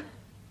it, who've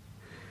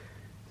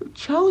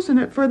chosen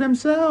it for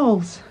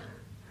themselves.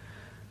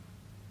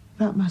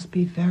 That must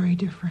be very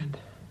different.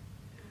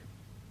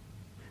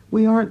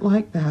 We aren't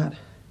like that.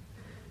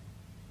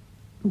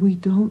 We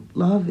don't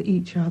love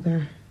each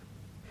other.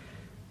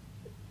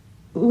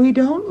 We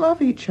don't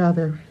love each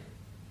other.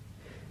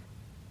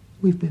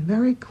 We've been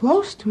very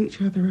close to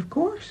each other, of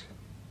course.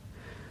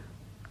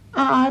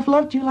 I've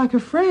loved you like a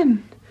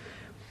friend.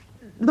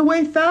 The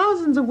way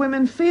thousands of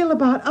women feel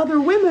about other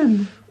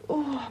women.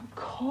 Oh, I'm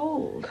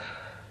cold.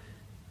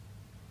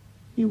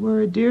 You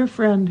were a dear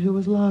friend who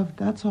was loved,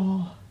 that's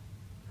all.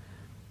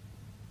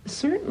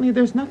 Certainly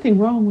there's nothing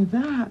wrong with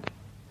that.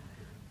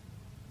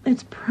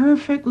 It's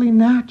perfectly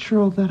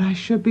natural that I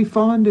should be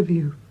fond of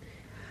you.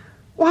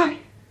 Why?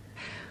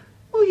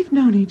 We've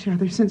known each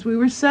other since we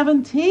were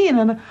 17,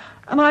 and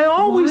I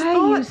always thought...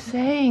 Why are you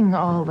saying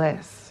all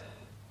this?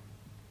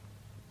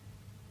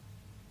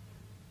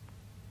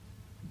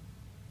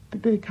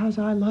 Because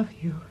I love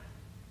you.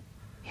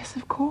 Yes,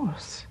 of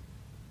course.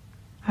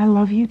 I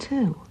love you,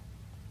 too.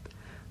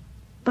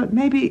 But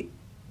maybe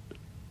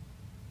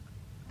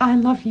I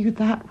love you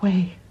that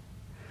way.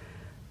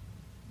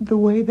 The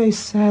way they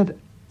said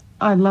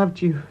I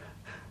loved you.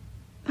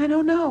 I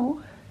don't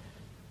know.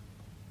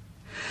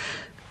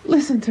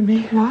 Listen to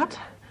me. What?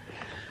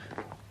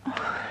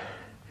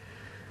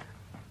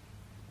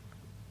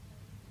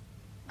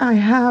 I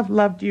have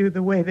loved you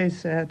the way they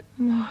said.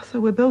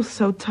 Martha, we're both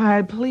so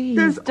tired. Please,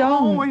 There's don't.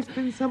 always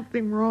been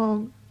something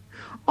wrong.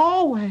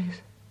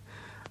 Always.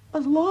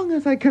 As long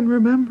as I can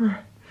remember.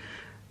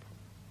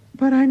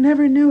 But I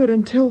never knew it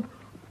until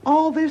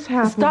all this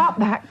happened. Stop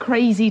that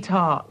crazy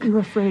talk. You're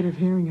afraid of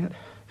hearing it.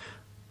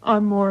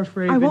 I'm more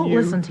afraid than you. I won't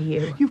listen to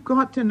you. You've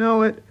got to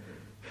know it.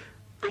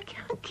 I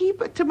can't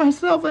keep it to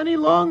myself any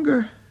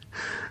longer.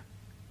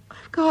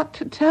 I've got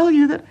to tell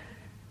you that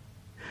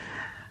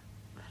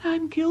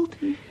I'm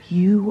guilty.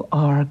 You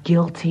are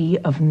guilty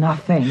of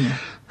nothing.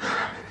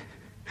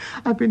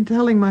 I've been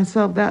telling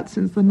myself that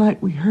since the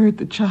night we heard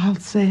the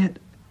child say it.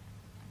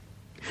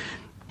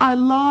 I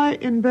lie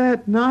in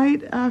bed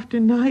night after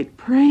night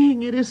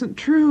praying it isn't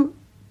true.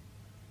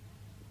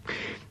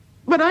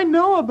 But I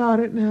know about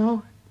it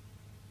now.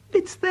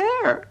 It's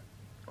there.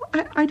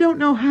 I don't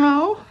know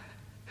how.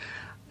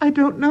 I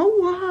don't know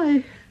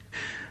why.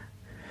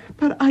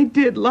 But I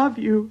did love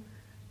you.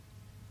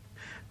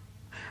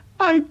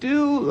 I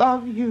do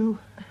love you.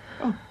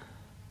 Oh.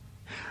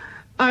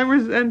 I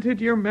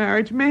resented your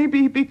marriage,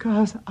 maybe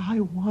because I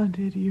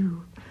wanted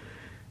you.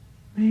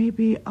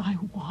 Maybe I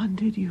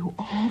wanted you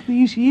all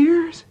these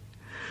years.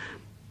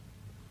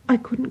 I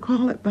couldn't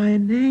call it by a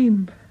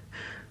name,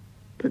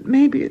 but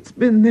maybe it's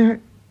been there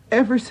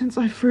ever since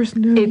I first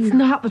knew you. It's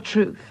not the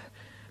truth.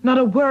 Not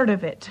a word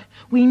of it.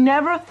 We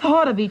never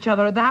thought of each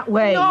other that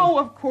way. No,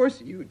 of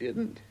course you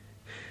didn't.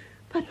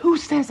 But who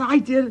says I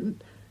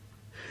didn't?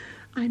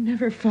 I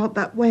never felt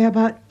that way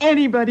about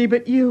anybody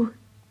but you.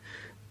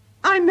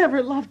 I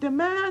never loved a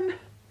man.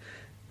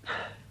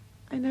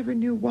 I never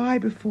knew why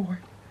before.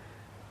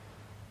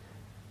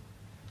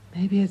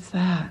 Maybe it's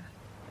that.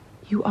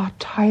 You are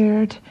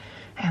tired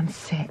and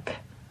sick.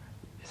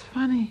 It's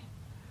funny.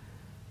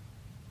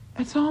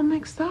 It's all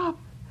mixed up.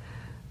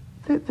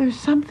 There's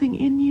something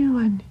in you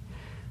and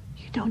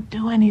you don't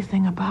do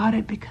anything about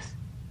it because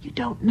you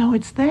don't know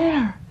it's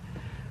there.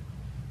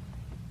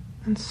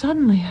 And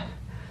suddenly,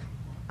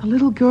 a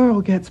little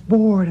girl gets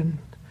bored and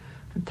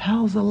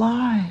tells a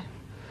lie.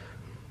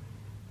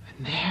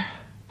 And there,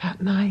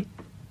 that night,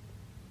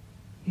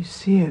 you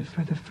see it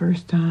for the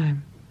first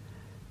time.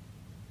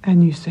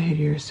 And you say to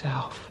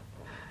yourself,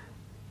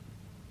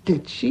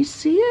 did she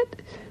see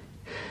it?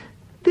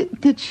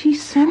 Did she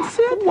sense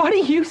it? What are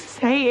you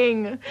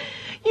saying?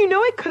 You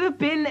know it could have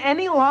been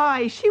any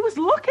lie. She was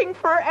looking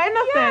for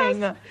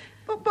anything. Yes,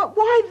 but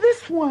why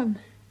this one?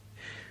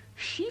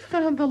 She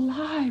found the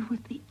lie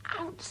with the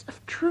ounce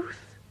of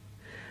truth.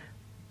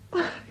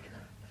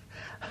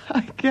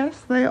 I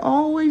guess they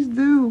always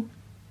do.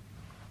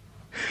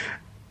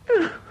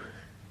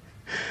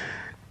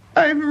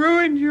 I've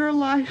ruined your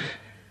life.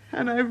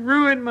 And I've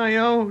ruined my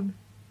own.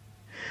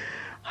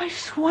 I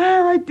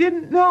swear I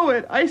didn't know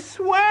it. I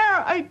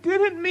swear I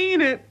didn't mean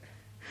it.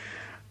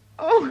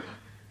 Oh,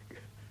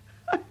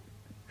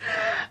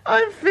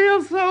 I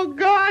feel so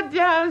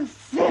goddamn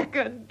sick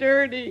and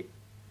dirty.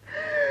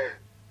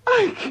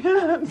 I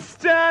can't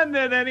stand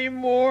it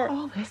anymore.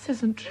 All this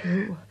isn't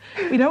true.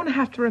 We don't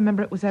have to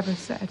remember it was ever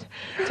said.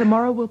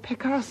 Tomorrow we'll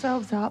pick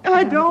ourselves up.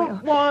 I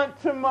don't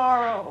want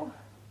tomorrow.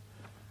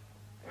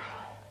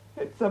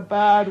 It's a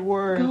bad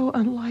word. Go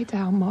and lie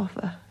down,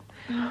 Martha.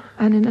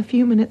 And in a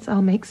few minutes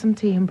I'll make some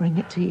tea and bring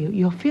it to you.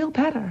 You'll feel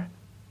better.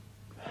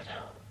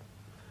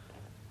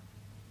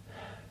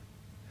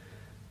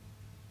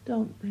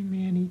 Don't bring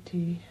me any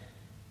tea.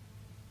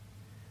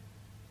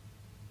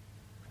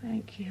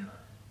 Thank you.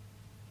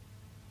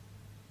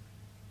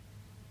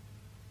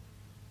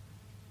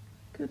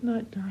 Good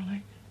night,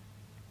 darling.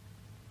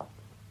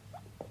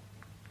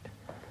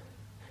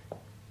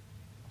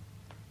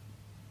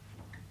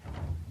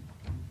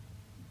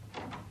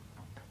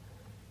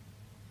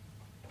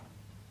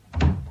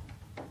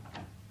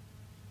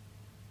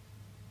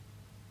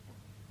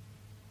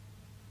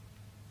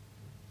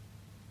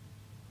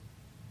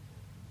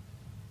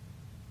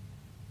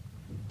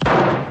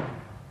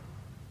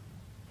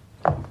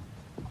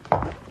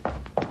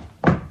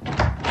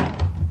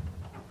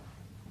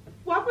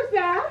 What was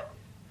that?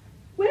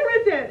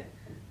 Where is it?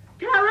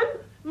 Karen?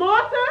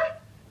 Martha?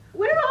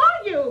 Where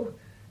are you?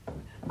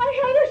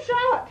 I had a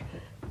shot.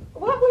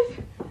 What was...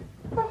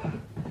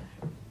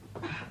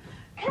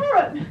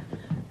 Karen!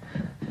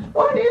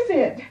 What is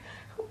it?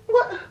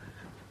 What...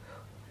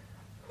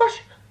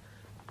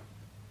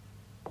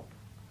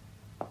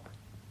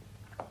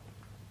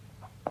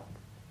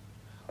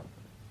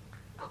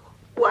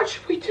 What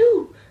should we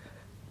do?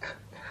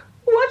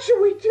 What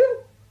should we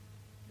do?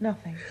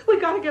 Nothing. We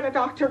gotta get a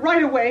doctor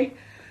right away.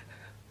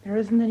 There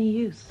isn't any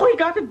use. We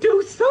got to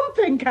do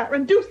something,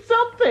 Karen. Do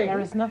something. There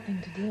is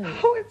nothing to do.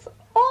 Oh, it's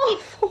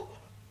awful.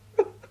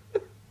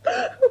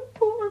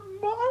 Poor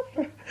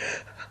Martha.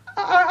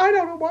 I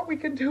don't know what we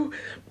can do.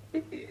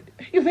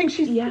 You think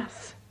she's...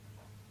 Yes.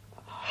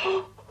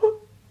 Poor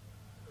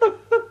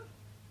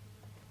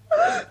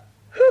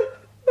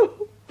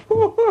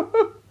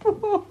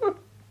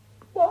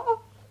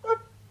Martha.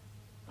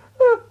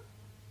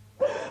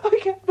 I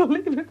can't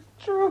believe it's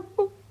true.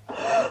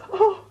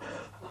 Oh,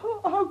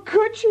 how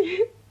could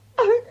she?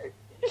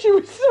 She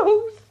was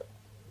so...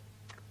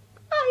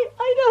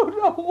 I don't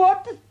know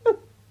what to do.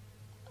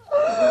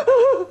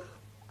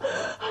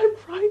 I'm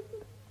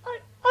frightened.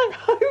 I'm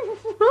frightened.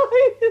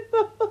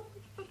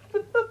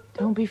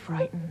 Don't be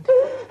frightened.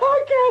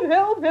 I can't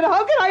help it.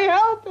 How can I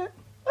help it?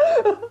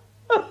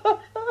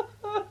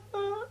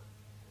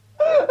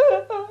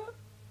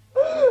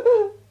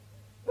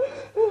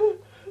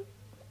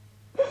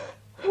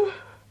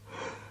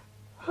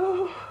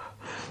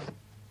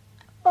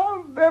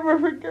 I'll never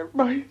forgive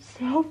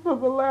myself for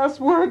the last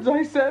words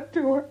I said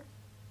to her.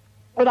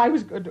 But I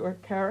was good to her,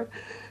 Karen.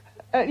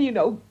 And, you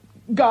know,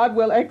 God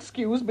will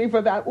excuse me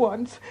for that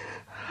once.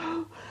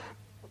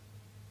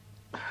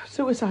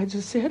 Suicide's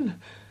a sin.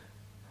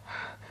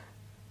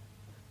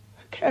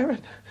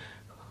 Karen,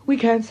 we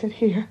can't sit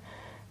here.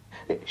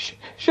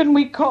 Shouldn't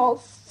we call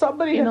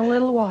somebody? In a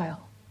little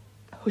while.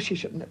 Oh, she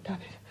shouldn't have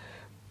done it.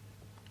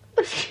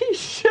 She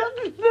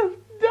shouldn't have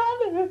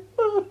done it.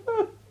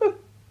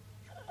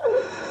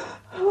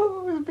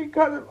 Oh, it was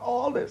because of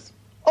all this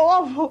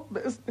awful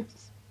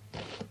business.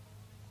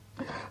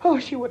 Oh,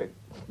 she would have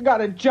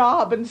got a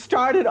job and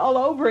started all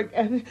over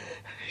again.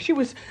 She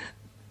was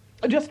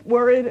just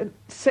worried and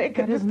sick.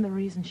 That isn't the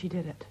reason she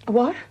did it.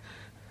 What?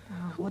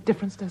 Oh, what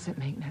difference does it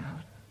make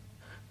now?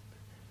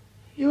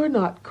 You're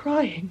not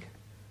crying.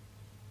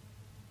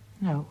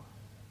 No.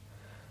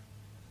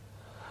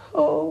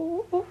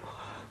 Oh,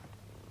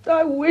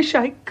 I wish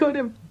I could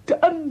have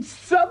done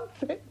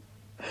something.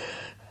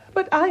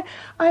 But I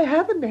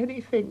haven't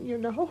anything, you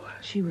know.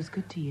 She was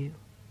good to you.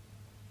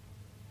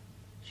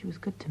 She was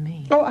good to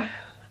me. Oh,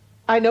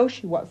 I know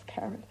she was,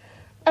 Karen.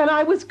 And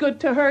I was good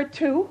to her,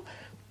 too.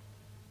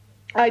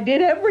 I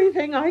did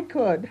everything I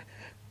could.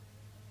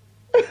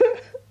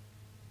 I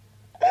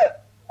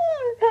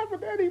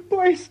haven't any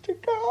place to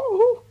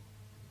go.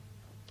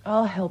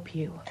 I'll help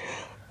you.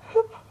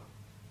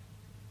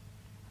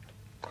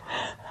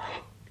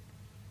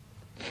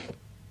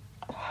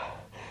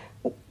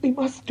 We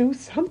must do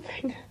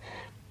something.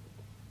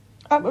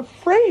 I'm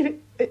afraid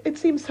it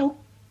seems so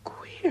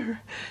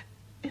queer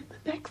in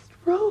the next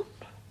room.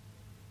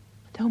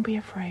 Don't be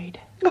afraid.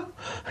 Oh,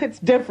 it's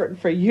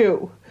different for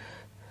you.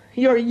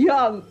 You're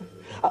young.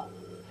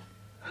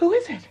 Who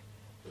is it?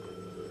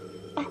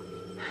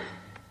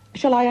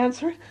 Shall I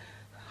answer it?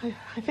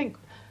 I think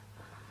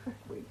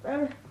we'd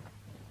better.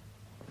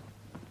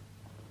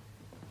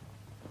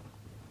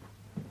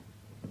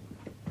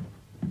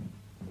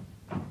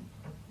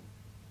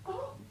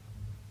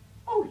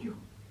 Oh, you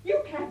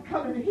can't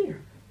come in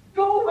here.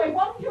 Go away.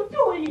 What are you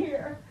doing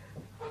here?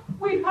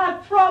 We've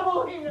had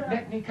trouble here.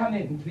 Let me come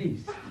in,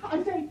 please.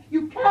 I say,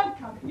 you can't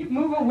come in. You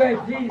Move away,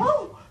 please.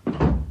 Oh.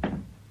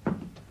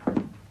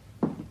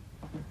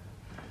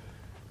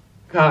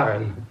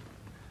 Karen,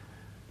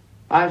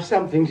 I have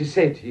something to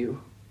say to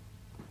you.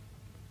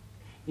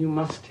 You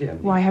must hear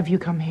me. Why have you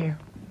come here?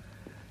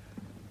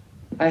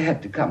 I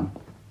had to come.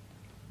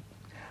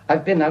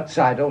 I've been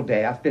outside all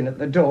day. I've been at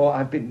the door.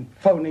 I've been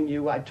phoning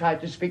you. I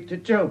tried to speak to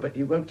Joe, but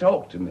you won't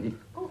talk to me.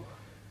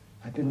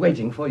 I've been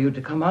waiting for you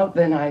to come out.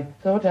 Then I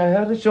thought I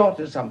heard a shot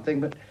or something,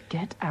 but...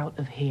 Get out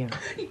of here.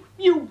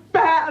 You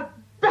bad,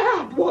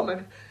 bad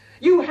woman.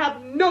 You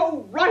have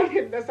no right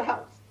in this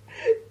house.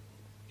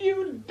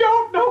 You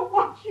don't know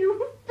what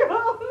you've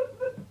done.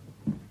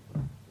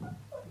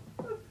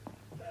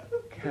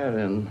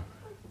 Karen,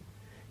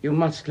 you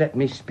must let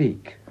me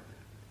speak.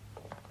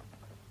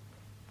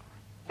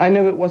 I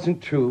know it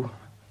wasn't true.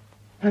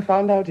 I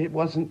found out it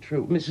wasn't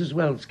true. Mrs.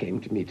 Wells came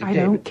to me today. I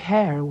don't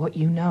care what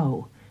you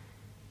know.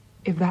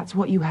 If that's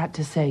what you had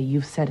to say,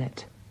 you've said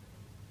it.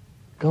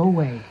 Go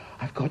away.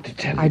 I've got to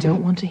tell you. I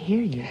don't want to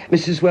hear you.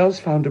 Mrs. Wells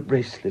found a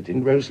bracelet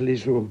in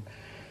Rosalie's room.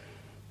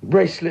 The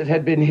bracelet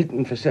had been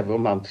hidden for several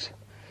months.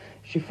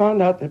 She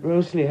found out that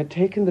Rosalie had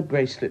taken the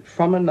bracelet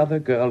from another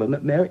girl and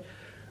that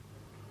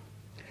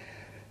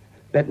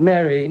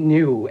Mary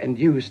knew and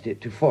used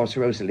it to force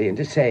Rosalie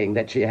into saying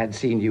that she had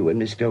seen you and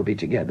Miss Dobie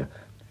together.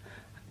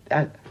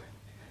 I've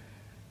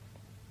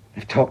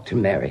talked to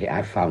Mary.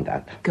 I found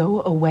out.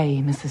 Go away,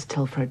 Mrs.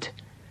 Tilford.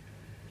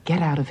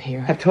 Get out of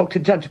here. I've talked to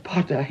Judge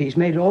Potter. He's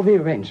made all the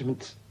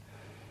arrangements.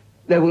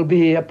 There will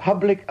be a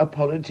public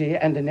apology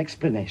and an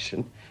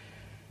explanation.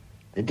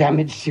 The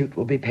damage suit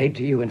will be paid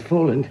to you in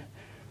full, and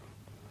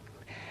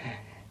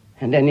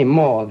any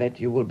more that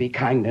you will be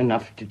kind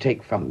enough to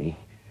take from me.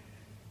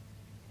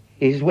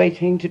 He's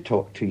waiting to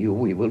talk to you.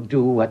 We will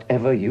do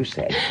whatever you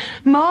say.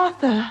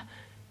 Martha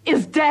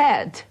is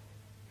dead.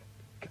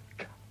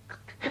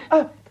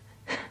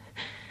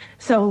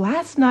 So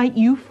last night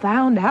you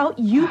found out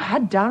you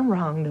had done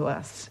wrong to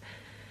us.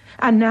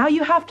 And now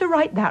you have to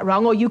right that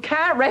wrong or you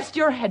can't rest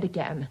your head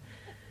again.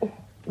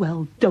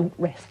 Well, don't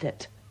rest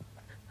it.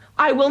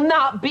 I will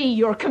not be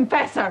your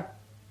confessor.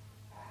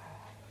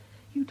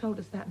 You told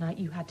us that night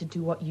you had to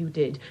do what you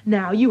did.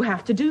 Now you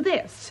have to do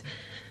this.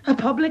 A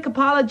public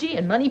apology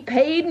and money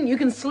paid and you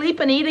can sleep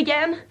and eat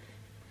again.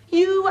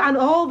 You and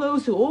all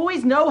those who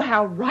always know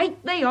how right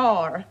they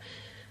are.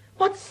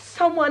 What's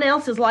someone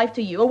else's life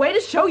to you? A way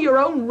to show your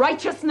own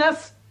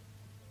righteousness?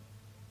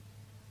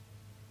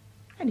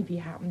 And if you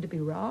happen to be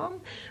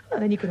wrong, well,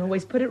 then you can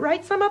always put it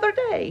right some other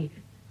day.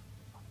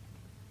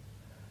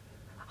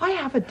 I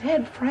have a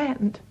dead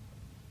friend.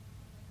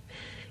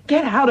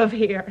 Get out of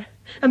here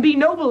and be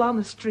noble on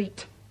the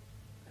street.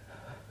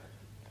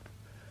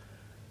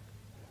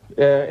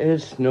 There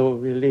is no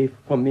relief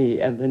for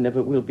me, and there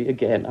never will be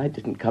again. I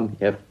didn't come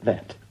here for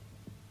that.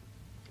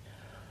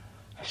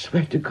 I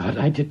swear to God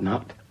I did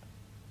not.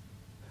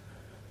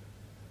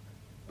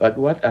 But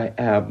what I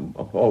am,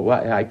 or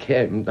why I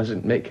came,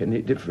 doesn't make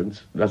any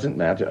difference. Doesn't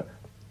matter.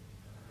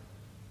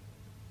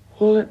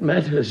 All that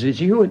matters is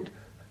you and...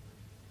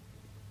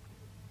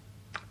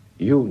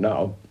 You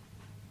now.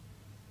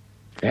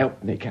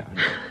 Help me, Karen.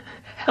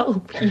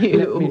 Help you?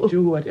 Let me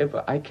do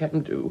whatever I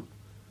can do.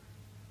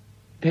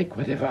 Take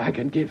whatever I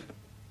can give.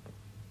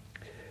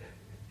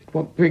 It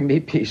won't bring me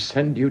peace,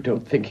 and you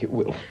don't think it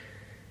will.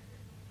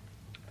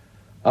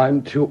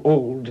 I'm too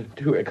old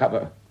to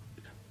recover.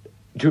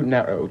 Too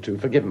narrow to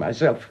forgive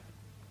myself.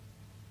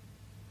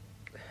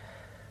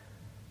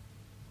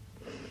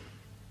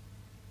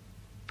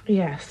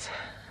 Yes,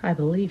 I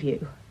believe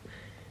you.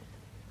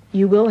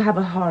 You will have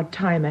a hard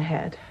time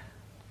ahead.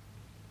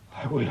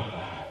 I will.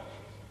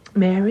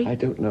 Mary? I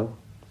don't know.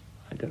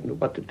 I don't know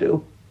what to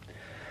do.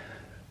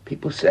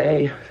 People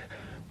say...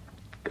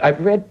 I've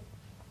read...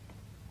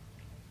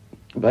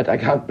 But I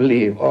can't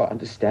believe or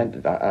understand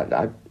it.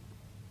 I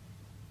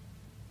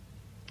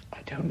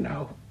don't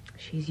know.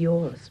 She's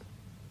yours.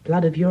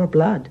 Blood of your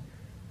blood.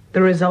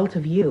 The result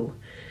of you.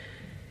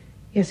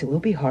 Yes, it will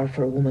be hard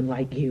for a woman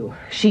like you.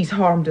 She's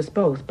harmed us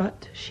both,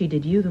 but she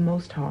did you the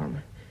most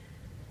harm.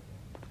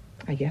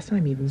 I guess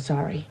I'm even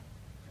sorry.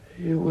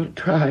 You will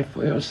try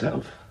for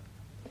yourself.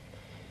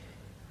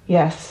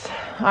 Yes,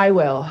 I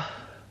will.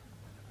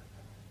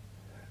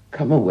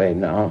 Come away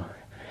now.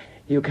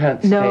 You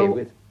can't stay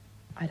with...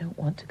 I don't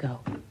want to go.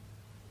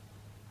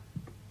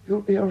 You'll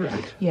be all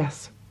right.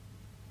 Yes.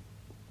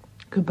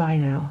 Goodbye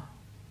now.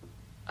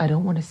 I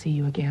don't want to see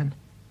you again.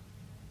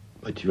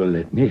 But you'll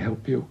let me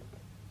help you.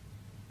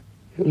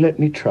 You'll let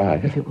me try.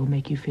 If it will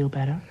make you feel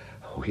better.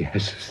 Oh,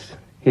 yes.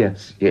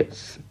 Yes,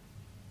 yes.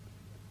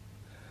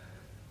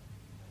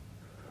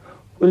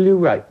 Will you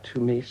write to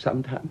me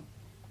sometime?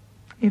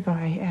 If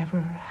I ever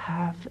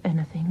have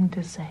anything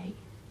to say.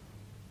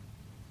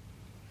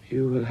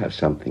 You will have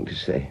something to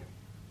say.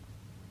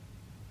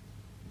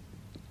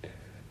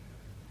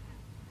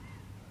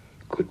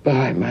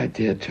 Goodbye, my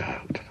dear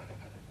child.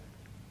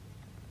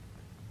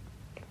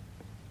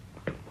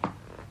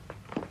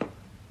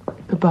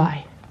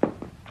 Goodbye.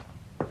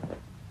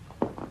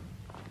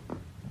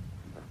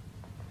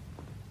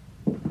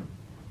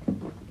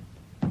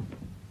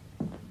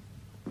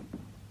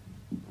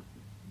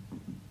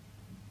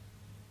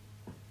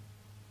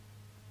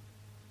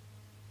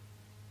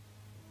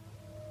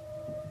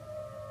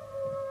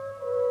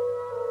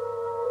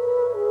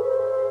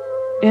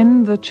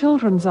 In The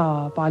Children's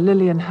Hour by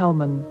Lillian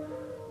Hellman,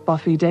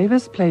 Buffy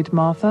Davis played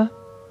Martha,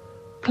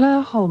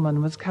 Claire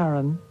Holman was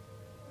Karen,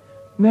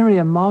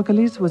 Miriam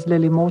Margulies was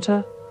Lily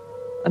Morter,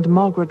 and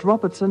Margaret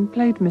Robertson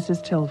played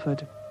Mrs.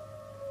 Tilford.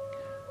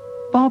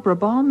 Barbara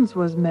Barnes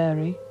was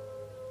Mary,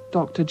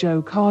 Dr.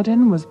 Joe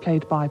Cardin was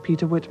played by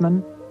Peter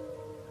Whitman,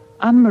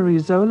 Anne-Marie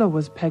Zola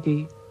was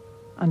Peggy,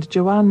 and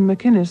Joanne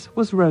McInnes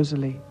was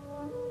Rosalie.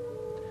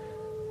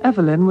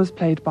 Evelyn was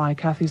played by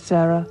Kathy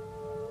Sarah,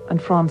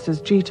 and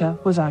Frances Jeter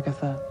was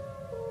Agatha.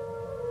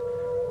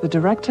 The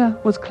director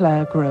was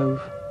Claire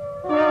Grove.